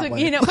look at it that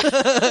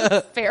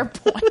way. Fair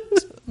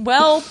point.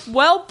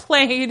 Well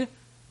played,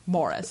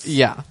 Morris.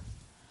 Yeah.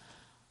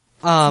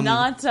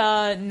 Not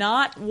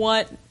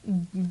what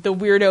the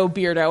weirdo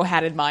Beardo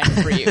had in mind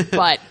for you,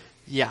 but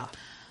yeah.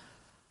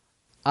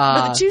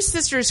 But the two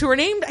sisters who are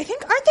named, I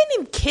think, aren't they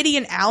named Kitty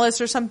and Alice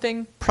or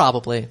something?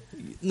 Probably.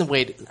 No,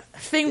 wait.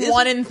 Thing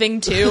 1 and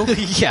Thing 2.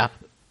 Yeah.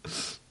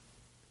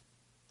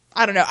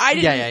 I don't know. I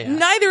didn't. Yeah.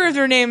 Neither of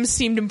their names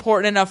seemed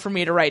important enough for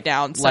me to write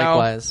down. So.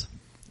 Likewise.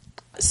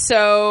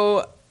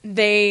 So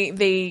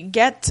they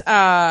get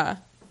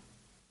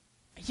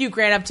Hugh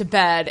Grant up to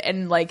bed,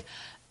 and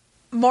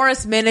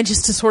Morris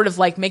manages to sort of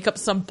make up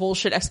some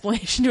bullshit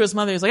explanation to his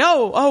mother. He's like,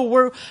 "Oh,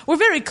 we're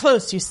very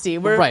close. You see,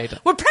 we're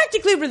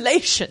practically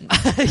relations."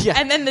 Yeah.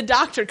 And then the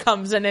doctor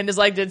comes in and is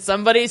like, "Did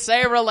somebody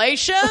say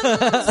relations?"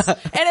 And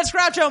it's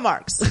Groucho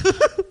Marx.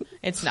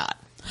 It's not.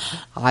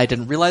 I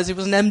didn't realize he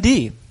was an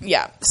MD.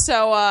 Yeah.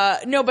 So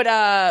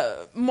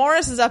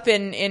Morris is up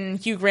in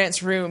Hugh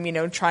Grant's room,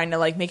 trying to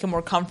make him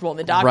more comfortable. And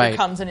the doctor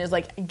comes in and is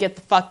like, "Get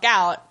the fuck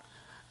out."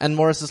 And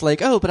Morris is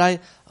like, "Oh, but I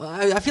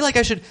feel like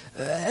I should."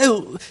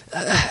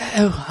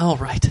 All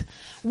right.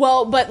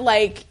 Well, but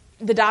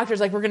the doctor's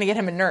like, "We're gonna get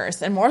him a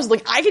nurse," and Morris is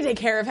like, "I can take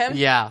care of him.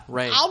 Yeah,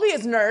 right. I'll be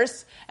his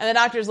nurse." And the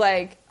doctor's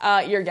like,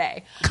 "You're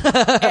gay."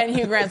 And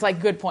Hugh Grant's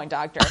like, "Good point,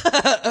 doctor.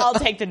 I'll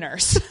take the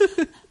nurse."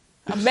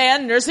 A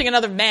man nursing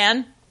another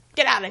man.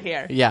 Get out of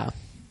here. Yeah.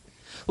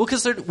 Well,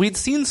 because we'd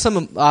seen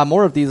some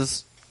more of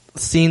these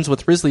scenes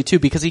with Risley too,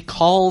 because he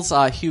calls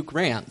Hugh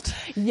Grant.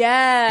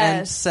 Yes.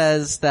 And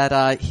says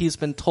that he's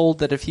been told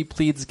that if he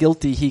pleads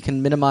guilty, he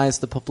can minimize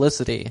the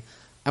publicity.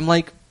 I'm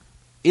like,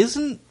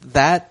 isn't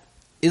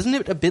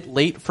it a bit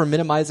late for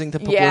minimizing the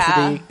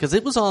publicity? Because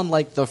it was on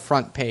the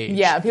front page.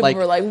 Yeah, people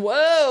were like,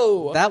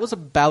 "Whoa." That was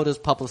about as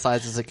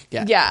publicized as it could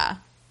get. Yeah.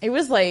 It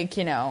was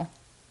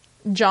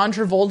John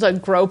Travolta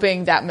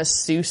groping that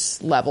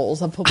masseuse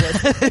levels of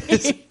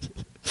publicity.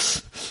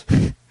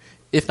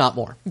 If not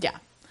more. Yeah.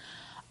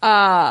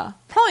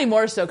 Probably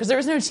more so, because there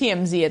was no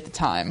TMZ at the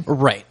time.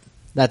 Right.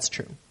 That's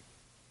true.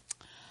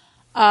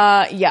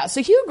 Yeah,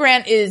 so Hugh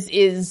Grant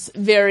is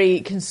very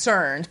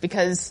concerned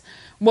because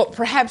what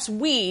perhaps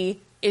we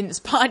in this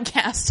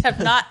podcast have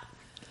not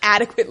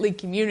adequately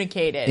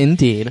communicated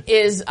indeed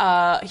is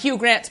Hugh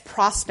Grant's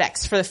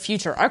prospects for the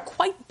future are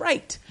quite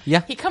bright.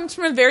 Yeah. He comes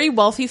from a very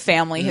wealthy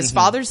family. His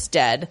father's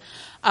dead.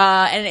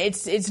 And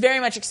it's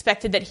very much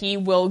expected that he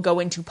will go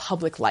into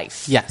public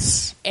life.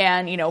 Yes.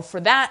 And,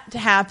 for that to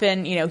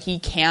happen, he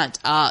can't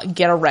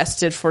get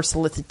arrested for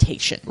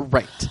solicitation.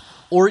 Right.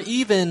 Or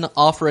even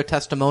offer a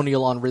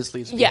testimonial on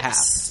Risley's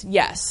behalf.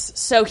 Yes.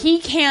 So he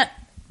can't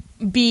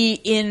be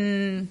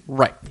in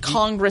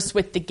Congress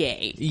with the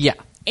gay. Yeah.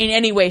 In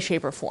any way,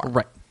 shape, or form.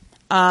 Right.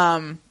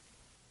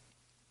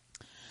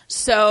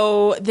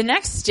 So the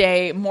next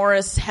day,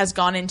 Morris has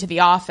gone into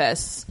the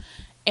office,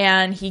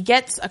 and he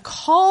gets a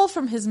call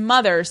from his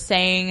mother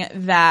saying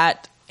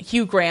that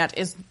Hugh Grant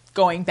is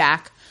going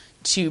back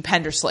to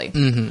Pendersley.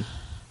 Mm-hmm.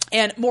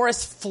 And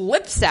Morris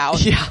flips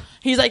out. Yeah.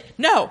 He's like,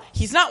 no,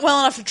 he's not well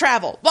enough to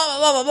travel. Blah, blah,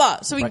 blah, blah,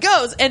 blah. So he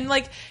goes, and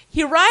like,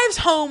 he arrives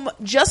home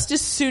just as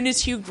soon as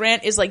Hugh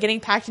Grant is like getting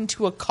packed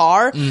into a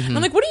car. Mm-hmm. And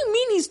I'm like, what do you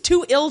mean he's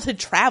too ill to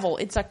travel?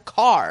 It's a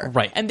car.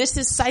 Right. And this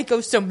is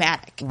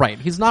psychosomatic. Right.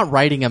 He's not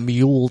riding a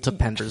mule to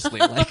Pendersley.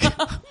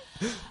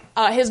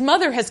 Like, His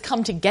mother has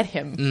come to get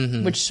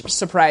him, which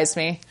surprised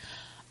me.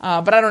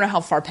 But I don't know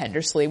how far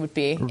Pendersley would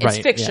be. It's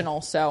Right,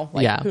 fictional, so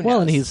like, yeah. who knows?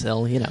 Well, and he's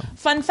ill, you know.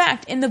 Fun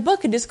fact, in the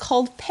book it is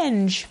called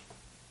Penge.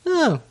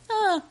 Oh.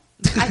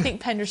 I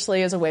think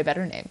Pendersley is a way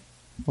better name.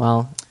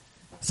 Well,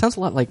 sounds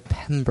a lot like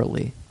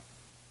Pemberley.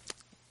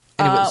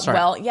 Anyway, sorry.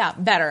 Well, yeah,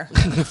 better.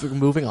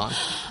 Moving on.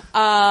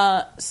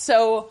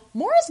 So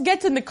Morris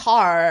gets in the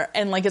car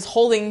and like is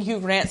holding Hugh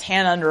Grant's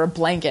hand under a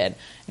blanket,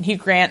 and Hugh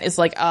Grant is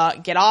like,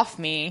 "Get off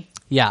me,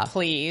 Yeah.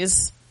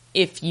 please,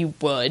 if you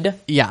would."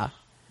 Yeah.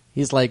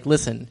 He's like,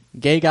 listen,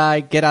 gay guy,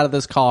 get out of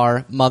this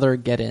car. Mother,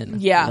 get in.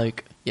 Yeah.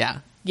 Like,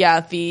 yeah.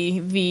 Yeah,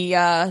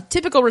 the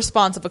typical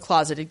response of a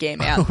closeted gay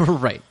man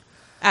Right.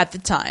 at the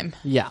time.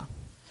 Yeah.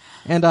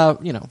 And,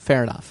 you know,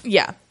 fair enough.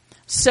 Yeah.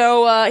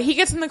 So he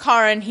gets in the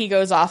car and he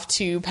goes off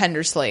to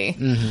Pendersley.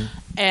 Mm-hmm.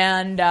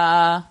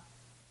 And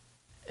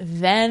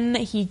then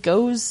he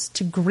goes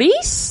to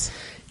Greece?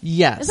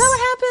 Yes. Is that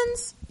what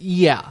happens?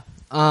 Yeah.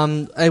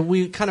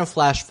 We kind of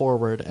flash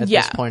forward at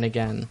this point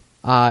again.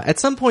 At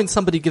some point,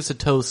 somebody gives a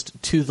toast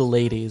to the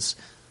ladies,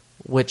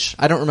 which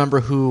I don't remember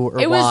who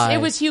or why.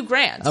 It was Hugh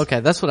Grant. Okay,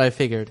 that's what I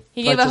figured.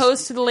 He gave a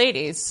host to the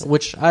ladies.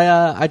 Which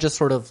I just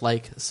sort of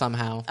like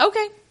somehow.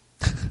 Okay.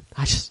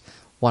 I just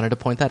wanted to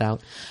point that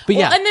out. But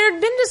Well, yeah. and there had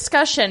been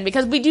discussion,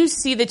 because we do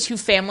see the two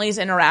families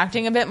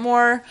interacting a bit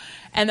more,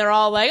 and they're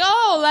all like,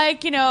 oh,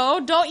 like, you know,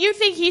 don't you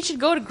think he should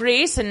go to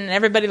Greece? And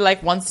everybody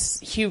like wants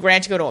Hugh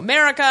Grant to go to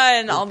America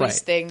and all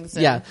these things.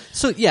 And Yeah.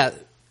 So yeah.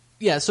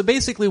 So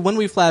basically, when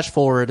we flash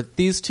forward,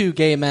 these two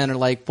gay men are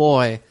like,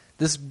 boy,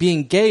 this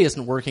being gay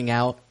isn't working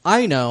out.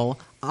 I know.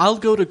 I'll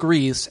go to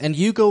Greece, and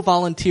you go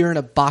volunteer in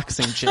a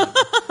boxing gym.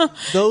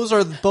 Those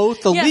are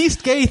both the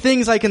least gay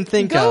things I can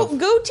think of.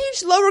 Go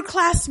teach lower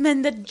class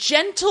men the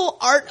gentle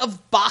art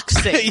of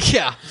boxing.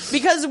 Yeah.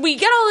 Because we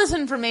get all this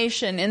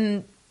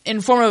information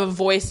in form of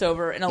a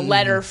voiceover in a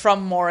letter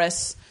from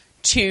Morris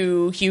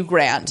to Hugh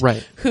Grant.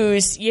 Right.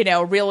 Who's, you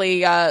know,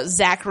 really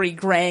Zachary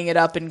Graying it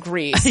up in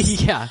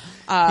Greece. Yeah.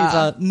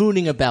 He's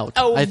mooning about.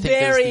 Oh, I think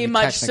very is the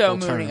much so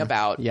technical mooning term.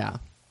 about. Yeah.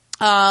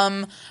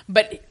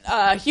 But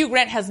Hugh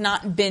Grant has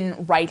not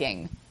been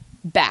writing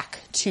back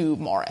to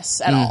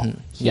Morris at all.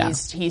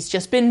 He's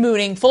just been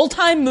mooning,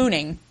 full-time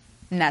mooning,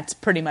 and that's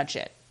pretty much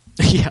it.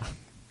 Yeah.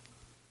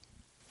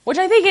 Which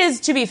I think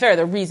is, to be fair,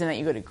 the reason that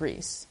you go to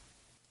Greece.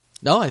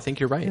 No, I think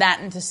you're right. That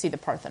and to see the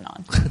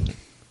Parthenon.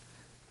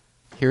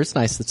 Here it's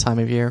nice this time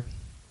of year.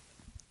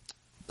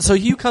 So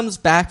Hugh comes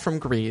back from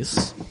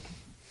Greece.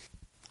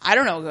 I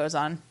don't know what goes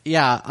on.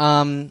 Yeah.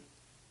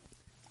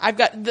 I've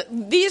got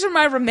these are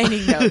my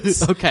remaining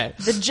notes. Okay.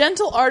 The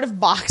gentle art of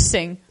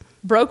boxing,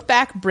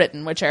 Brokeback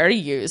Britain, which I already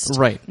used.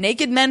 Right.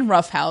 Naked men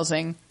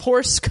roughhousing,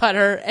 poor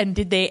Scudder, and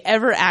did they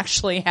ever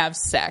actually have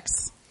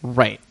sex?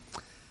 Right.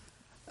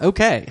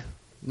 Okay.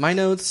 My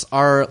notes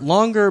are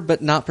longer,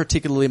 but not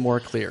particularly more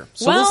clear.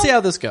 So we'll see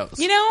how this goes.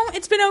 You know,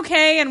 it's been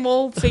okay, and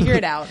we'll figure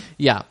it out.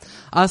 Yeah.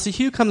 So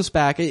Hugh comes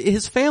back.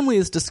 His family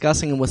is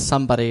discussing with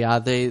somebody.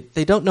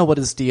 They don't know what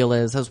his deal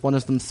is. As one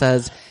of them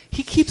says,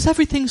 he keeps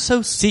everything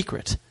so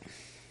secret.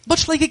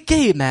 Much like a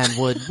gay man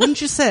would, wouldn't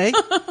you say?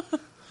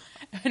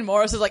 And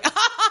Morris is like,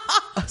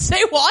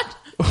 say what?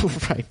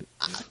 Right.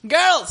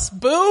 Girls,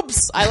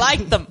 boobs, I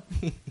like them.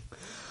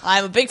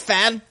 I'm a big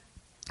fan.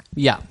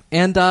 Yeah.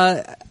 And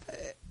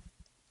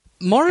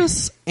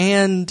Morris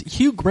and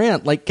Hugh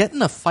Grant get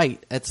in a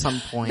fight at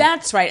some point.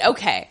 That's right.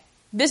 Okay.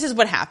 This is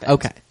what happened.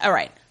 Okay. All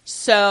right.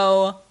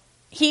 So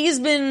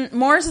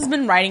Morris has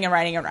been writing and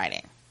writing and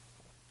writing.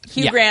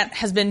 Hugh Grant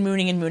has been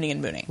mooning and mooning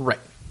and mooning. Right.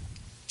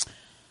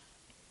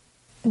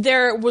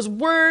 There was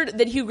word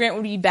that Hugh Grant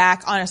would be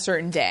back on a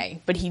certain day,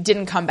 but he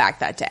didn't come back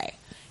that day.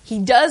 He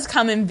does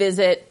come and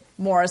visit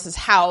Morris's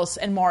house,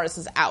 and Morris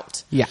is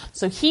out. Yeah.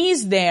 So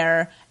he's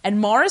there, and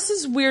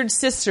Morris's weird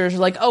sisters are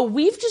like, oh,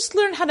 we've just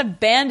learned how to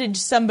bandage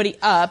somebody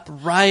up.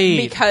 Right.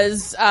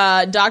 Because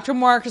Dr.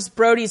 Marcus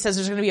Brody says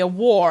there's going to be a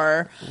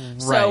war.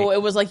 Right. So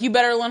it was like, you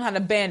better learn how to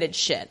bandage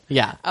shit.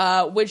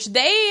 Yeah. Which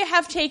they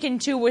have taken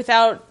to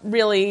without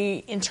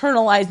really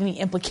internalizing the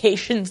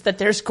implications that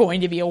there's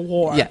going to be a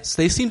war. Yes,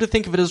 they seem to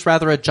think of it as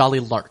rather a jolly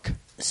lark.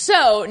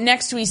 So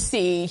next we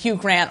see Hugh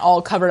Grant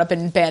all covered up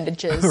in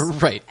bandages.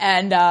 Right.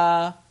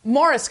 And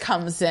Morris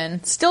comes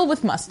in, still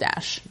with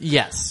mustache.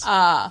 Yes.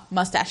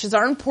 Mustaches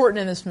are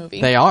important in this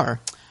movie. They are.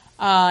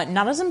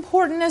 Not as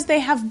important as they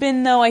have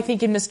been, though, I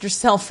think, in Mr.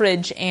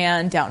 Selfridge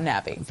and Downton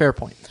Abbey. Fair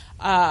point.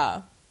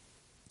 Well,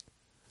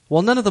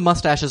 none of the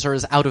mustaches are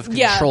as out of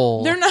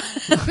control. Yeah,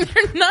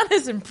 they're not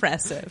as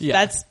impressive.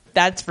 Yeah.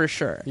 That's for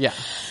sure. Yeah.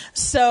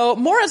 So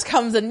Morris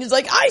comes in and he's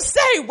like, I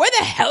say, where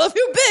the hell have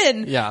you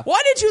been? Yeah.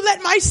 Why did you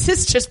let my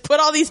sisters put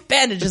all these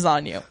bandages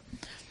on you?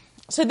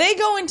 So they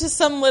go into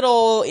some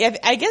little,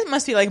 I guess it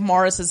must be like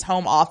Morris's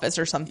home office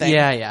or something.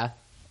 Yeah.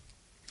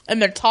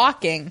 And they're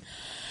talking.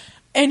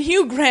 And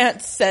Hugh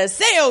Grant says,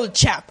 say, old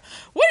chap,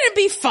 wouldn't it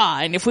be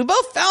fine if we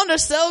both found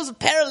ourselves a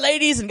pair of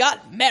ladies and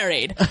got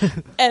married?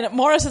 And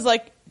Morris is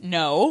like,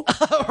 no.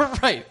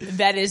 Right.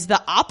 That is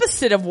the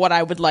opposite of what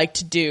I would like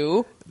to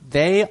do.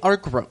 They are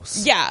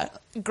gross. Yeah.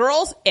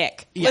 Girls,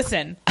 ick. Yeah.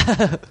 Listen,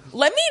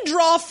 let me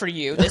draw for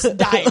you this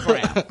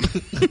diagram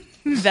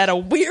that a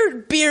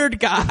weird beard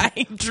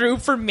guy drew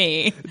for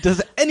me.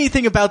 Does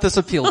anything about this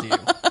appeal to you?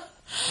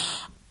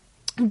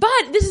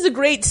 But this is a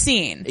great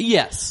scene.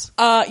 Yes.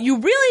 You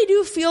really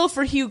do feel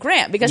for Hugh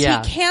Grant because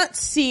Yeah. he can't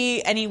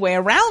see any way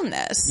around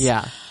this.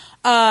 Yeah.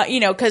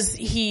 Because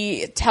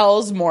he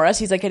tells Morris,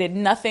 he's like, I did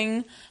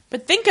nothing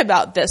but think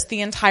about this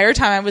the entire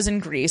time I was in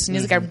Greece. And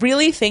he's like, I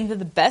really think that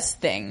the best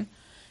thing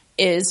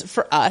is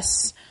for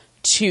us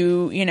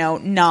to,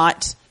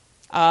 not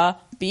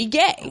be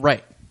gay.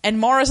 Right. And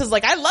Morris is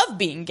like, I love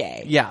being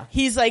gay. Yeah.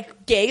 He's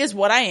like, gay is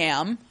what I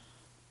am.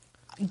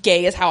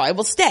 Gay is how I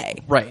will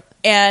stay. Right.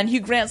 And Hugh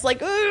Grant's like,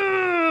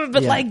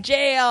 but Yeah. like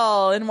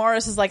jail. And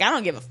Morris is like, I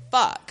don't give a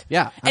fuck.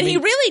 Yeah. And he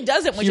really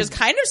doesn't, which is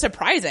kind of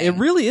surprising. It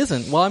really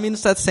isn't. Well, I mean,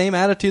 it's that same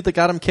attitude that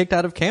got him kicked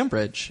out of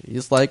Cambridge.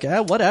 He's like,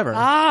 whatever.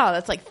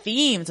 That's like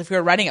themes if you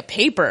were writing a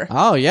paper.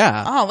 Oh,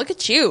 yeah. Oh, look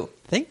at you.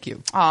 Thank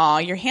you. Oh,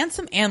 you're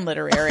handsome and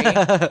literary.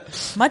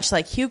 Much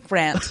like Hugh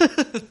Grant.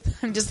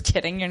 I'm just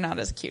kidding. You're not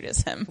as cute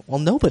as him. Well,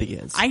 nobody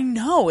is. I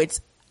know.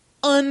 It's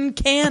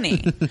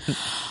uncanny.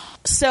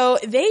 So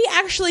they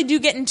actually do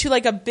get into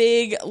like a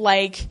big,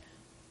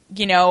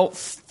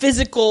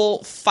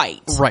 physical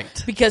fight.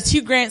 Right. Because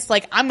Hugh Grant's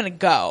like, I'm going to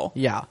go.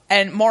 Yeah.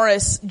 And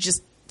Morris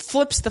just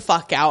flips the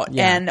fuck out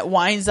Yeah. and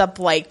winds up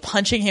like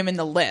punching him in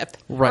the lip.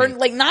 Right. Or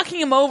like knocking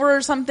him over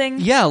or something.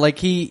 Yeah, like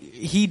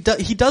he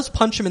does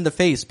punch him in the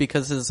face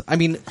because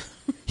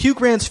Hugh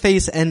Grant's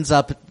face ends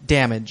up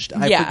damaged.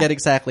 I Yeah. forget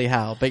exactly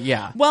how, but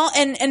yeah. Well,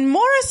 and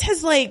Morris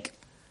has like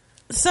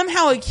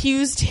somehow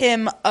accused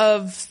him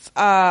of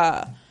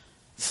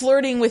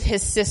flirting with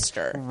his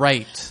sister.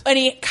 Right. And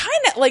he kind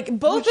of like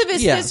both of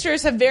his yeah.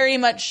 sisters have very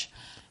much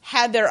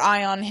had their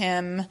eye on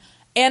him.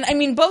 And I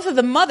mean, both of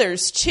the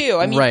mothers too.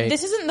 I mean, Right.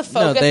 this isn't the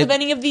focus of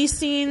any of these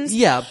scenes.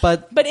 Yeah,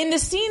 but in the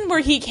scene where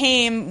he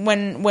came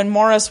when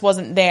Morris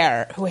wasn't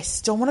there, who I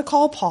still want to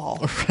call Paul.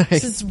 Right.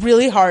 This is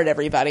really hard,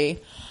 everybody.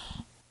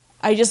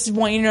 I just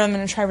want you to know I'm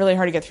going to try really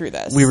hard to get through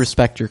this. we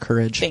respect your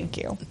courage. Thank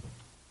you.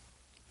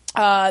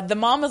 The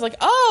mom was like,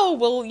 oh,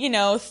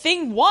 well,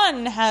 thing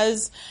one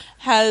has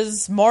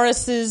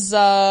Morris's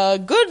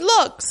good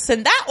looks,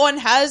 and that one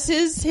has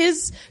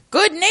his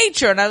good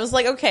nature. And I was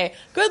like, okay,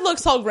 good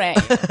looks all great.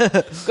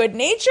 Good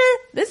nature?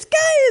 This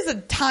guy is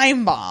a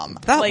time bomb.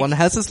 That one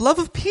has his love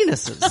of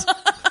penises.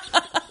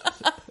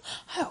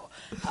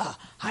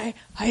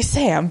 Hi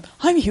Sam,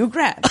 I'm Hugh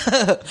Grant.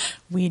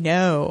 We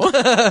know.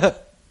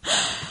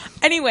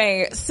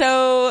 Anyway,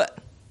 so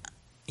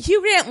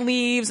Hugh Grant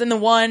leaves, and the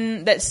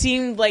one that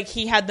seemed like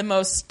he had the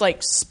most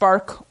like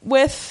spark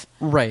with,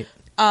 Right.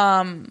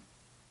 was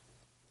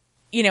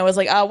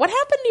like, what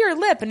happened to your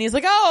lip? And he's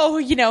like,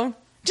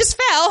 just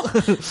fell.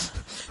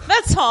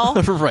 That's all.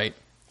 Right.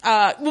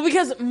 Well,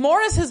 because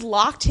Morris has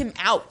locked him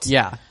out.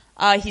 Yeah.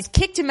 He's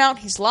kicked him out.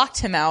 He's locked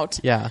him out.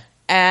 Yeah.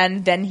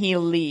 And then he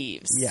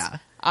leaves. Yeah.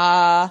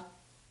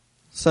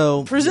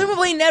 So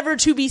Presumably never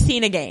to be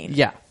seen again.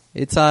 yeah,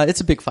 it's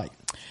a big fight.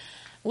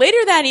 Later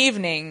that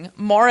evening,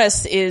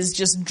 Morris is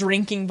just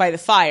drinking by the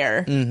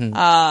fire. Mm-hmm.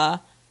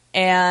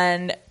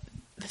 And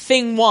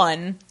thing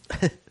one,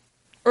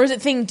 or is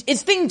it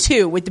it's thing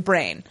two with the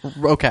brain,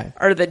 Okay.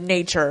 or the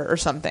nature or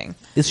something.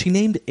 Is she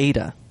named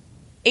Ada?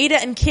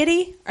 Ada and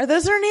Kitty? Are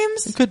those their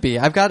names? It could be.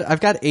 I've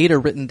got Ada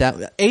written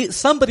down.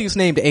 Somebody's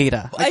named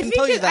Ada. I can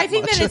tell you that I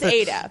think much. that it's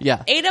Ada.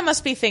 Yeah. Ada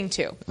must be thing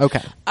two.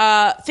 Okay.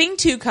 Thing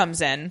two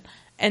comes in,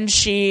 and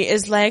she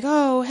is like,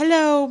 oh,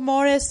 hello,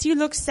 Morris, you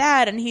look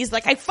sad. And he's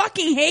like, I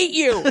fucking hate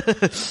you.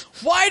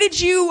 Why'd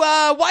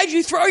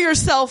you throw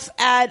yourself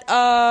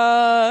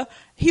at,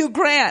 Hugh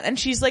Grant? And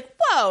she's like,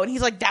 whoa. And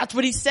he's like, that's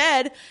what he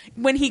said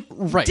when he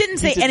Right. didn't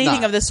say He did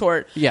anything not. of the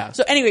sort. Yeah.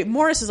 So anyway,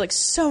 Morris is like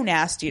so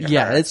nasty to her.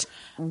 Yeah, it's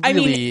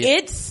really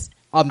it's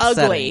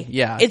upsetting. ugly.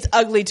 Yeah. It's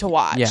ugly to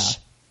watch. Yeah.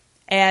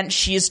 And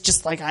she's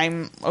just like,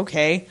 I'm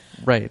okay.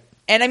 Right.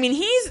 And I mean,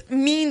 he's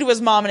mean to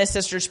his mom and his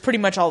sisters pretty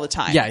much all the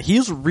time. Yeah,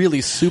 he's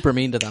really super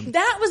mean to them.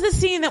 That was the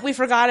scene that we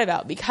forgot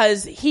about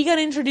because he got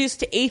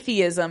introduced to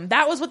atheism.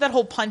 That was what that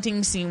whole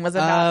punting scene was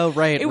about. Oh,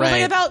 right, It was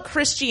like right. about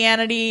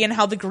Christianity and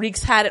how the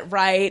Greeks had it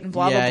right and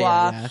blah, Yeah,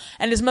 blah, blah. yeah.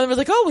 And his mother was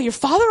like, oh, well, your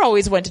father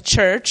always went to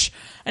church.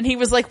 And he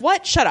was like,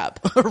 what? Shut up.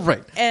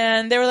 Right.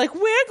 And they were like,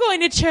 we're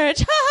going to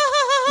church.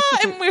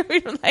 And we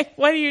were like,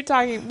 what are you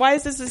talking? Why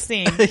is this a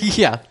scene?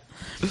 Yeah.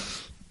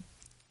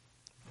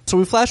 So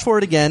we flash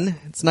forward again.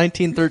 It's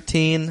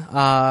 1913.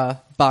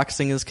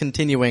 Boxing is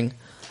continuing.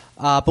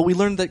 But we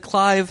learned that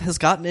Clive has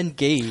gotten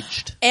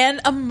engaged.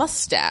 And a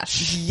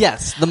mustache.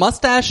 Yes, the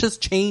mustache has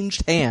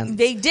changed hands.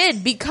 They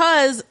did,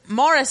 because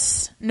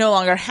Morris no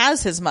longer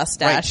has his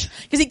mustache.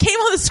 Because he came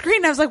on the screen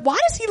and I was like, why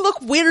does he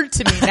look weird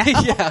to me now?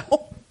 Yeah.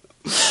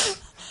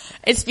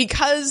 It's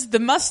because the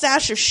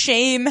mustache of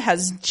shame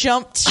has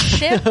jumped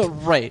ship.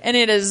 Right. And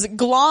it has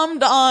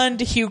glommed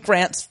onto Hugh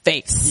Grant's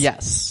face.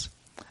 Yes.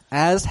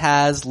 As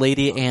has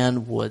Lady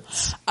Anne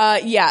Woods.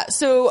 Yeah.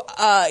 So,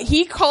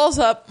 he calls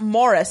up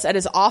Morris at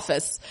his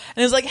office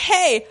and is like,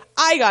 hey,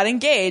 I got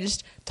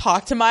engaged.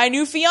 Talk to my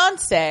new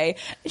fiance.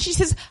 And she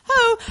says,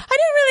 oh, I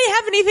don't really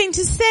have anything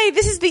to say.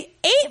 This is the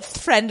 8th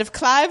friend of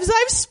Clive's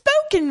I've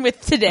spoken with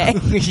today.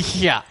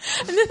 Yeah.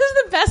 And this is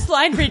the best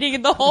line reading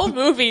in the whole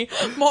movie.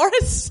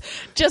 Morris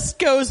just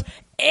goes,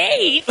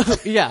 8?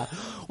 Yeah.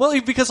 Well,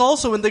 because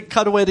also in the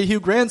cutaway to Hugh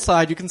Grant's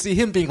side, you can see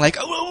him being like,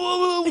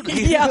 oh,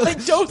 Yeah,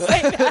 like, don't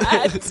say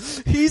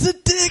that. He's a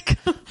dick.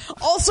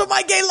 Also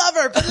my gay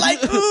lover, but like,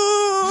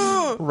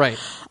 ooh. Right.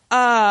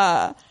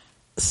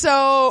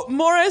 So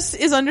Morris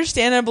is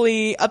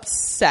understandably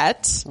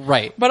upset.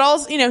 Right. But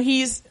also,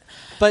 he's...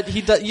 But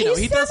he does, he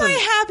doesn't...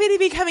 semi-happy to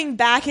be coming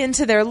back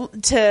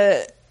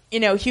into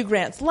Hugh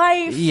Grant's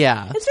life.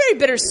 Yeah. It's very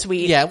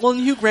bittersweet. Yeah, well,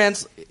 and Hugh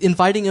Grant's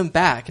inviting him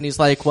back, and he's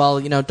like, well,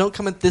 don't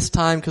come at this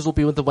time because we'll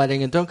be with the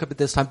wedding, and don't come at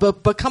this time,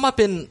 but come up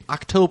in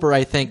October,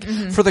 I think,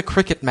 for the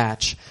cricket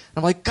match. And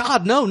I'm like,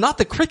 God, no, not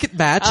the cricket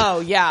match.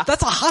 Oh, yeah.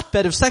 That's a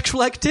hotbed of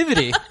sexual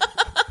activity.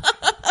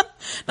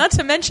 Not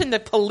to mention the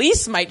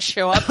police might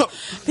show up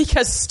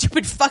because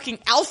stupid fucking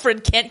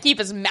Alfred can't keep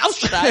his mouth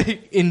shut.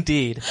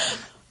 Indeed.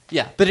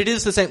 Yeah, but it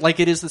is the same,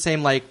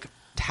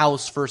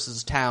 house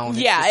versus town.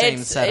 Yeah, it's the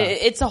same setup.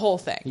 It's a whole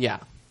thing. Yeah.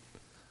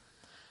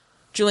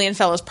 Julian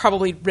Fellows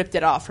probably ripped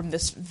it off from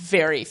this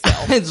very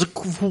film. It's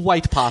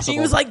quite possible. He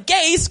was like,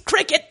 gays,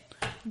 cricket,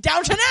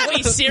 Downton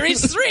Abbey,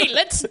 Series 3,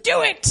 let's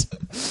do it!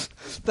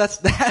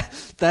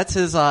 That's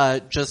his,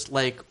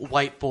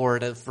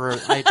 whiteboard for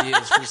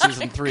ideas for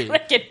season 3.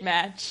 Cricket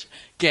match.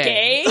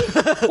 Gay?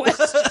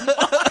 Question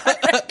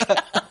mark.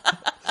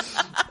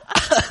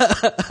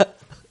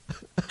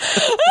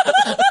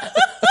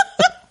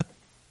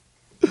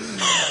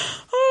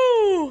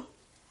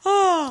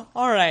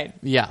 All right.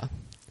 Yeah.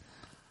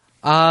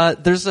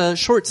 There's a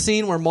short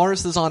scene where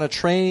Morris is on a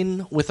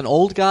train with an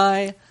old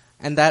guy,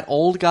 and that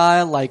old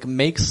guy,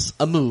 makes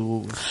a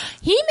move.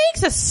 He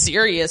makes a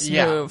serious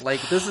move.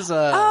 This is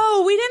a...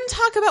 Oh, we didn't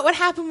talk about what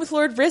happened with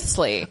Lord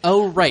Risley.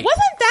 Oh, right.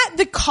 Wasn't that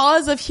the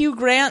cause of Hugh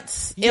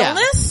Grant's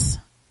illness?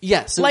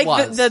 Yes, it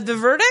was. The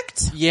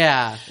verdict?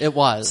 Yeah, it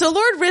was. So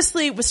Lord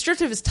Risley was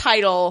stripped of his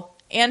title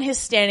and his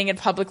standing in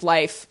public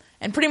life,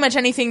 and pretty much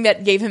anything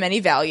that gave him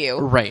any value.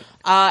 Right.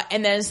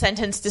 And then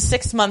sentenced to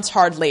 6 months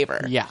hard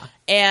labor. Yeah.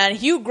 And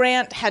Hugh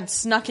Grant had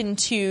snuck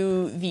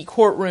into the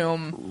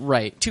courtroom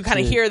to kind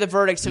of hear the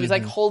verdict, so he's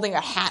holding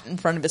a hat in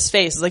front of his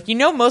face. It's like,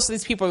 most of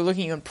these people are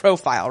looking at you in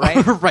profile,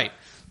 right? Right.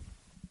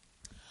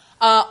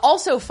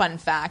 Also, fun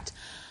fact,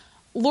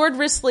 Lord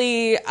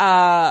Risley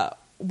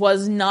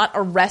was not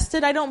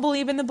arrested, I don't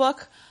believe, in the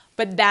book,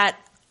 but that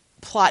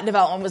plot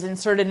development was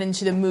inserted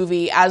into the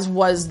movie, as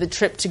was the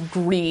trip to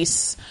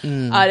Greece,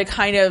 to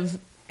kind of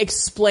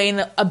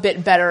explain a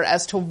bit better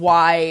as to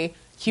why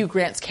Hugh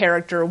Grant's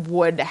character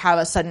would have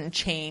a sudden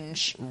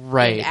change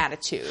in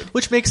attitude.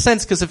 Which makes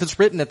sense, because if it's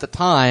written at the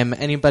time,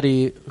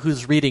 anybody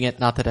who's reading it,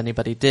 not that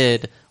anybody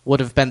did, would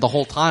have been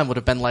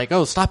like,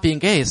 oh, stop being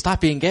gay,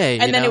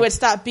 And then it would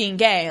stop being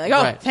gay. Like,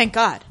 oh, thank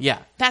God. Yeah.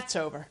 That's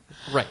over.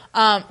 Right.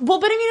 Well,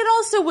 but I mean, it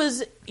also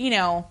was,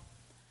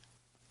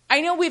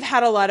 I know we've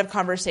had a lot of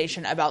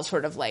conversation about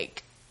sort of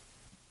like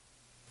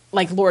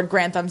Lord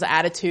Grantham's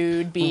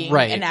attitude being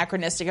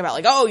anachronistic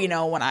about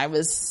when I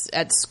was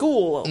at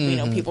school,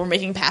 people were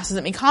making passes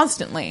at me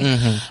constantly.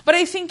 But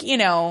I think,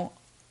 I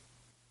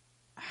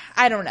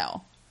don't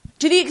know.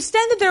 To the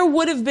extent that there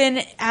would have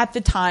been at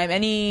the time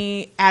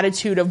any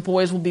attitude of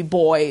boys will be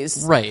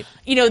boys. Right.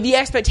 The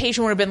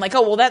expectation would have been like,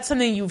 oh, well, that's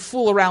something you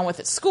fool around with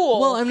at school.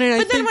 Well, I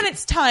mean, then when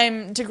it's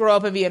time to grow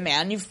up and be a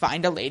man, you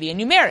find a lady and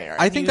you marry her.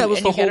 I think that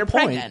was the whole point.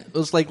 Pregnant. It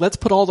was like, let's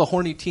put all the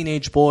horny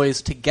teenage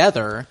boys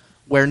together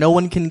where no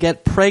one can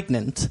get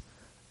pregnant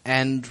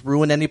and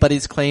ruin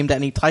anybody's claim to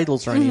any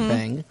titles or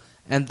anything.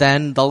 And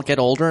then they'll get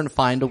older and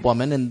find a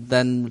woman and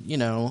then,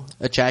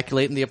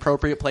 ejaculate in the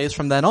appropriate place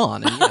from then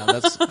on. And,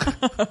 that's...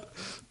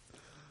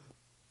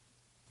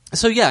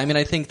 So, yeah, I mean,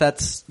 I think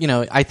that's,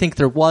 I think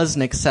there was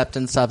an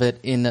acceptance of it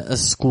in a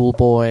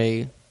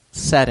schoolboy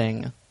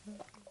setting,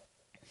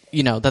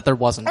 that there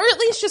wasn't. Or at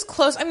least just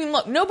close. I mean,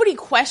 look, nobody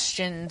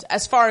questioned,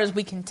 as far as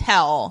we can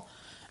tell,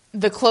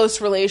 the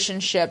close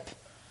relationship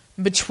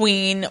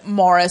between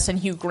Morris and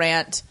Hugh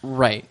Grant.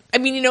 Right. I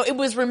mean, it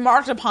was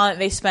remarked upon that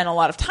they spent a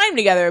lot of time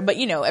together, but,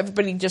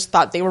 everybody just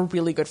thought they were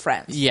really good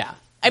friends. Yeah.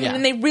 I mean,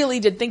 and they really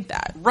did think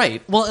that.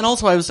 Right. Well, and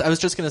also I was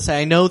just going to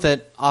say, I know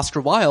that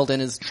Oscar Wilde in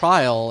his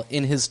trial,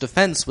 in his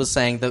defense, was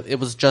saying that it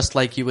was just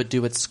like you would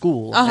do at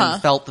school,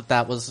 and felt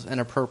that was an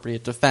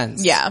appropriate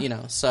defense.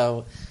 Yeah.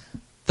 So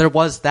there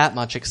was that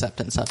much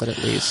acceptance of it, at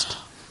least.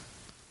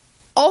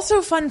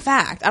 Also, fun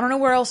fact, I don't know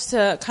where else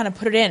to kind of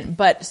put it in,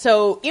 but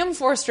so Ian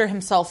Forster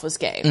himself was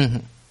gay. Mm-hmm.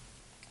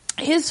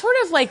 His sort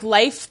of like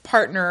life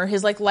partner,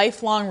 his like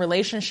lifelong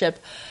relationship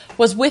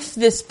was with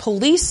this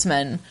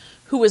policeman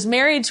who was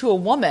married to a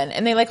woman,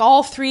 and they like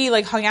all three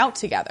like hung out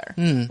together,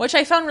 which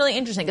I found really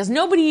interesting because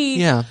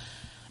nobody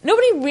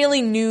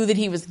really knew that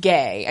he was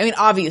gay. I mean,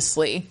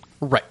 obviously,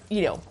 right,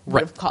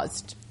 would have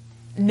caused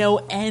no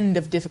end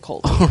of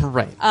difficulty.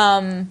 Right.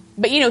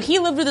 But he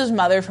lived with his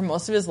mother for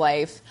most of his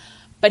life,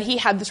 but he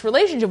had this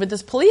relationship with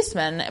this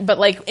policeman, but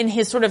like in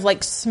his sort of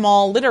like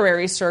small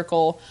literary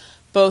circle,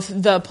 both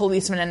the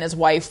policeman and his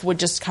wife would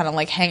just kind of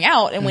like hang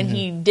out. And when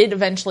he did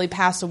eventually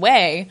pass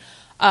away,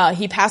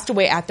 he passed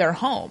away at their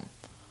home.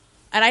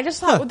 And I just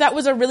thought that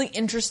was a really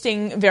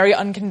interesting, very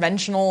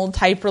unconventional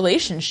type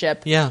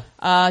relationship. Yeah.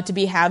 To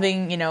be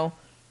having,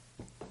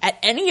 at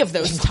any of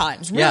those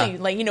times, really. Yeah.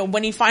 Like,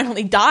 when he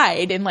finally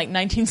died in like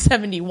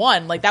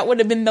 1971, like that would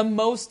have been the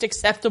most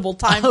acceptable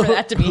time for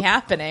that to be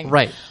happening.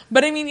 Right.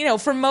 But I mean,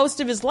 for most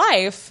of his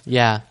life,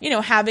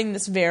 having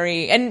this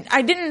and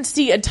I didn't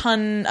see a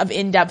ton of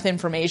in-depth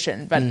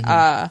information,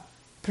 but,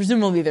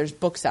 presumably there's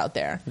books out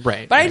there.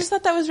 Right. But I just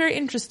thought that was very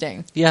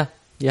interesting. Yeah.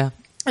 Yeah.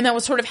 And that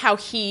was sort of how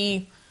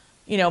he,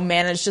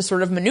 managed to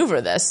sort of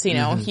maneuver this.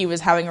 He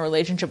was having a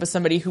relationship with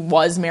somebody who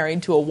was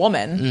married to a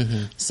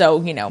woman. So,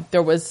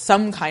 there was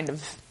some kind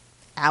of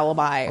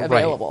alibi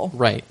available.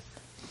 Right.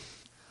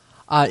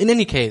 In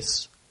any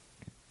case,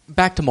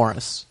 back to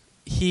Morris.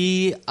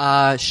 He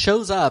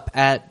shows up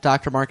at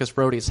Dr. Marcus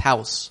Brody's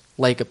house,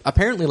 like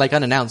apparently like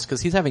unannounced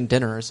because he's having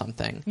dinner or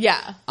something.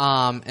 Yeah.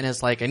 And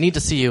is like, I need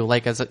to see you,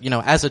 like as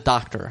a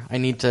doctor. I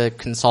need to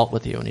consult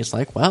with you. And he's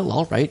like, well,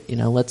 all right,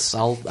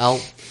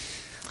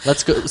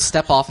 let's go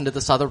step off into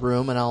this other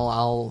room and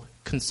I'll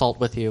consult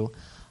with you.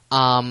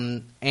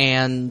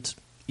 And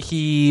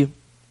he,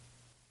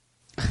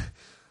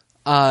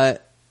 it's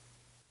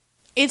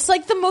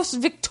like the most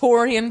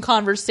Victorian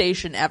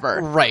conversation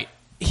ever. Right.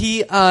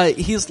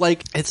 He's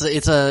like, it's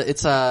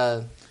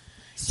a,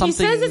 something he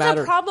says it's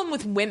a problem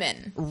with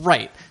women.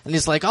 Right. And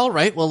he's like, all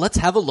right, well, let's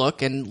have a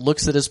look, and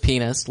looks at his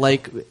penis.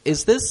 Like,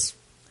 is this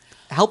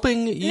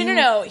helping you?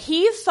 No.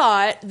 He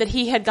thought that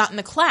he had gotten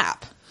the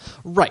clap.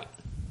 Right.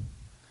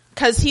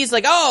 Because he's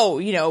like,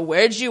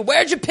 where'd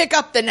you pick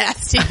up the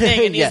nasty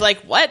thing? And he's like,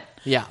 what?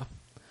 Yeah.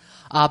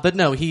 But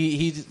no,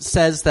 he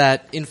says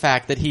that, in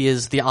fact, that he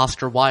is the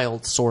Oscar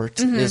Wilde sort,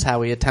 is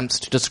how he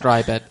attempts to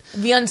describe it.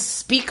 The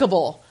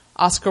unspeakable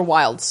Oscar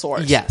Wilde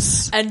sort.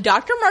 Yes. And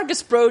Dr.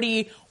 Marcus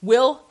Brody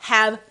will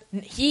have,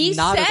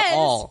 Not says at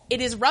all.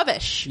 It is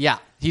rubbish. Yeah.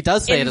 He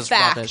does say In it is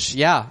fact. rubbish.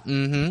 Yeah.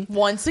 Mm-hmm.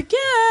 Once again.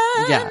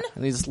 Yeah.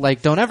 And he's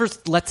like, don't ever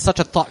let such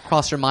a thought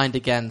cross your mind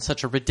again.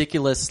 Such a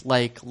ridiculous,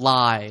 lie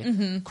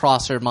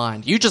cross your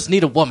mind. You just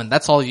need a woman.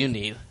 That's all you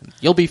need.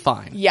 You'll be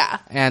fine. Yeah.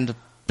 And,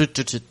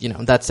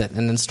 that's it.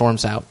 And then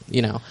storms out,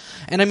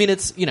 And I mean,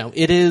 it's,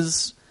 it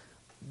is,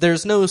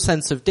 there's no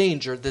sense of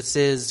danger. This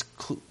is,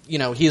 he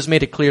has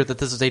made it clear that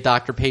this is a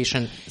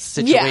doctor-patient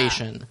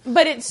situation. Yeah.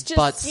 But it's just,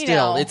 but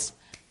still, it's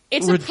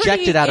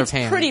rejected out of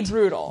hand. It's pretty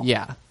brutal.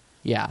 Yeah.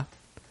 Yeah.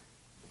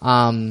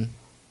 Yeah,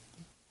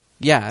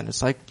 and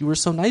it's like, you were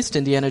so nice to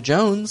Indiana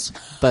Jones,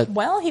 but...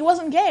 Well, he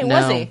wasn't gay, no,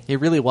 was he? he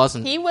really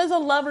wasn't. He was a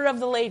lover of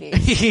the ladies.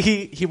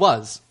 He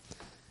was.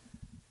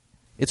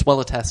 It's well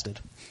attested.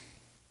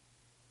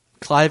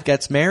 Clive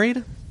gets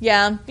married.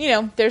 Yeah,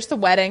 there's the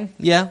wedding.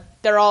 Yeah.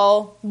 They're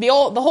all, the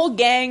whole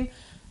gang,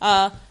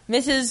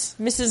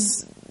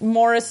 Mrs.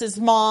 Morris's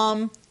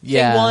mom,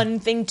 Yeah. Thing 1,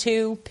 Thing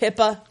 2,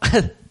 Pippa,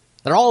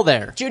 They're all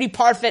there. Judy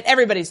Parfitt,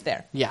 everybody's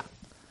there. Yeah.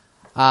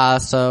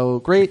 So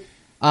great.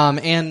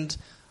 And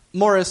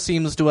Morris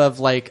seems to have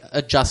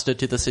adjusted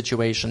to the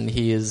situation.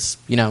 He is,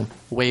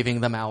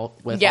 waving them out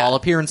with all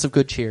appearance of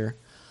good cheer.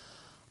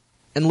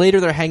 And later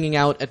they're hanging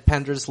out at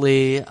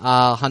Pendersley,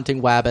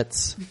 hunting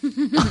wabbits.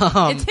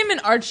 It's him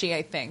and Archie,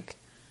 I think.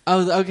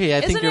 Oh, okay.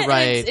 I think you're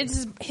right.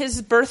 It's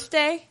his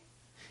birthday.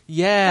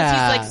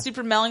 Yeah. He's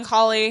super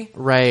melancholy.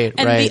 Right,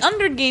 and right. the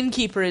under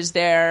gamekeeper is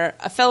there,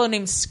 a fellow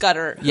named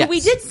Scudder, who Yes. we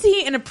did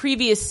see in a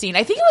previous scene.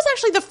 I think it was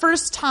actually the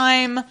first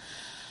time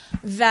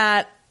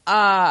that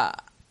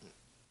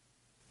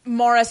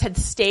Morris had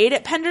stayed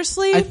at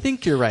Pendersley. I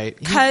think you're right.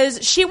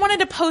 Because she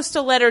wanted to post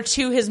a letter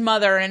to his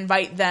mother and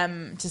invite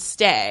them to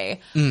stay.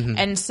 Mm-hmm.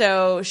 And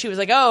so she was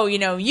like,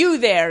 you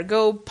there,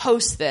 go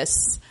post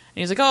this. And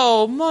he's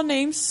like, my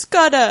name's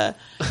Scudder.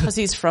 Because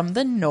he's from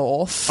the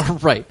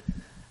north. Right.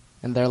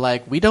 And they're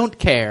like, we don't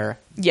care.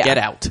 Yeah. Get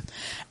out.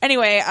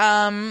 Anyway,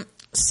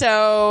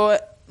 so,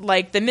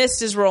 the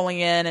mist is rolling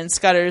in, and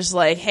Scudder's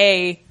like,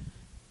 hey,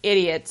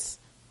 idiots,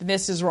 the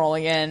mist is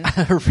rolling in.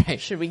 Right.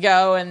 Should we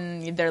go?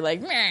 And they're like,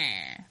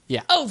 meh.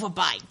 Yeah.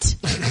 Overbite.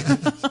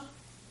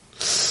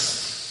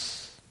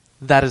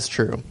 That is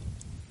true.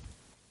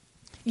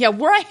 Yeah,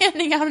 were I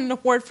handing out an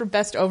award for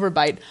best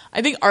overbite,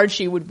 I think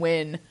Archie would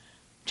win.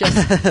 Just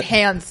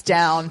hands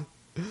down.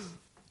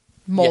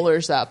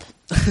 Molars up.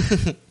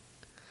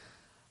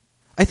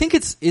 I think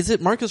is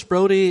it Marcus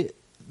Brody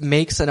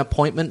makes an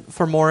appointment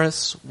for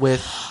Morris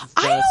with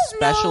the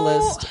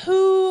specialist?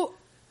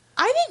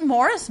 I think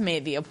Morris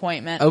made the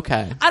appointment.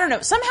 Okay. I don't know.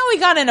 Somehow he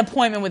got an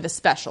appointment with a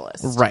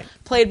specialist. Right.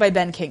 Played by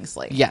Ben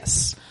Kingsley.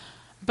 Yes.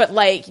 But,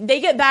 like,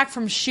 they get back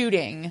from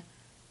shooting,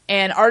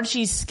 and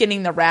Archie's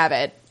skinning the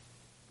rabbit.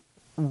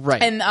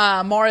 Right.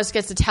 And Morris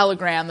gets a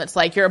telegram that's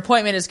like, your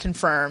appointment is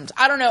confirmed.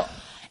 I don't know.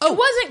 It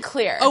wasn't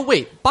clear. Oh,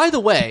 wait. By the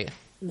way,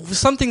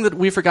 something that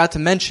we forgot to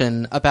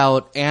mention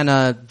about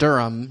Anna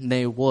Durham,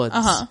 née Woods,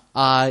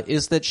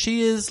 is that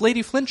she is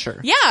Lady Flincher.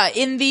 Yeah,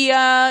 in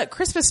the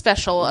Christmas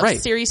special of Right.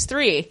 Series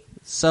 3.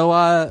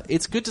 So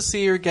it's good to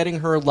see her getting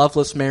her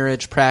loveless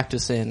marriage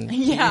practice in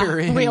here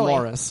in really.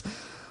 Morris.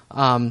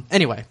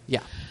 Anyway,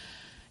 yeah.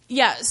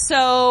 Yeah,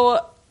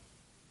 so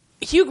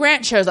Hugh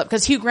Grant shows up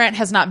because Hugh Grant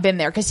has not been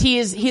there because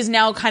he's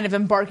now kind of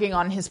embarking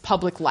on his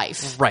public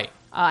life. Right.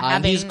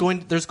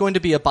 Having- There's going to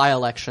be a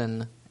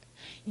by-election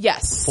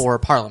Yes. for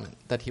Parliament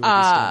that he will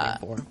be standing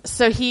for.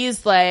 So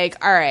he's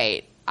like, all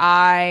right,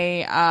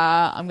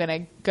 I'm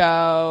going to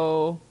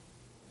go.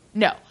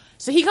 No.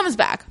 So he comes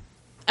back.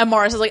 And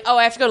Morris is like, oh,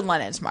 I have to go to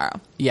London tomorrow.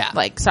 Yeah.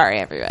 Like, sorry,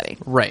 everybody.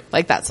 Right.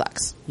 Like, that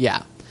sucks.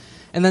 Yeah.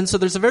 And then so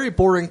there's a very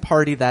boring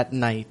party that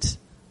night,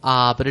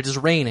 but it is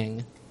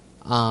raining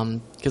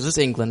because it's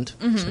England.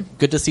 So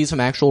good to see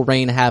some actual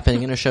rain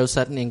happening in a show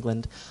set in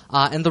England.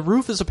 And the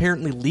roof is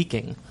apparently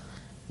leaking,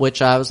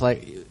 which I was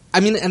like... I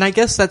mean, and I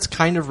guess that's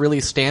kind of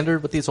really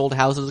standard with these old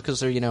houses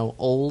because they're,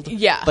 old.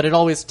 Yeah. But it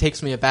always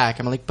takes me aback.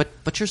 I'm like,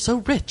 but you're so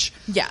rich.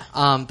 Yeah.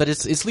 But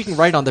it's leaking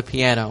right on the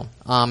piano.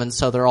 And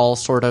so they're all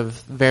sort of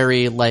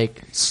very,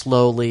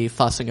 slowly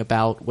fussing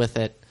about with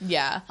it.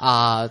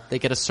 Yeah. They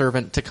get a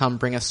servant to come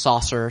bring a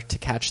saucer to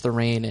catch the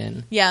rain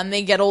in. Yeah, and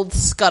they get old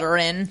Scudder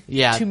in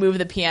Yeah. to move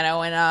the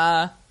piano.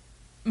 And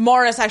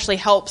Morris actually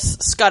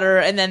helps Scudder.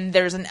 And then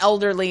there's an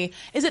elderly...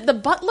 Is it the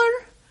butler?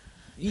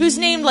 Who's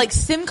named,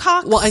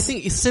 Simcox? Well, I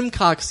think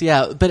Simcox,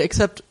 yeah. But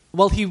except,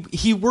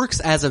 he works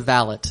as a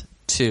valet,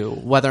 too.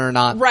 Whether or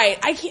not... Right.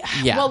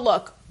 Yeah. Well,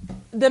 look,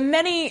 the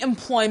many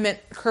employment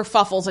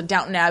kerfuffles at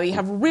Downton Abbey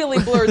have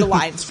really blurred the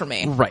lines for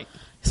me. Right.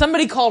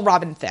 Somebody call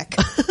Robin Thicke.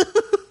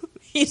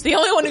 He's the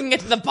only one who can get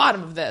to the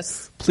bottom of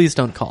this. Please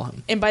don't call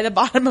him. And by the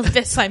bottom of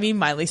this, I mean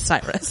Miley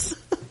Cyrus.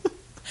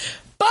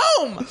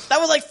 Boom! That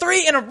was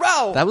 3 in a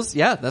row.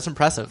 That's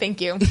impressive.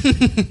 Thank you.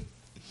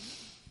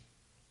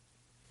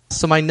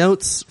 So my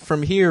notes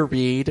from here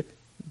read,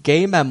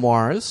 gay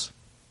memoirs,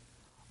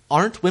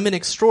 aren't women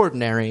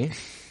extraordinary,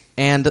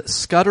 and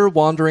Scudder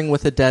wandering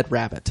with a dead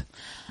rabbit.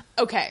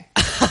 Okay.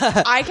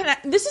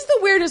 This is the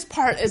weirdest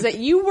part, is that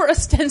you were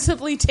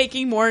ostensibly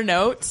taking more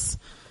notes,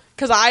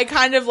 because I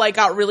kind of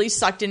got really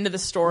sucked into the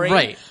story.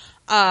 Right.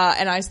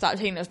 And I stopped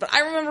taking notes. But I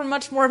remember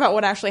much more about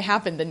what actually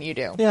happened than you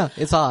do. Yeah,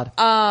 it's odd.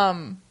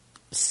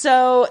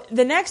 So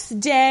the next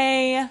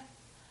day...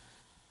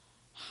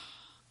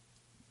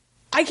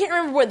 I can't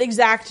remember what the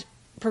exact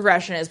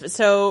progression is, but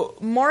so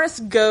Morris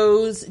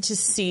goes to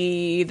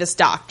see this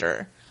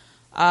doctor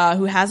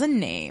who has a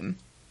name.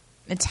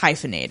 It's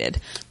hyphenated.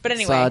 But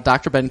anyway. It's,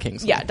 Dr. Ben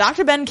Kingsley. Yeah,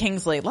 Dr. Ben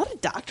Kingsley. A lot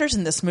of doctors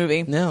in this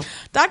movie. No.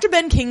 Dr.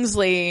 Ben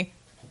Kingsley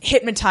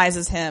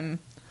hypnotizes him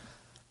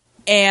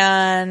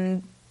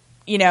and,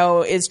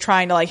 is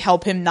trying to,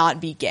 help him not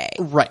be gay.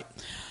 Right.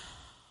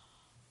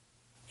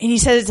 And he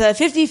says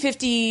it's a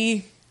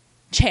 50-50...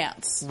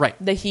 chance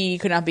that he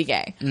could not be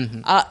gay.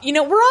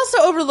 Mm-hmm. We're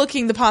also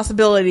overlooking the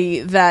possibility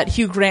that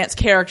Hugh Grant's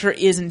character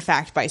is in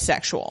fact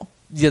bisexual.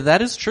 Yeah,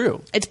 that is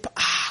true.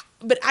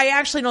 But I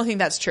actually don't think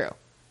that's true.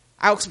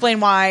 I'll explain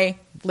why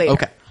later.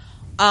 Okay.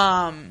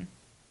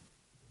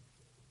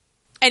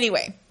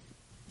 Anyway,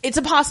 it's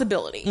a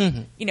possibility.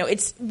 Mm-hmm.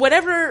 It's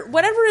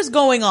whatever is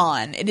going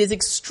on. It is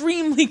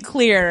extremely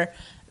clear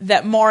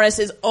that Morris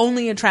is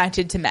only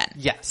attracted to men.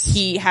 Yes.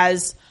 He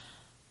has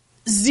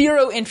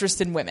zero interest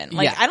in women.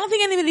 Yeah. I don't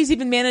think anybody's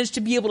even managed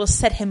to be able to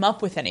set him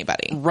up with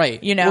anybody. Right.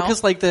 Well,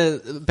 because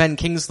the Ben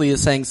Kingsley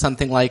is saying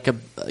something like,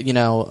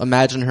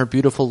 imagine her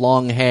beautiful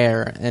long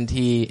hair, and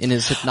he, in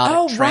his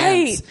hypnotic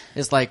trance,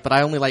 is but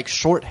I only like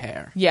short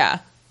hair. Yeah.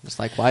 It's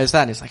why is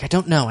that? And he's I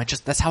don't know.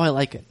 That's how I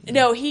like it.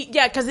 No,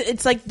 because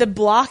it's the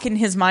block in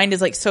his mind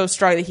is so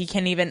strong that he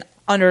can't even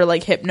under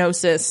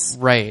hypnosis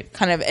right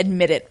kind of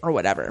admit it or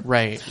whatever.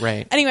 Right.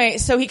 Anyway,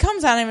 so he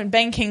comes out and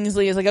Ben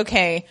Kingsley is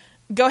okay,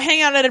 go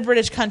hang out at a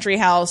British country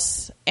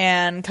house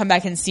and come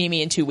back and see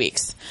me in 2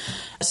 weeks.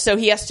 So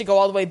he has to go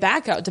all the way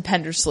back out to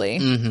Pendersley.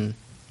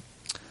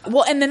 Mm-hmm.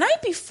 Well, and the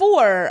night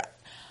before,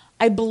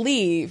 I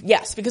believe,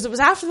 yes, because it was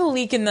after the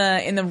leak in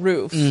the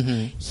roof,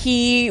 mm-hmm.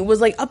 he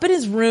was up in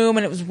his room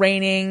and it was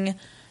raining.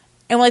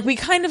 And we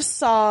kind of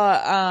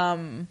saw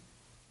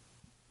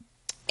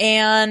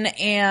Anne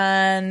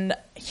and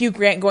Hugh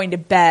Grant going to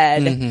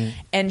bed, mm-hmm.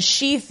 and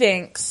she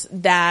thinks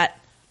that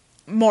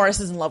Morris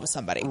is in love with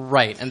somebody.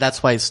 Right, and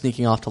that's why he's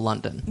sneaking off to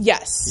London.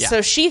 Yes. Yeah.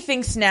 So she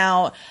thinks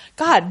now,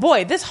 God,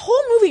 boy, this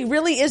whole movie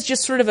really is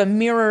just sort of a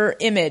mirror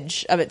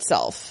image of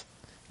itself.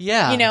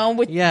 Yeah.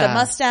 With the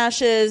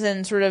mustaches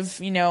and sort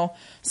of,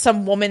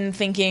 some woman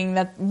thinking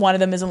that one of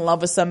them is in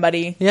love with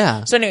somebody.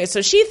 Yeah. So anyway,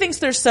 so she thinks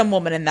there's some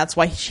woman and that's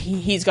why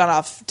he's gone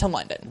off to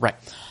London. Right.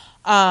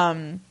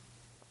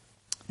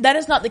 That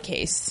is not the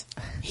case.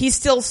 He's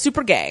still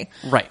super gay.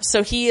 Right.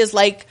 So he is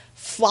like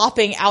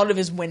flopping out of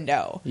his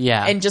window.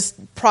 Yeah. And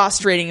just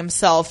prostrating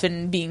himself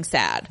and being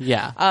sad.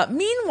 Yeah.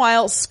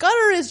 Meanwhile,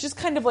 Scudder is just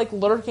kind of like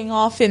lurking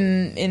off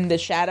in the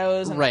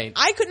shadows. And Right.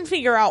 I couldn't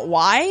figure out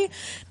why,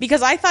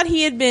 because I thought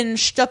he had been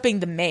stupping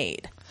the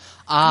maid.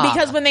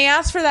 Because when they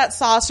asked for that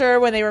saucer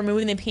when they were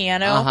moving the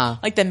piano,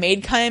 like the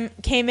maid came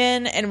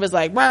in and was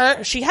like,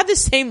 "Wah." She had the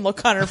same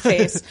look on her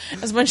face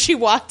as when she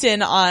walked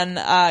in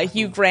on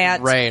Hugh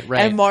Grant Right.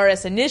 and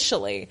Morris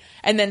initially,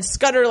 and then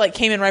Scudder like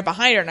came in right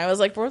behind her, and I was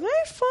like, "Were they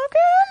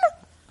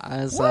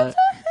fucking? What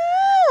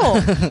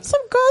the hell?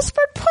 Some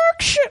Gosford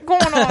Park shit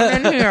going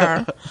on in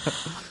here."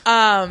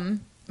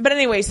 But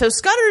anyway, so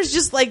Scudder's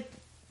just like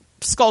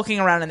skulking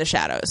around in the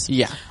shadows.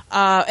 Yeah.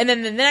 And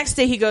then the next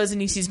day he goes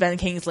and he sees Ben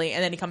Kingsley,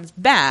 and then he comes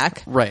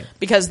back. Right.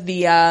 Because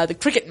the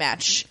cricket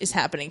match is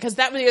happening. Because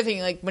that was the other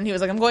thing, like, when he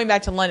was like, I'm going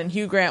back to London,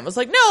 Hugh Grant was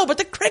like, no, but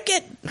the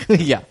cricket!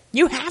 Yeah.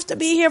 You have to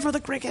be here for the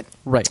cricket.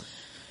 Right.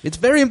 It's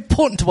very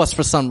important to us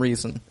for some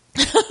reason.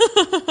 When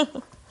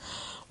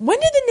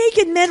did the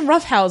Naked Men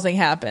roughhousing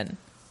happen?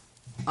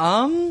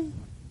 I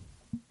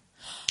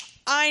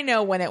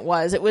know when it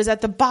was. It was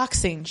at the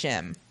boxing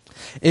gym.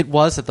 It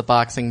was at the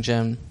boxing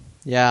gym.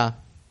 Yeah.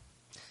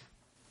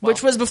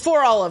 Which was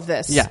before all of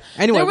this. Yeah.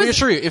 Anyway, we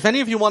assure you, if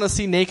any of you want to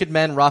see Naked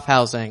Men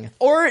roughhousing.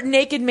 Or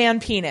Naked Man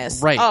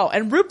Penis. Right. Oh,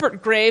 and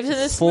Rupert Graves in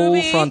this full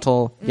movie. Full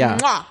frontal. Yeah.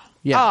 Mwah.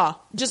 Yeah.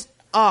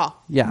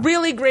 Yeah.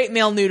 Really great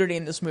male nudity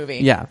in this movie.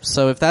 Yeah.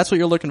 So if that's what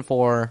you're looking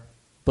for,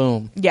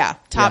 boom. Yeah.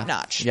 Top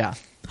notch. Yeah.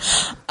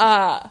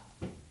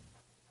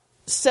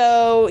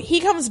 So he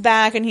comes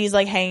back and he's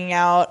like hanging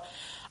out.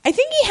 I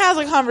think he has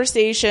a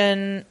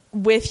conversation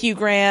with Hugh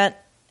Grant.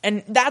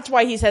 And that's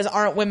why he says,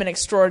 aren't women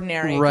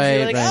extraordinary? Right,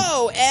 you're like, right.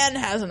 oh, Anne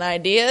has an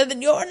idea,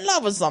 then you're in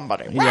love with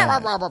somebody. Yeah.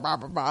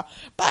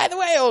 By the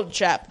way, old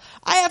chap,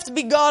 I have to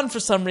be gone for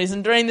some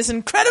reason during this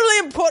incredibly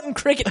important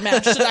cricket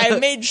match that I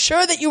made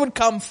sure that you would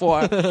come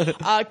for.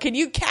 Can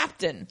you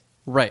captain?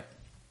 Right.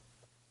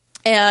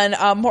 And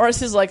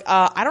Morris is like,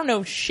 I don't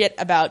know shit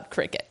about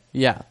cricket.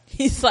 Yeah.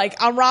 He's like,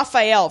 I'm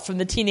Raphael from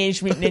the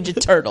Teenage Mutant Ninja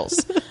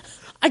Turtles.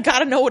 I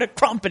gotta know what a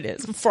crumpet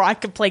is before I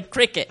can play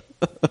cricket.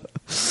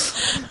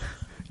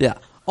 Yeah.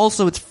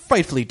 Also, it's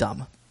frightfully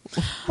dumb.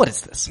 What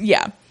is this?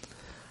 Yeah.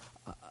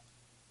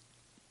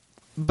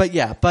 But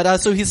yeah,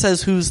 so he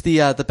says who's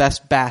the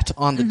best bat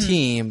on the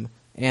team,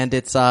 and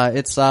it's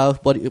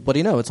what do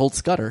you know? It's old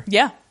Scudder.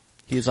 Yeah.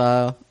 He's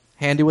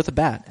handy with a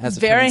bat, as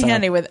it very turns out.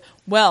 handy with.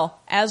 Well,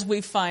 as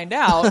we find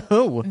out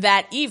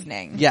that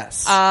evening.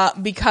 Yes.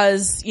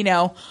 Because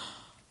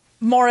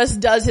Morris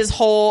does his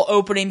whole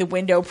opening the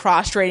window,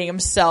 prostrating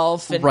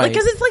himself, and Right.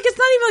 because it's not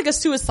even like a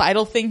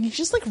suicidal thing. He's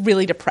just like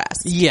really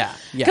depressed. Yeah.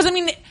 Yeah. Because I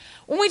mean,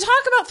 when we talk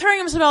about throwing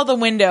himself out the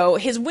window,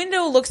 his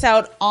window looks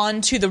out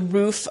onto the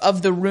roof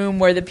of the room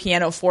where the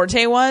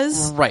pianoforte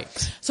was.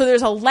 Right. So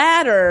there's a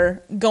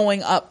ladder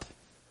going up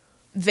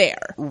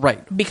there.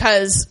 Right.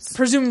 Because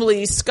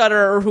presumably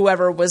Scudder or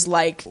whoever was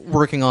like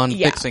Working on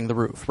fixing the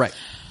roof. Right.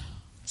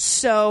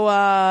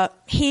 So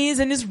he's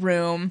in his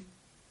room,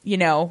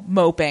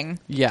 moping.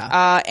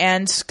 Yeah.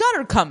 And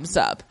Scudder comes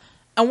up.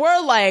 And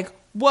we're like,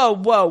 whoa,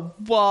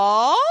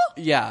 what?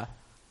 Yeah.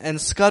 And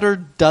Scudder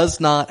does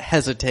not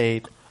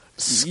hesitate.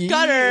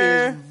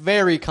 Scudder. He is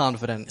very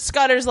confident.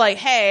 Scudder's like,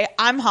 hey,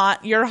 I'm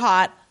hot, you're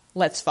hot,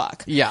 let's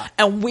fuck. Yeah.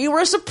 And we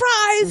were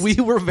surprised. We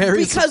were very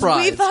because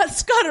surprised. we thought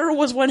Scudder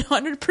was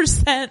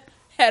 100%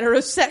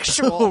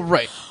 heterosexual.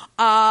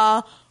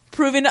 Right.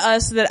 Proving to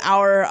us that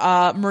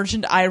our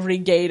Merchant Ivory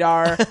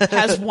gaydar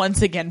has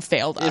once again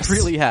failed us. It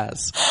really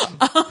has.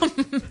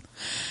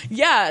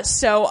 Yeah,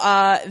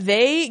 so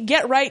they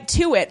get right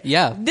to it.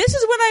 Yeah. This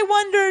is when I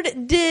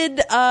wondered,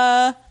 did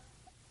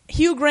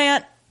Hugh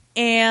Grant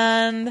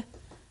and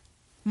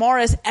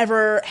Morris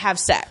ever have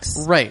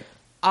sex? Right.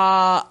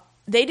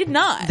 They did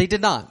not. They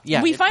did not.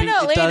 Yeah. We find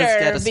out it does later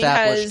get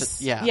established because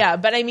that- yeah,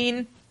 but I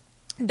mean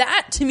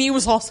that to me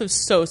was also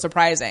so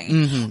surprising.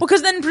 Mm-hmm.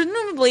 Because then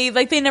presumably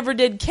like they never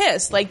did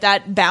kiss, like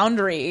that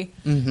boundary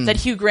that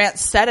Hugh Grant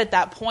set at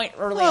that point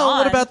early Well, on.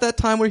 what about that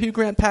time where Hugh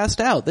Grant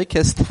passed out? They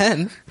kissed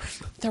then.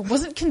 There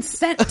wasn't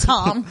consent,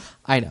 Tom.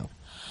 I know.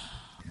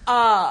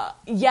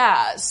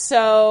 Yeah,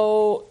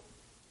 so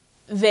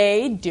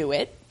they do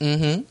it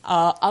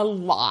a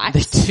lot.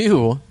 They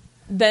do.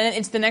 Then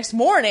it's the next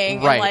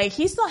morning, Right. and like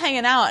he's still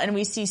hanging out, and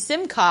we see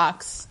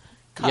Simcox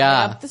coming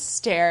Yeah. up the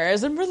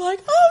stairs, and we're like,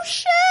 "Oh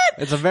shit!"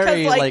 It's a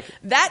very, 'Cause, like,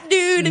 that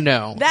dude.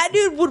 No. That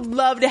dude would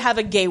love to have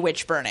a gay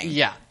witch burning.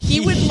 Yeah. he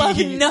would love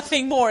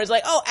nothing more. It's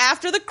like, oh,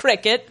 after the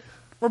cricket,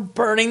 we're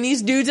burning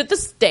these dudes at the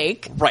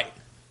stake. Right.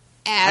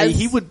 As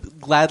He would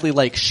gladly,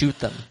 shoot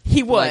them.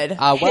 He would.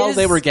 Well,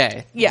 they were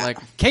gay. Yeah.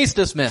 Case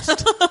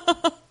dismissed.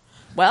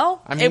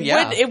 Well, I mean,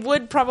 yeah. it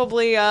would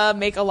probably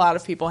make a lot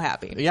of people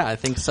happy Yeah, I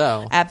think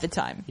so. at the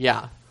time.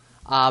 Yeah.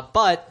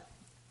 But,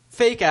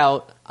 fake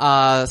out,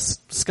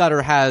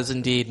 Scudder has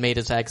indeed made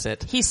his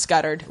exit. He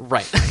scuttered.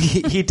 Right.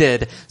 he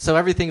did. So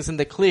everything's in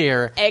the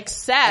clear.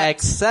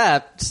 Except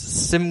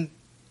Simcox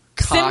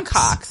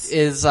Simcox.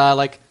 is,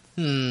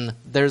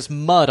 there's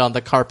mud on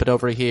the carpet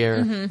over here,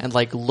 and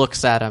like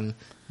looks at him.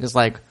 He's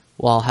like,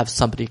 well, I'll have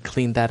somebody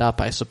clean that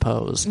up, I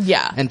suppose.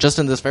 Yeah. And just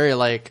in this very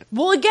like...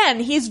 Well, again,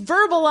 he's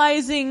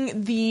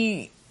verbalizing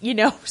the,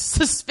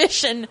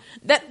 suspicion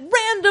that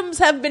randoms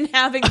have been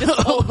having this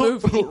whole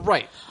movie.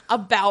 Right.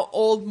 About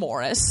old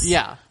Morris.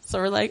 Yeah. So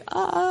we're like,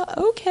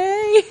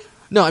 okay.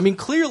 No, I mean,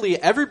 clearly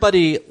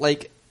everybody,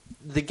 like,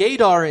 the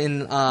gaydar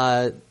in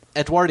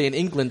Edwardian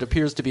England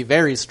appears to be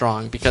very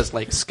strong because,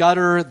 like,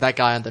 Scudder, that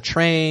guy on the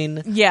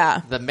train,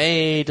 Yeah. the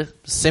maid,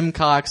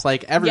 Simcox,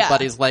 like,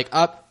 everybody's like,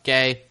 up,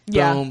 gay,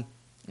 Yeah. boom,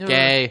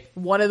 gay.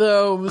 One of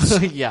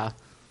those. Yeah.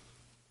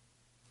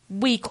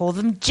 We call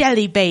them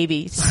jelly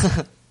babies.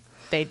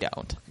 They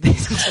don't.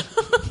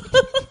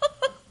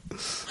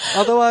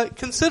 Although,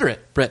 consider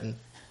it, Britain.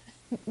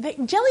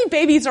 Jelly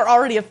babies are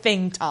already a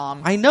thing,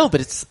 Tom. I know,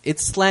 but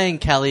it's slang,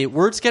 Kelly.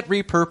 Words get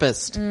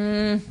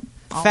repurposed.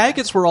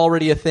 Faggots were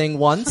already a thing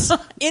once.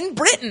 In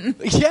Britain.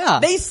 Yeah.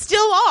 They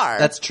still are.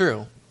 That's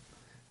true.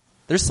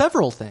 There's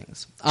several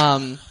things.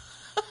 Oh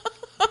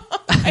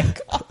my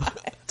God.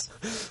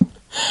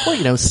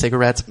 Well,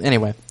 cigarettes.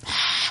 Anyway.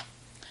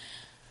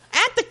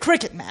 At the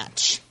cricket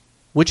match.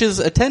 Which is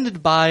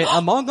attended by,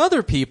 among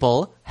other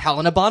people,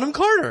 Helena Bonham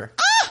Carter.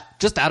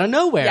 Just out of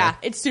nowhere. Yeah,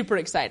 it's super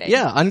exciting.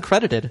 Yeah,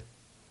 uncredited.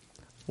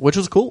 Which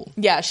was cool.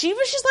 Yeah, she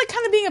was just like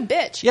kind of being a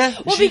bitch. Yeah.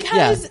 Well,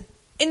 because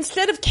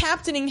instead of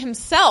captaining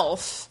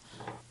himself,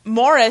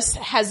 Morris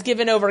has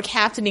given over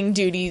captaining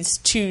duties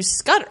to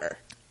Scudder.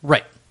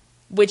 Right.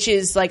 Which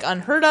is like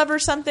unheard of or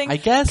something. I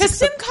guess. Because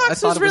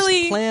Simcox was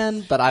really... the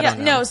plan, but I don't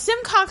know. No,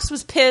 Simcox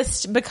was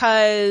pissed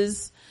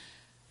because,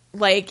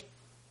 like,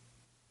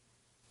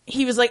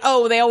 he was like,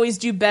 oh, they always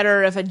do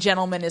better if a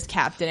gentleman is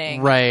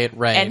captaining. Right.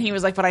 And he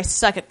was like, but I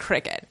suck at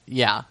cricket.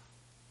 Yeah.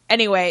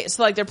 Anyway,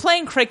 so like they're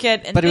playing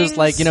cricket and But it was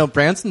like,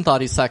 Branson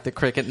thought he sucked at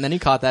cricket and then he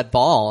caught that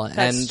ball.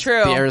 That's and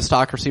true. The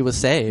aristocracy was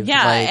saved.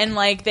 Yeah, and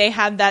like they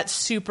had that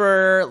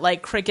super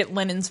like cricket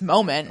linens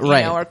moment,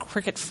 Right. or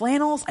cricket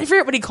flannels. I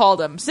forget what he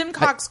called them.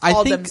 Simcox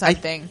called them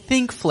something. I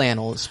think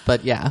flannels,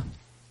 but yeah.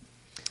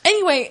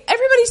 Anyway,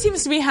 everybody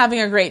seems to be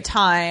having a great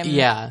time.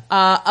 Yeah.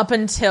 Up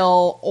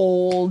until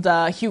old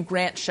Hugh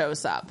Grant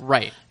shows up.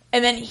 Right.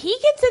 And then he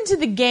gets into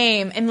the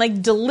game and like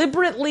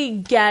deliberately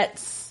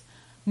gets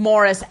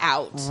Morris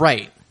out.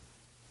 Right.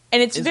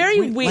 And it's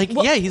very weird.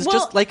 Like, he's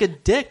just like a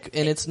dick,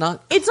 and it's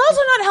not... It's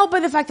also not helped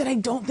by the fact that I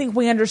don't think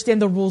we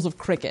understand the rules of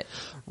cricket.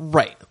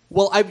 Right.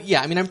 Well,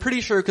 I'm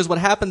pretty sure, because what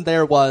happened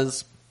there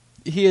was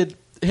he had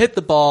hit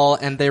the ball,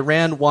 and they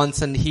ran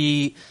once, and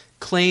he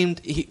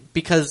claimed...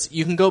 because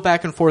you can go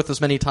back and forth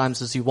as many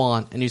times as you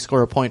want, and you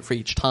score a point for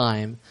each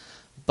time,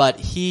 but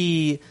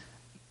he...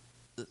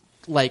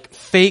 like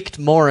faked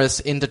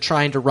Morris into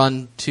trying to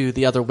run to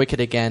the other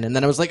wicket again, and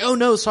then I was like, oh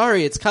no,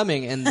 sorry, it's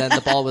coming, and then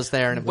the ball was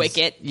there and it was...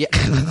 Wicket. Yeah.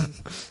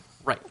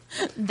 Right.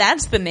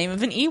 That's the name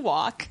of an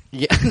Ewok.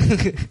 Yeah.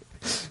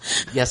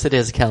 Yes, it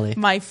is, Kelly.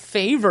 My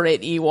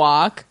favorite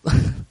Ewok.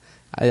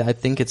 I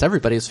think it's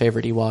everybody's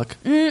favorite Ewok.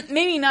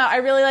 Maybe not. I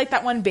really like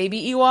that one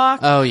baby Ewok.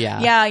 Oh, yeah.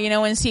 Yeah,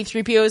 when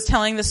C-3PO is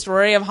telling the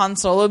story of Han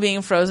Solo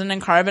being frozen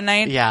in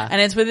carbonite. Yeah. And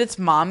it's with its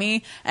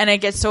mommy, and it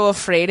gets so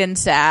afraid and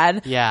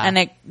sad. Yeah. And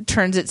it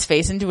turns its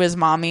face into his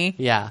mommy.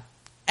 Yeah.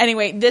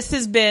 Anyway, this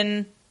has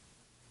been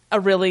a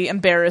really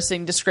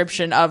embarrassing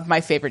description of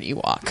my favorite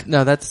Ewok.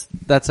 No,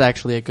 that's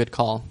actually a good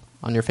call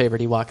on your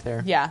favorite Ewok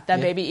there. Yeah,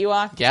 that baby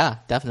Ewok. Yeah,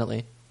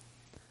 definitely.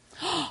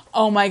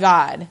 Oh my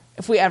God.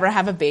 If we ever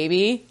have a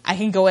baby, I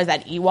can go as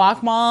that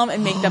Ewok mom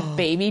and make the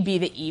baby be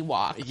the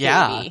Ewok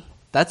baby.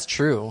 That's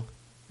true.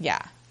 Yeah.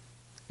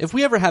 If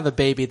we ever have a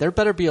baby, there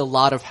better be a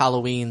lot of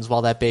Halloweens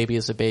while that baby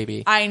is a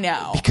baby. I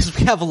know. Because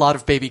we have a lot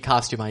of baby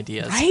costume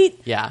ideas. Right?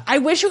 Yeah. I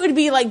wish it would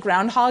be like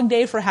Groundhog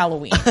Day for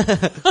Halloween.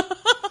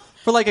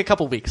 For like a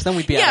couple weeks, then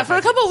we'd be out of for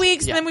a couple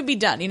weeks, yeah. and then we'd be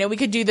done. We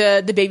could do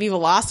the baby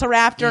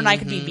Velociraptor, and I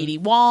could be BD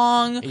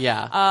Wong.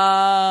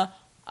 Yeah.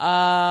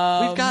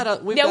 We've got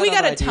other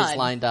ideas ton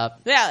lined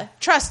up. Yeah,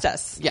 trust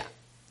us. Yeah.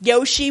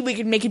 Yoshi, we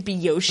could make it be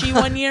Yoshi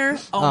one year.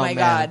 Oh my man.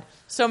 God.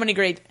 So many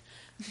great...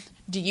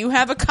 Do you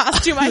have a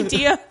costume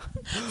idea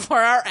for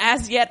our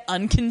as yet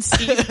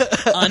unconceived,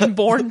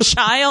 unborn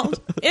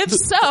child? If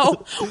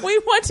so, we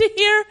want to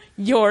hear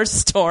your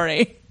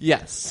story.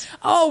 Yes.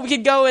 Oh, we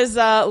could go as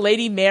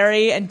Lady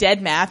Mary and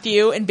Dead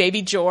Matthew and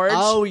Baby George.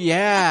 Oh,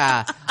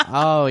 yeah.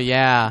 Oh,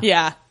 yeah.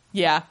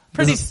 Yeah.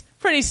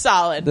 Pretty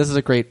solid. This is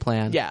a great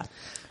plan. Yeah.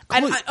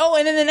 And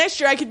then the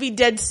next year I could be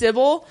Dead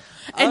Sybil,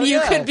 and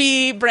you could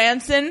be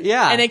Branson.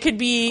 Yeah. And it could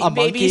be A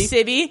Baby monkey.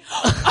 Sibby.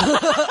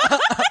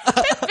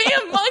 It could be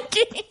a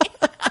monkey.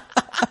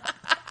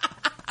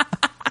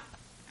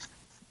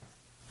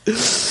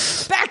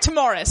 Back to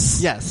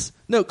Morris. Yes.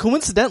 No,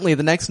 coincidentally,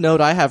 the next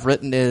note I have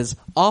written is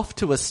off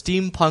to a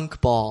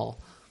steampunk ball,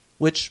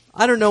 which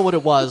I don't know what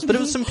it was, but it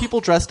was some people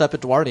dressed up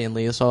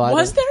Edwardianly, so I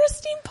Was there a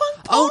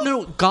steampunk ball? Oh,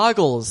 no,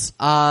 goggles.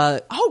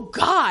 Oh,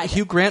 God.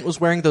 Hugh Grant was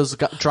wearing those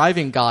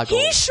driving goggles.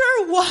 He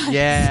sure was.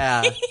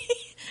 Yeah.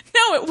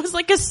 No, it was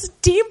like a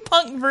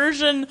steampunk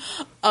version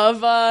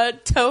of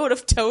Toad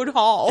of Toad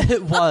Hall.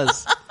 It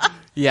was.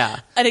 Yeah.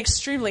 An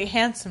extremely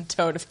handsome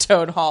Toad of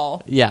Toad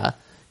Hall. Yeah.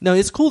 No,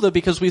 it's cool though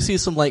because we see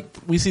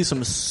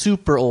some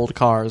super old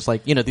cars.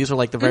 Like, you know, these are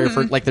like the very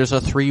first, like there's a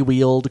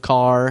 3-wheeled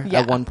car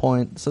at one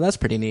point. So that's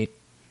pretty neat.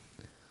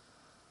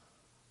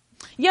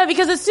 Yeah,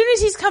 because as soon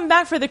as he's come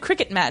back for the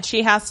cricket match,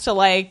 he has to,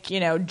 like, you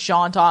know,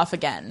 jaunt off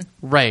again.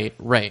 Right.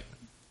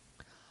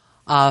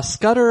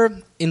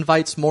 Scudder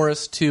invites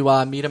Morris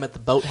to meet him at the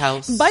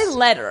boathouse. By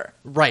letter.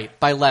 Right,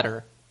 by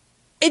letter.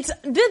 It's the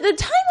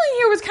timeline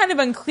here was kind of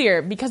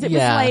unclear because it was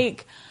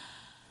like,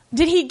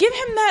 did he give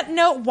him that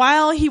note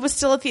while he was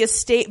still at the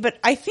estate? But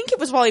I think it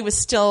was while he was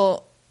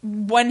still,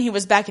 when he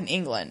was back in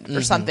England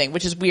or something,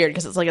 which is weird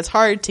because it's like it's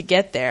hard to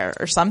get there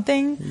or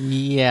something.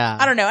 Yeah.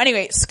 I don't know.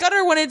 Anyway,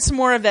 Scudder wanted some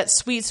more of that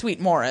sweet, sweet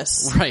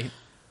Morris. Right.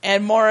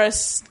 And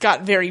Morris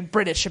got very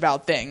British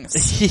about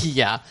things.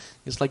 Yeah.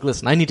 He's like,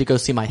 listen, I need to go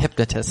see my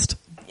hypnotist.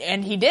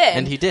 And he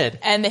did.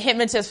 And the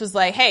hypnotist was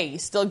like, hey, you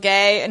still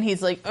gay? And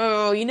he's like,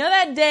 oh, you know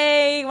that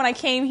day when I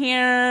came here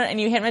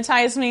and you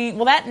hypnotized me?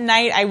 Well, that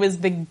night I was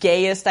the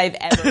gayest I've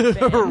ever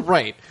been.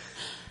 Right.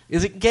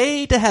 Is it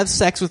gay to have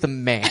sex with a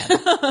man?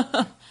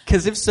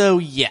 Because if so,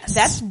 yes.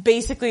 That's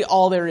basically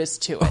all there is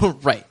to it.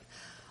 Right.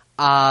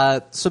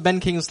 So Ben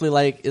Kingsley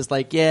is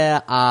like,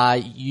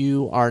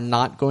 you are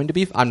not going to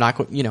be,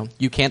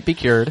 you can't be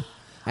cured.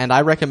 And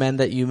I recommend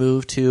that you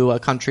move to a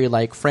country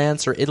like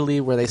France or Italy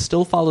where they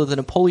still follow the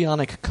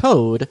Napoleonic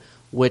Code,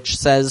 which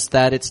says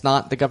that it's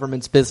not the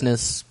government's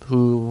business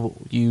who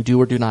you do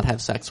or do not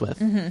have sex with.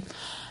 Mm-hmm.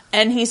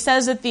 And he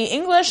says that the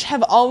English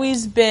have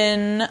always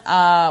been,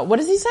 what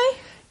does he say?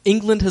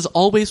 England has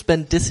always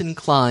been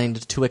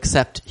disinclined to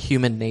accept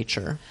human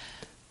nature.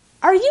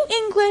 Are you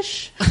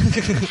English?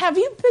 Have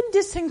you been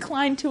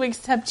disinclined to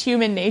accept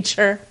human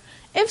nature?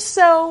 If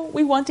so,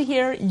 we want to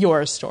hear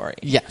your story.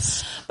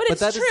 Yes. But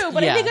it's true.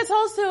 But I think it's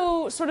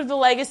also sort of the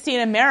legacy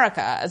in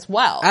America as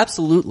well.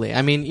 Absolutely.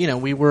 I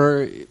mean, we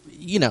were,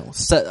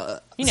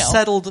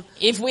 settled.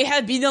 If we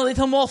had been a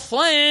little more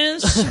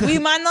French, we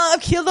might not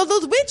have killed all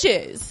those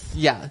witches.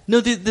 Yeah.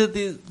 No,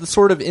 the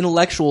sort of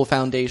intellectual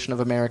foundation of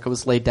America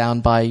was laid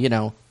down by,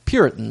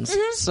 Puritans.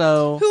 Mm-hmm.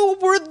 So. Who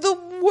were the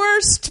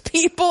worst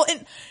people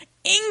in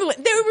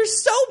England. They were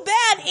so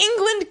bad,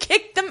 England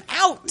kicked them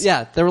out.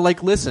 Yeah, they were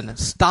like, listen,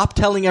 stop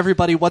telling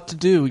everybody what to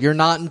do. You're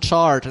not in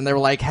charge. And they were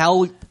like,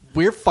 hell,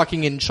 we're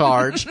fucking in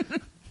charge.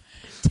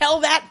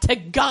 Tell that to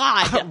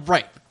God.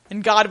 Right.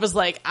 And God was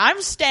like,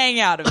 I'm staying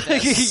out of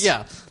this.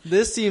 Yeah,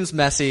 this seems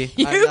messy.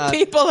 You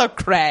people are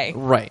cray.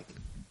 Right.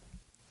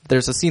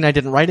 There's a scene I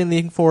didn't write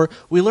anything for.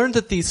 We learned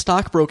that the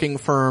stockbroking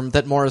firm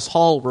that Morris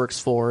Hall works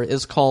for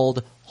is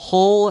called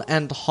Hull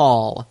and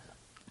Hall.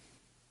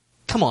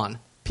 Come on,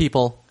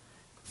 people.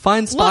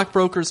 Find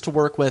stockbrokers to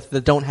work with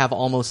that don't have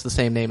almost the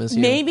same name as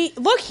you. Maybe.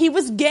 Look, he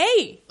was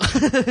gay.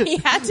 He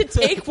had to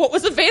take what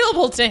was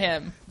available to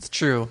him. It's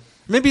true.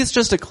 Maybe it's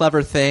just a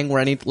clever thing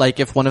where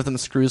if one of them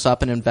screws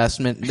up an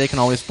investment, they can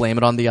always blame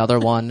it on the other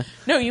one.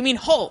 No, you mean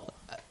Hull.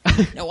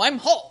 No, I'm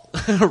Hull.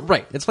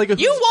 Right. It's like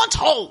you want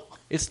Hull.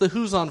 It's the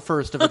who's on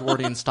first of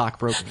Edwardian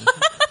stockbroking.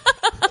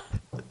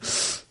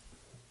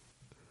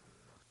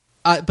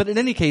 But in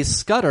any case,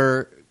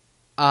 Scudder...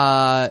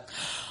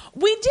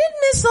 We did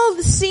miss all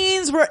the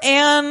scenes where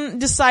Anne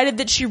decided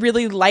that she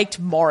really liked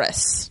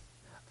Morris.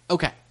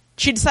 Okay.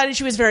 She decided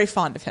she was very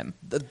fond of him.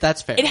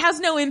 That's fair. It has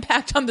no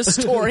impact on the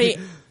story.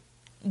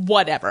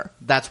 Whatever.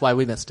 That's why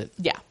we missed it.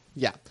 Yeah.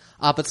 Yeah.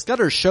 But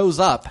Scudder shows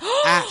up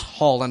at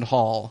Hall and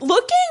Hall.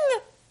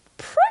 Looking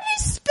pretty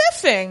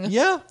spiffing.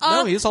 Yeah.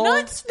 No, he's all...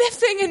 Not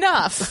spiffing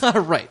enough.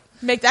 Right.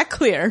 Make that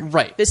clear.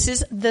 Right. This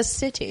is the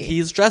city.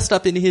 He's dressed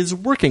up in his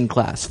working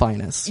class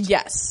finest.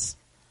 Yes.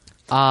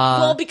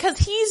 Well, because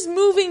he's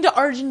moving to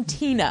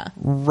Argentina.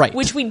 Right.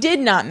 Which we did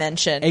not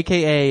mention.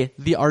 AKA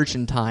the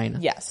Argentine.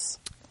 Yes.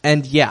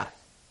 And yeah,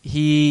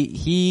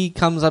 he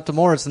comes up to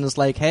Morris and is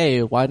like,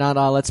 hey, why not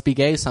let's be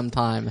gay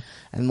sometime?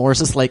 And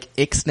Morris is like,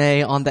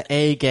 ixnay on the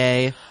A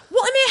gay.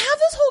 Well, I mean, have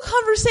this whole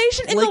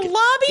conversation in the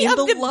lobby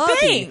of the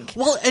bank.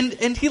 Well,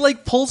 and he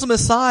pulls him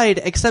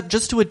aside, except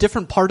just to a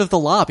different part of the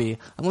lobby.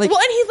 I'm like, well,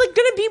 and he's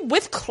gonna be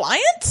with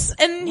clients?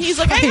 And he's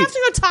like, I have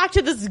to go talk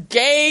to this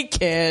gay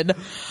kid.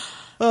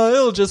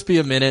 It'll just be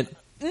a minute.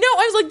 No,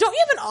 I was like, don't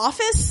you have an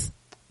office?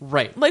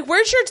 Right.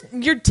 Where's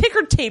your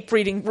ticker tape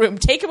reading room?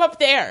 Take him up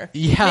there.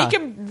 Yeah. Make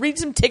him read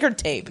some ticker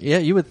tape. Yeah,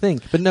 you would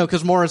think. But no,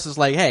 because Morris is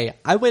like, hey,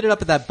 I waited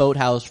up at that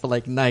boathouse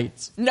for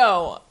nights.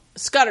 No,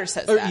 Scudder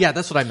says that. Yeah,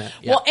 that's what I meant.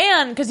 Yeah. Well,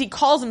 and because he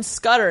calls him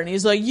Scudder, and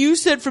he's like, you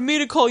said for me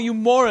to call you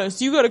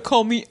Morris, you gotta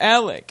call me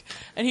Alec.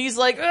 And he's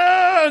like,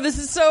 oh, this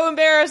is so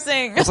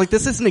embarrassing. It's like,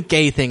 this isn't a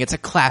gay thing, it's a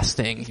class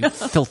thing, you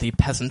filthy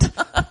peasant.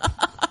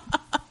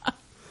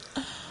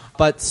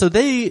 But so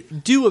they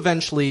do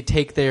eventually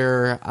take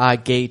their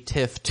gay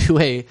tiff to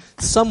a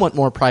somewhat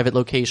more private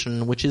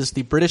location, which is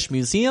the British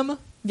Museum.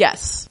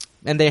 Yes.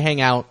 And they hang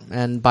out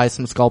and buy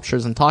some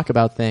sculptures and talk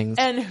about things.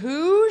 And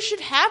who should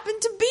happen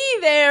to be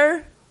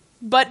there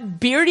but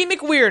Beardy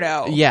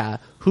McWeirdo? Yeah,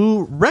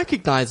 who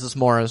recognizes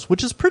Morris,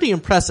 which is pretty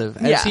impressive,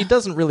 as he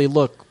doesn't really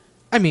look...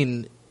 I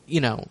mean,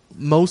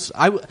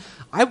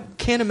 I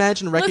can't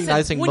imagine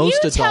recognizing Listen,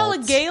 most when you tell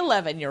adults. a gay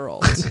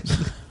 11-year-old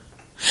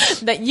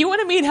that you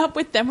want to meet up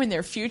with them and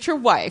their future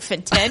wife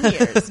in 10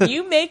 years,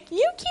 you keep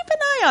an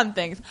eye on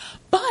things.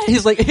 But he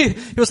was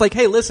like,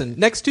 hey, listen,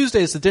 next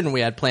Tuesday is the dinner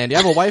we had planned. Do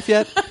you have a wife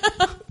yet?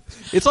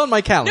 It's on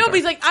my calendar. no, but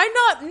he's like,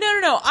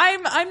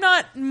 I'm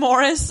not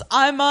Morris.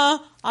 I'm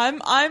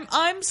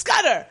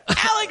Scudder,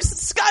 Alex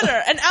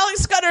Scudder, and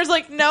Alex Scudder is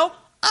like, no,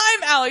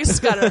 I'm Alex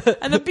Scudder,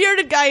 and the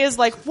bearded guy is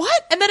like,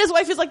 what? And then his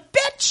wife is like,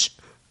 bitch,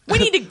 we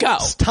need to go.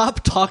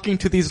 Stop talking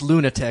to these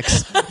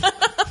lunatics.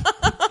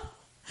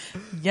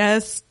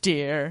 Yes,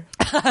 dear.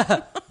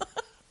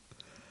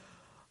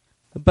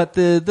 But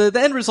the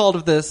end result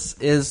of this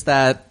is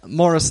that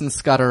Morris and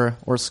Scudder,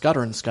 or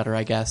Scudder and Scudder,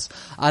 I guess,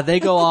 they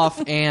go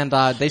off and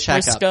they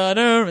shack up.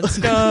 Scudder and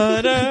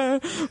Scudder.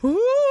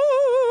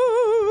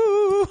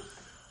 Ooh.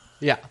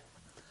 Yeah.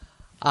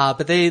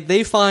 But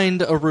they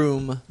find a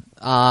room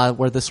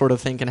where this sort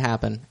of thing can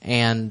happen,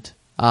 and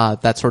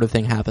that sort of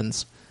thing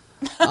happens.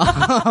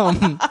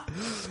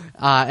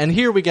 And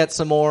here we get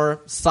some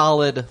more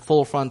solid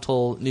full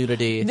frontal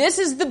nudity. This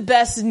is the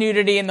best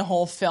nudity in the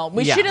whole film.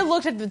 We should have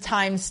looked at the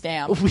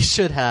timestamp. We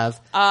should have.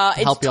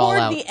 It's help you all toward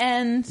out. the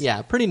end.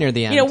 Yeah, pretty near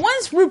the end. You know,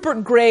 once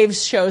Rupert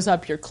Graves shows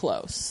up, you're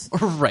close.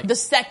 Right. The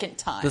second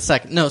time. The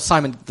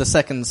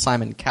second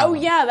Simon Cowell. Oh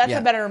yeah, that's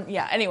a better.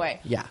 Yeah. Anyway.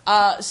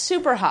 Yeah.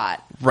 Super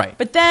hot. Right.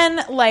 But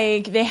then,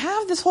 like, they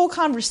have this whole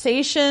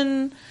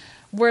conversation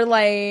where,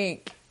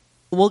 like.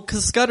 Well,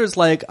 because Scudder's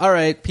like, all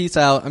right, peace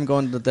out. I'm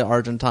going to the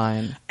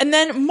Argentine. And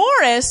then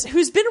Morris,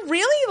 who's been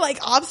really,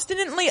 like,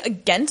 obstinately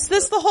against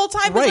this the whole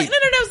time, Right. is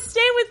like, no,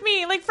 stay with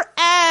me, like, for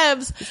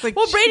abs. like,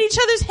 we'll braid each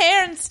other's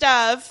hair and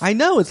stuff. I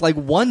know, it's like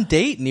one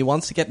date and he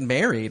wants to get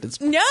married.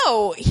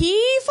 No,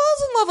 he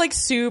falls in love, like,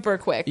 super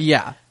quick.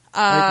 Yeah.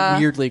 Like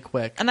weirdly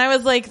quick. And I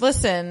was like,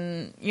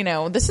 listen, you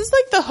know, this is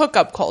like the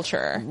hookup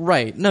culture.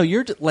 Right. No,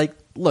 you're like,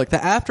 look,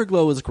 the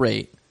afterglow is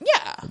great.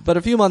 Yeah. But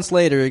a few months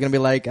later, you're going to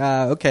be like,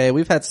 okay,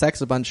 we've had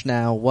sex a bunch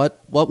now. What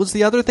was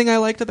the other thing I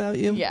liked about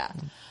you? Yeah.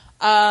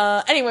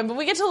 Anyway, but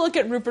we get to look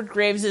at Rupert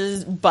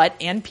Graves' butt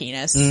and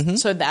penis,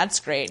 so that's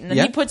great. And then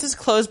he puts his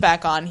clothes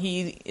back on.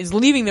 He is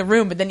leaving the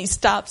room, but then he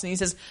stops and he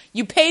says,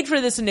 you paid for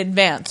this in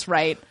advance,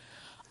 right?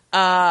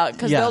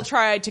 Because they'll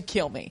try to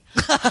kill me.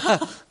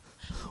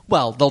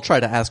 Well, they'll try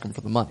to ask him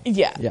for the money.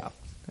 Yeah. Yeah.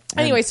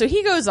 Anyway, so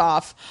he goes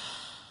off.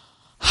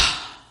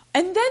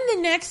 And then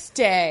the next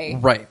day.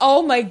 Right.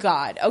 Oh my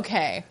God.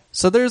 Okay.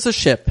 So there's a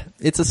ship.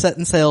 It's a set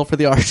and sail for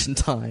the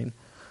Argentine.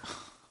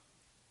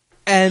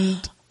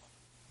 And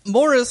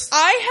Morris...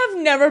 I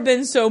have never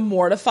been so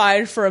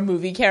mortified for a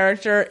movie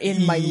character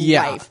in my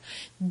life.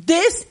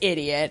 This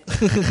idiot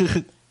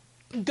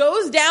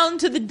goes down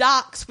to the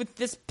docks with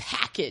this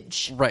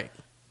package. Right.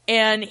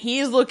 And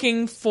he's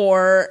looking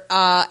for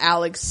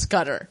Alex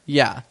Scudder.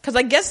 Yeah. Because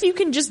I guess you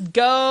can just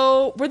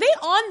go... Were they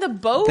on the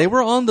boat? They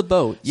were on the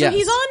boat, yes. So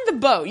he's on the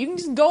boat. You can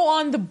just go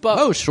on the boat.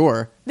 Oh,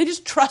 sure. They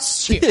just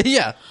trust you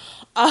Yeah.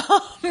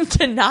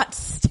 to not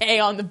stay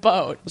on the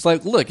boat. It's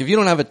like, look, if you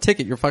don't have a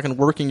ticket, you're fucking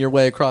working your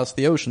way across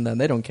the ocean then.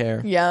 They don't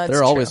care. Yeah, that's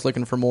They're always true.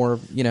 looking for more,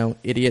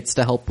 idiots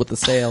to help with the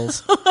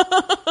sails.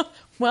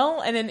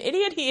 Well, and an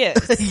idiot he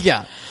is.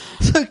 Yeah.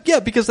 So, yeah,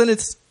 because then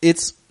it's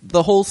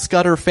the whole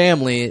Scudder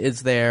family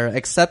is there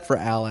except for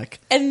Alec.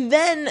 And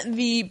then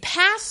the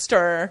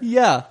pastor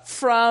Yeah.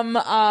 from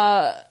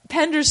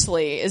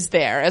Pendersley is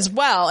there as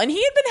well. And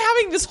he had been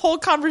having this whole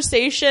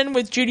conversation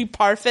with Judy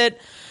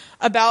Parfitt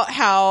about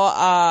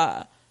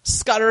how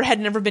Scudder had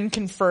never been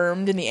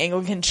confirmed in the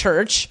Anglican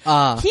Church.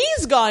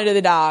 He's gone to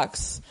the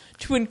docks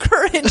to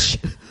encourage...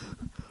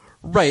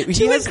 Right.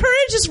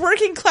 encourage his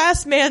working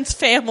class man's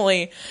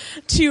family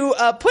to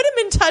put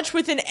him in touch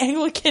with an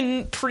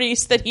Anglican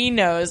priest that he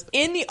knows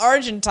in the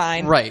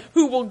Argentine, right,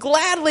 who will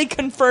gladly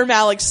confirm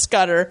Alex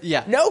Scudder.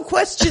 Yeah. No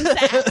questions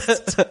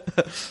asked.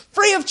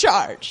 Free of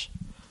charge.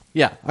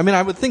 Yeah. I mean,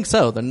 I would think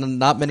so. There are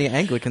not many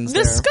Anglicans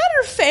there. The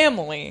Scudder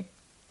family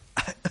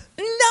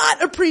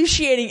not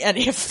appreciating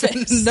any of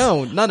this.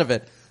 No, none of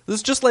it.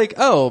 It's just like,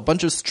 oh, a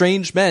bunch of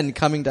strange men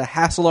coming to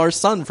hassle our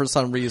son for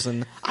some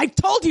reason. I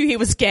told you he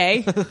was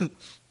gay.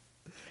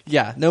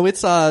 Yeah, no,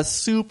 it's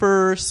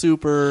super,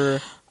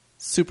 super,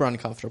 super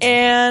uncomfortable.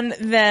 And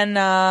then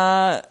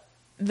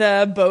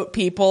the boat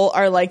people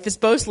are like, this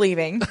boat's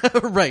leaving.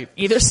 Right.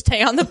 Either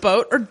stay on the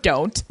boat or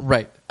don't.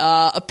 Right.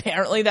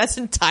 Apparently that's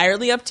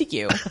entirely up to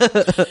you.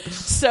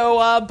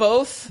 So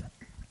both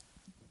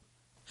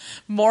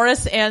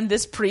Morris and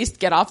this priest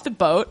get off the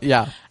boat.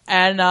 Yeah.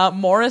 And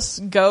Morris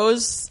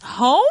goes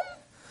home?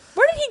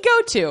 Where did he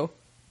go to?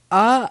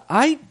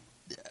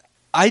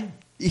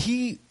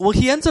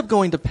 He ends up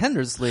going to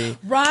Pendersley.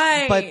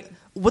 Right. But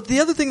what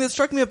the other thing that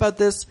struck me about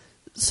this,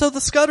 so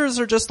the Scudders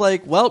are just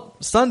like, well,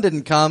 son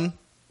didn't come.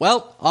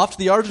 Well, off to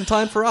the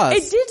Argentine for us.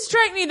 It did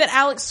strike me that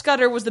Alex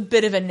Scudder was a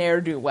bit of a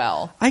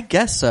ne'er-do-well. I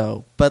guess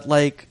so, but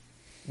like,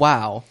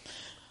 wow.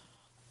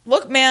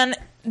 Look, man,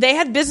 They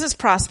had business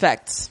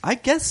prospects. I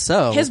guess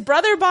so. His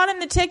brother bought him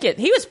the ticket.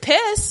 He was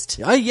pissed.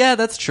 Yeah,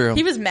 that's true.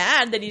 He was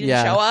mad that he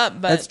didn't show up.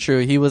 But that's true.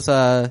 He was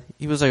a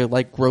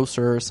like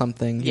grocer or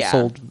something. He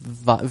sold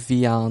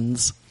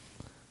viands.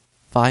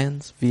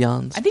 Viands?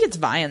 Viands? I think it's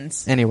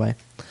viands. Anyway.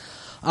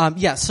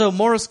 So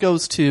Morris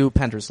goes to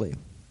Pendersley.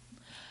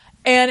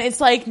 And it's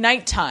like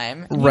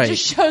nighttime. And Right. He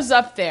just shows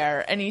up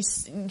there, and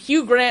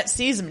Hugh Grant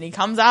sees him, and he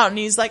comes out, and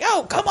he's like,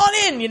 "Oh, come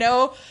on in,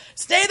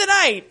 stay the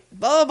night,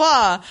 blah,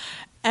 blah, blah."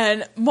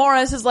 And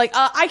Morris is like,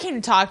 "I came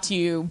to talk to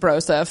you,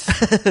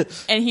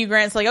 Broseph." And Hugh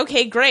Grant's like,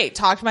 "Okay, great,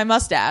 talk to my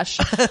mustache."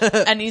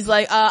 And he's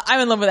like,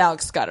 "I'm in love with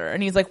Alex Scudder."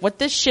 And he's like, "What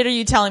the shit are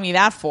you telling me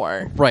that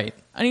for?" Right.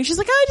 And she's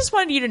like, "I just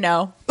wanted you to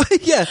know."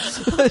 Yeah.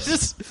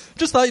 just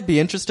thought you'd be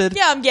interested.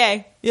 Yeah, I'm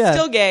gay. Yeah.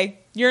 Still gay.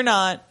 You're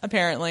not,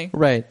 apparently.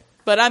 Right.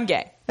 But I'm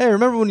gay. Hey,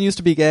 remember when you used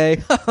to be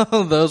gay?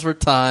 Those were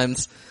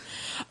times.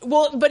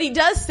 Well, but he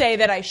does say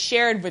that I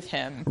shared with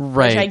him.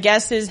 Right. Which I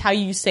guess is how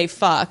you say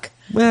fuck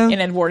Well,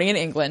 in Edwardian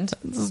England.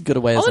 This is as good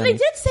a way as Although any. they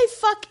did say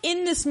fuck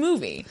in this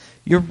movie.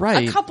 You're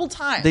right. A couple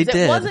times. They It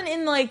did. wasn't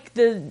in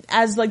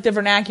the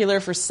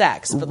vernacular for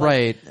sex. But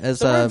Right. As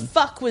the word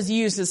fuck was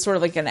used as sort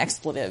of like an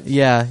expletive.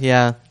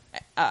 Yeah.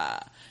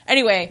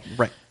 Anyway.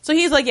 Right. So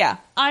he's like, yeah,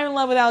 I'm in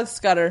love with Alex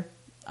Scudder.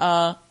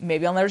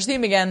 Maybe I'll never see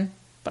him again,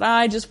 but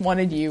I just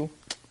wanted you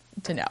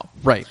to know.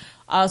 Right.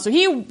 So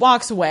he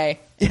walks away.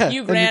 Yeah.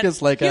 Hugh and Grant, he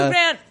gets like, Hugh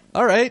Grant,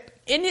 all right.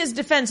 in his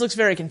defense, looks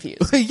very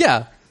confused.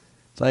 Yeah.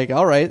 It's like,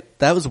 all right,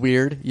 that was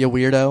weird, you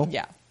weirdo.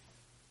 Yeah.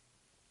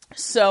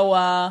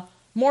 So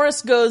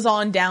Morris goes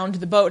on down to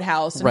the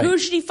boathouse, and Right. who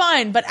should he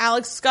find but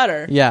Alex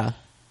Scudder? Yeah.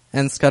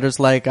 And Scudder's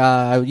like,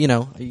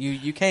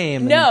 you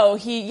came. No,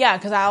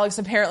 because Alex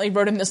apparently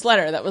wrote him this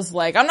letter that was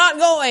like, "I'm not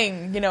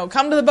going,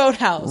 come to the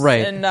boathouse."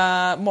 Right.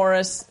 And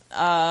Morris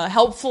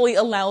helpfully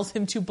allows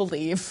him to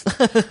believe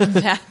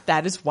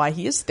that is why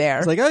he is there.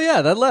 It's like, oh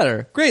yeah, that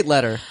letter. Great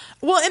letter.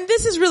 Well, and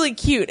this is really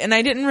cute, and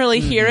I didn't really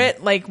hear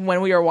it, like,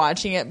 when we were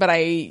watching it, but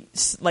I,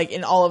 like,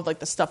 in all of, like,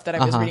 the stuff that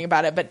I was reading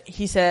about it, but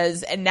he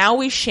says, "And now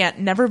we shan't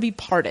never be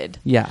parted."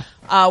 Yeah.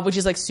 Which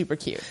is, like, super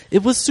cute.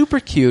 It was super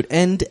cute,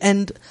 and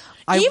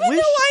I Even wish...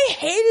 though I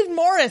hated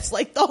Morris,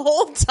 like, the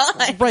whole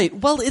time. Right,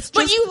 well, it's just...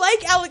 But you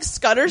like Alex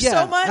Scudder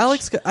so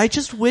much? I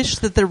just wish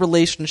that their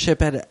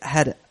relationship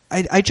had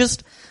Come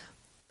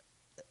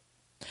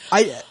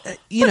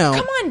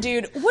on,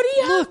 dude. What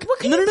do you have? What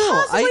can you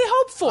possibly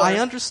hope for? I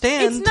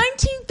understand. It's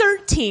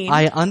 1913.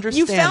 I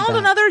understand You found that.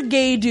 another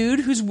gay dude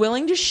who's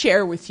willing to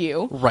share with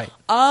you. Right.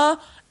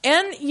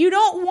 And you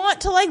don't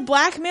want to, like,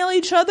 blackmail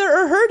each other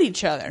or hurt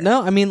each other.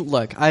 No, I mean,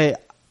 look, I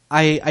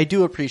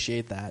do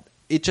appreciate that.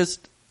 It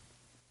just...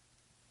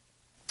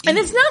 And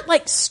it's not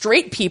like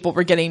straight people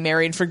were getting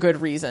married for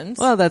good reasons.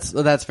 Well,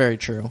 that's very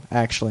true,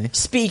 actually.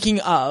 Speaking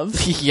of,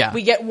 Yeah.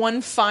 we get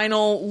one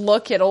final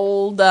look at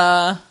old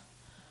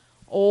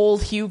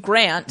Hugh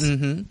Grant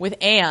with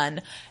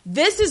Anne.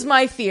 This is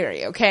my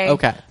theory, okay?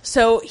 Okay.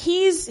 So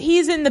he's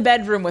in the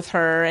bedroom with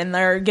her, and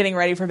they're getting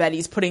ready for bed.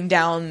 He's putting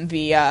down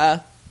the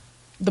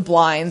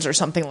blinds or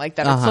something like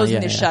that, or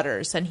closing the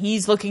shutters, and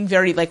he's looking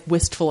very, like,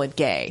 wistful and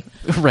gay.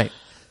 Right.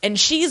 And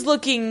she's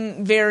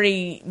looking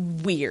very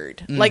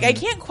weird. Like, I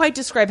can't quite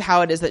describe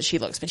how it is that she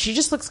looks, but she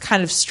just looks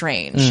kind of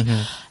strange.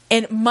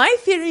 And my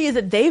theory is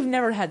that they've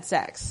never had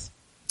sex.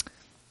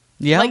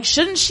 Yeah. Like,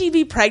 shouldn't she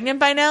be pregnant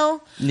by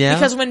now? Yeah.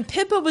 Because when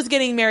Pippa was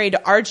getting married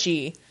to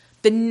Archie,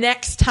 the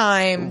next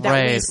time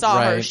that we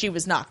saw her, she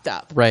was knocked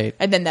up. Right.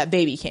 And then that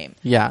baby came.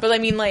 Yeah. But I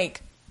mean,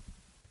 like,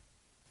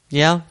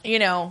 yeah.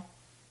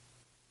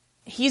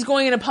 He's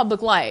going into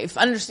public life.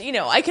 I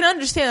can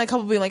understand a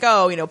couple being like,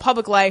 oh,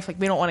 public life, like,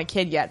 we don't want a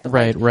kid yet. But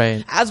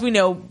Right. As we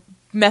know,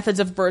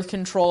 methods of birth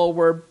control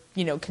were,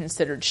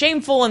 considered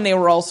shameful, and they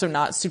were also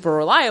not super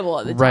reliable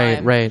at the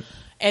time. Right.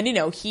 And,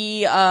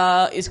 he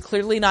is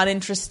clearly not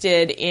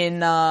interested in,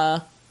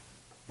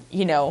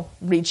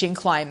 reaching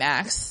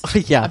climax.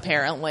 Yeah.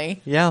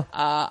 Apparently. Yeah.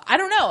 I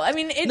don't know. I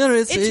mean,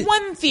 it's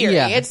one theory.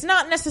 Yeah. It's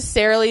not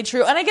necessarily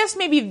true. And I guess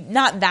maybe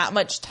not that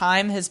much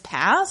time has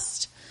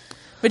passed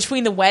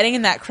between the wedding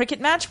and that cricket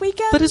match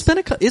weekend. But it's been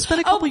a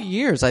couple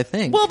years, I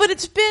think. Well, but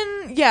it's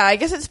been, I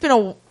guess it's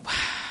been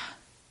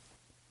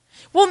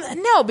well,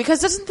 no, because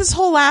doesn't this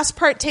whole last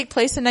part take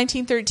place in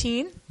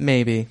 1913?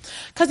 Maybe.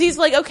 Because he's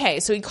like, okay,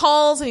 so he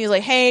calls and he's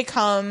like, hey,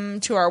 come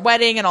to our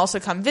wedding and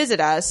also come visit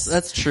us.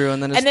 That's true.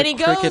 And then he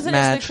goes and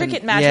it's the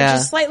cricket match,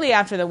 which is slightly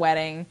after the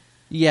wedding.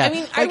 Yeah. I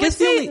mean, I would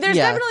say there's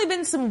definitely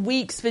been some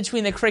weeks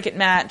between the cricket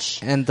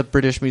match and the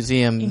British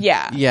Museum.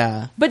 Yeah.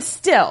 Yeah. But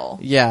still.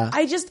 Yeah.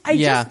 I just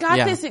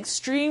got this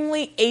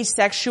extremely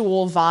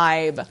asexual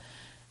vibe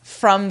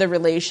from the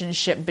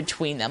relationship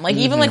between them. Like,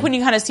 even like when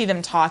you kind of see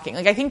them talking.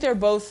 Like, I think they're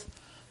both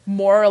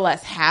more or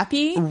less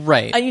happy.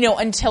 Right.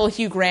 Until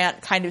Hugh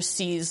Grant kind of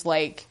sees,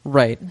 like,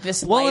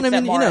 this life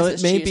that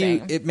Morris is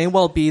choosing. It may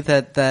well be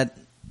that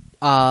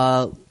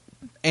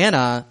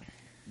Anna...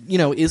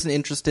 isn't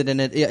interested in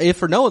it, if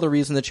for no other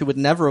reason that she would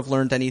never have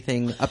learned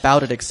anything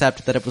about it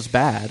except that it was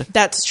bad.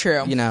 That's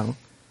true.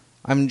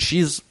 I mean,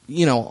 she's,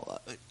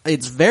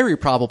 it's very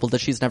probable that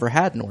she's never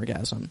had an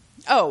orgasm.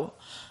 Oh,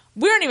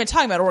 We aren't even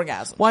talking about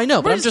orgasm. Well, I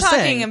know, but We're I'm just talking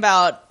saying.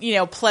 about,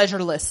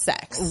 pleasureless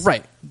sex.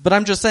 Right. But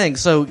I'm just saying,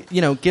 so,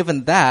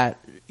 given that,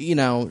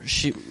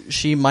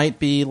 she might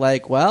be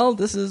like, well,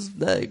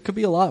 it could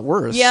be a lot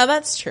worse. Yeah,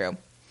 that's true.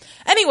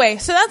 Anyway,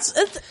 so that's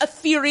a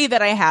theory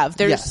that I have.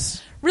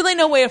 There's really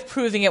no way of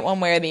proving it one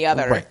way or the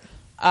other.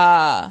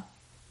 Right.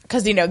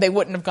 Because, they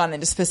wouldn't have gone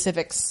into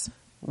specifics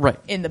Right.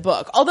 in the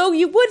book. Although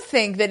you would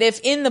think that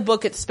if in the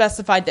book it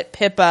specified that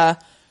Pippa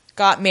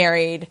got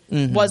married,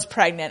 was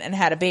pregnant, and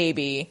had a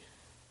baby,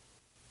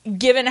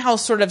 given how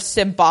sort of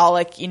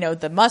symbolic,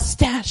 the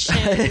mustache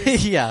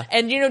is, Yeah.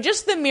 and,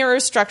 just the mirror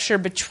structure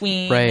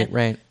between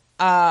Right.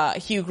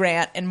 Hugh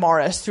Grant and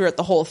Morris throughout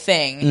the whole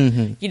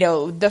thing,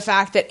 the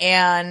fact that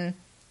Anne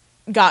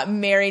got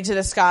married to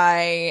this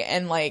guy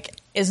and,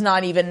 is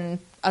not even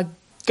a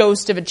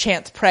ghost of a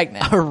chance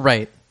pregnant.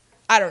 Right.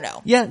 I don't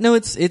know. Yeah, no,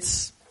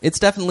 it's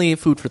definitely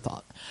food for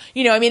thought.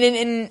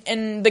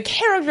 And the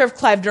character of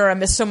Clive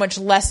Durham is so much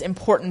less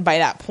important by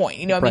that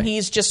point. Right.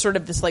 He's just sort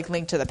of this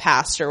link to the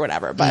past or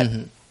whatever. But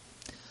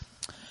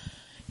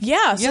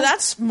yeah, so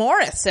that's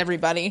Morris,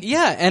 everybody.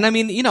 Yeah, and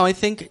I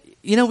think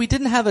we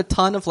didn't have a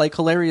ton of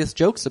hilarious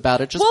jokes about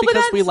it just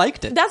because we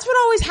liked it. That's what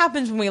always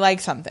happens when we like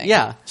something.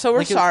 Yeah. So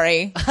we're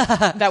sorry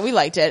that we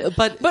liked it.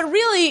 But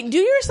really, do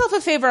yourself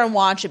a favor and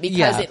watch it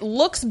because it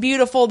looks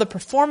beautiful. The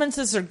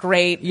performances are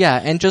great.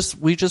 Yeah, and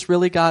we just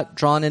really got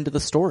drawn into the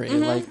story,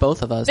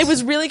 both of us. It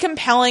was really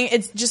compelling.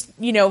 It's just,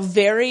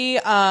 very,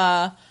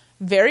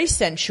 very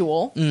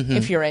sensual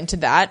if you're into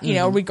that,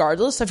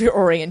 regardless of your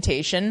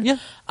orientation. Yeah.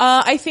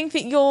 I think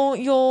that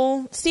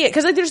you'll see it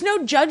because there's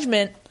no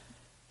judgment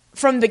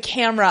from the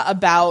camera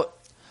about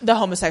the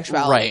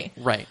homosexuality.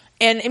 Right.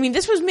 And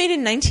this was made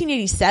in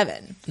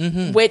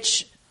 1987,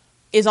 which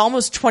is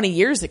almost 20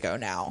 years ago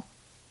now.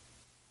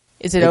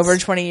 Is it over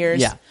 20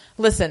 years? Yeah.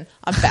 Listen,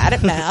 I'm bad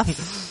at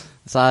math.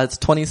 So it's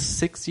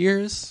 26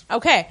 years.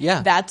 Okay.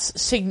 Yeah. That's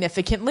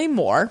significantly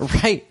more.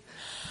 Right.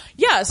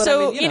 Yeah. But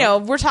so,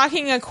 we're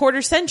talking a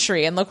quarter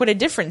century and look what a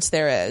difference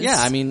there is.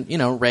 Yeah.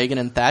 Reagan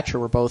and Thatcher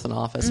were both in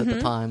office at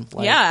the time.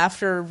 Yeah.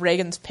 After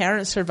Reagan's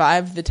parents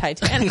survived the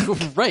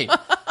Titanic. Right.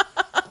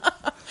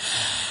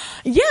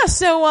 Yeah,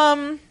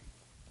 so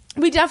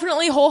we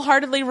definitely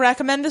wholeheartedly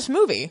recommend this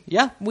movie.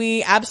 Yeah.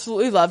 We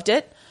absolutely loved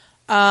it.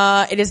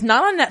 It is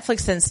not on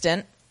Netflix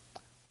Instant.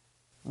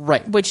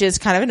 Right. Which is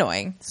kind of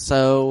annoying.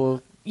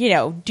 So, do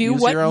use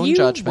what your own you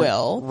judgment.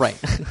 will. Right.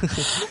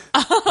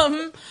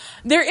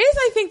 There is,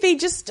 I think they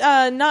just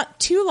not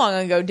too long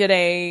ago did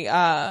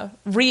a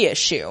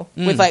reissue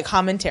with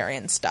commentary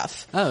and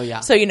stuff. Oh,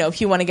 yeah. So,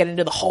 if you want to get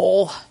into the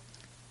whole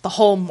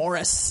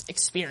Morris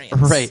experience,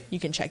 right, you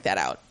can check that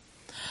out.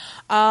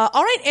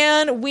 All right,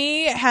 and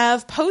we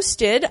have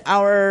posted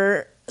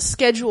our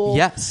schedule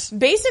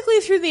basically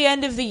through the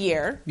end of the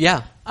year.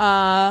 Yeah.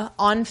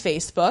 On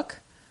Facebook.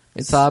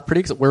 It's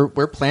pretty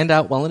we're planned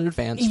out well in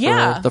advance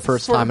for the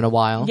first time in a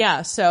while.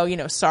 Yeah, so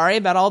sorry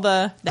about all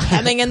the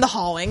hemming and the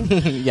hawing.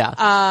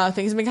 Yeah.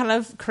 Things have been kind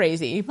of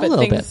crazy, but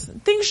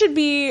things should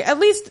be at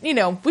least,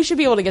 we should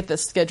be able to get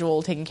this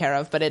schedule taken care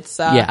of, but it's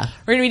we're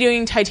going to be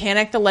doing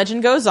Titanic The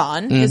Legend Goes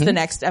On is the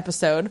next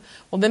episode.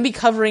 We'll then be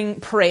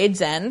covering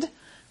Parade's End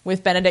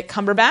with Benedict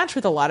Cumberbatch,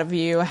 which a lot of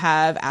you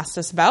have asked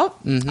us about.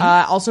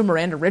 Also,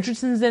 Miranda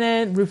Richardson's in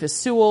it, Rufus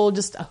Sewell,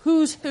 just a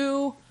who's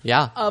who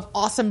of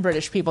awesome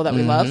British people that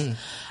we love.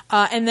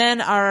 And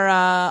then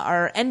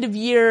our end of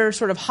year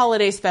sort of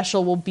holiday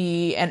special will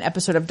be an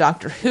episode of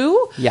Doctor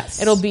Who. Yes.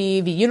 It'll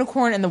be The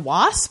Unicorn and the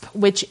Wasp,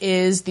 which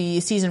is the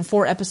season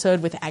 4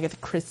 episode with Agatha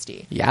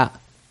Christie. Yeah.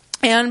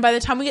 And by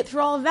the time we get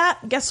through all of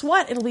that, guess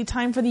what? It'll be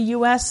time for the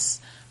U.S.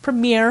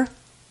 premiere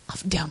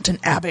of Downton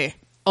Abbey.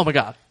 Oh my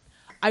God.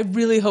 I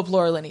really hope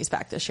Laura Linney's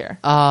back this year.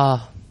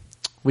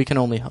 We can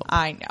only hope.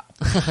 I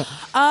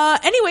know.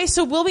 Anyway,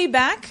 so we'll be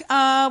back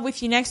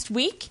with you next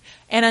week.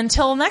 And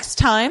until next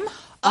time,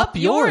 up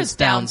yours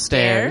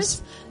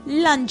downstairs.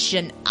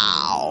 Luncheon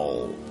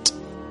out.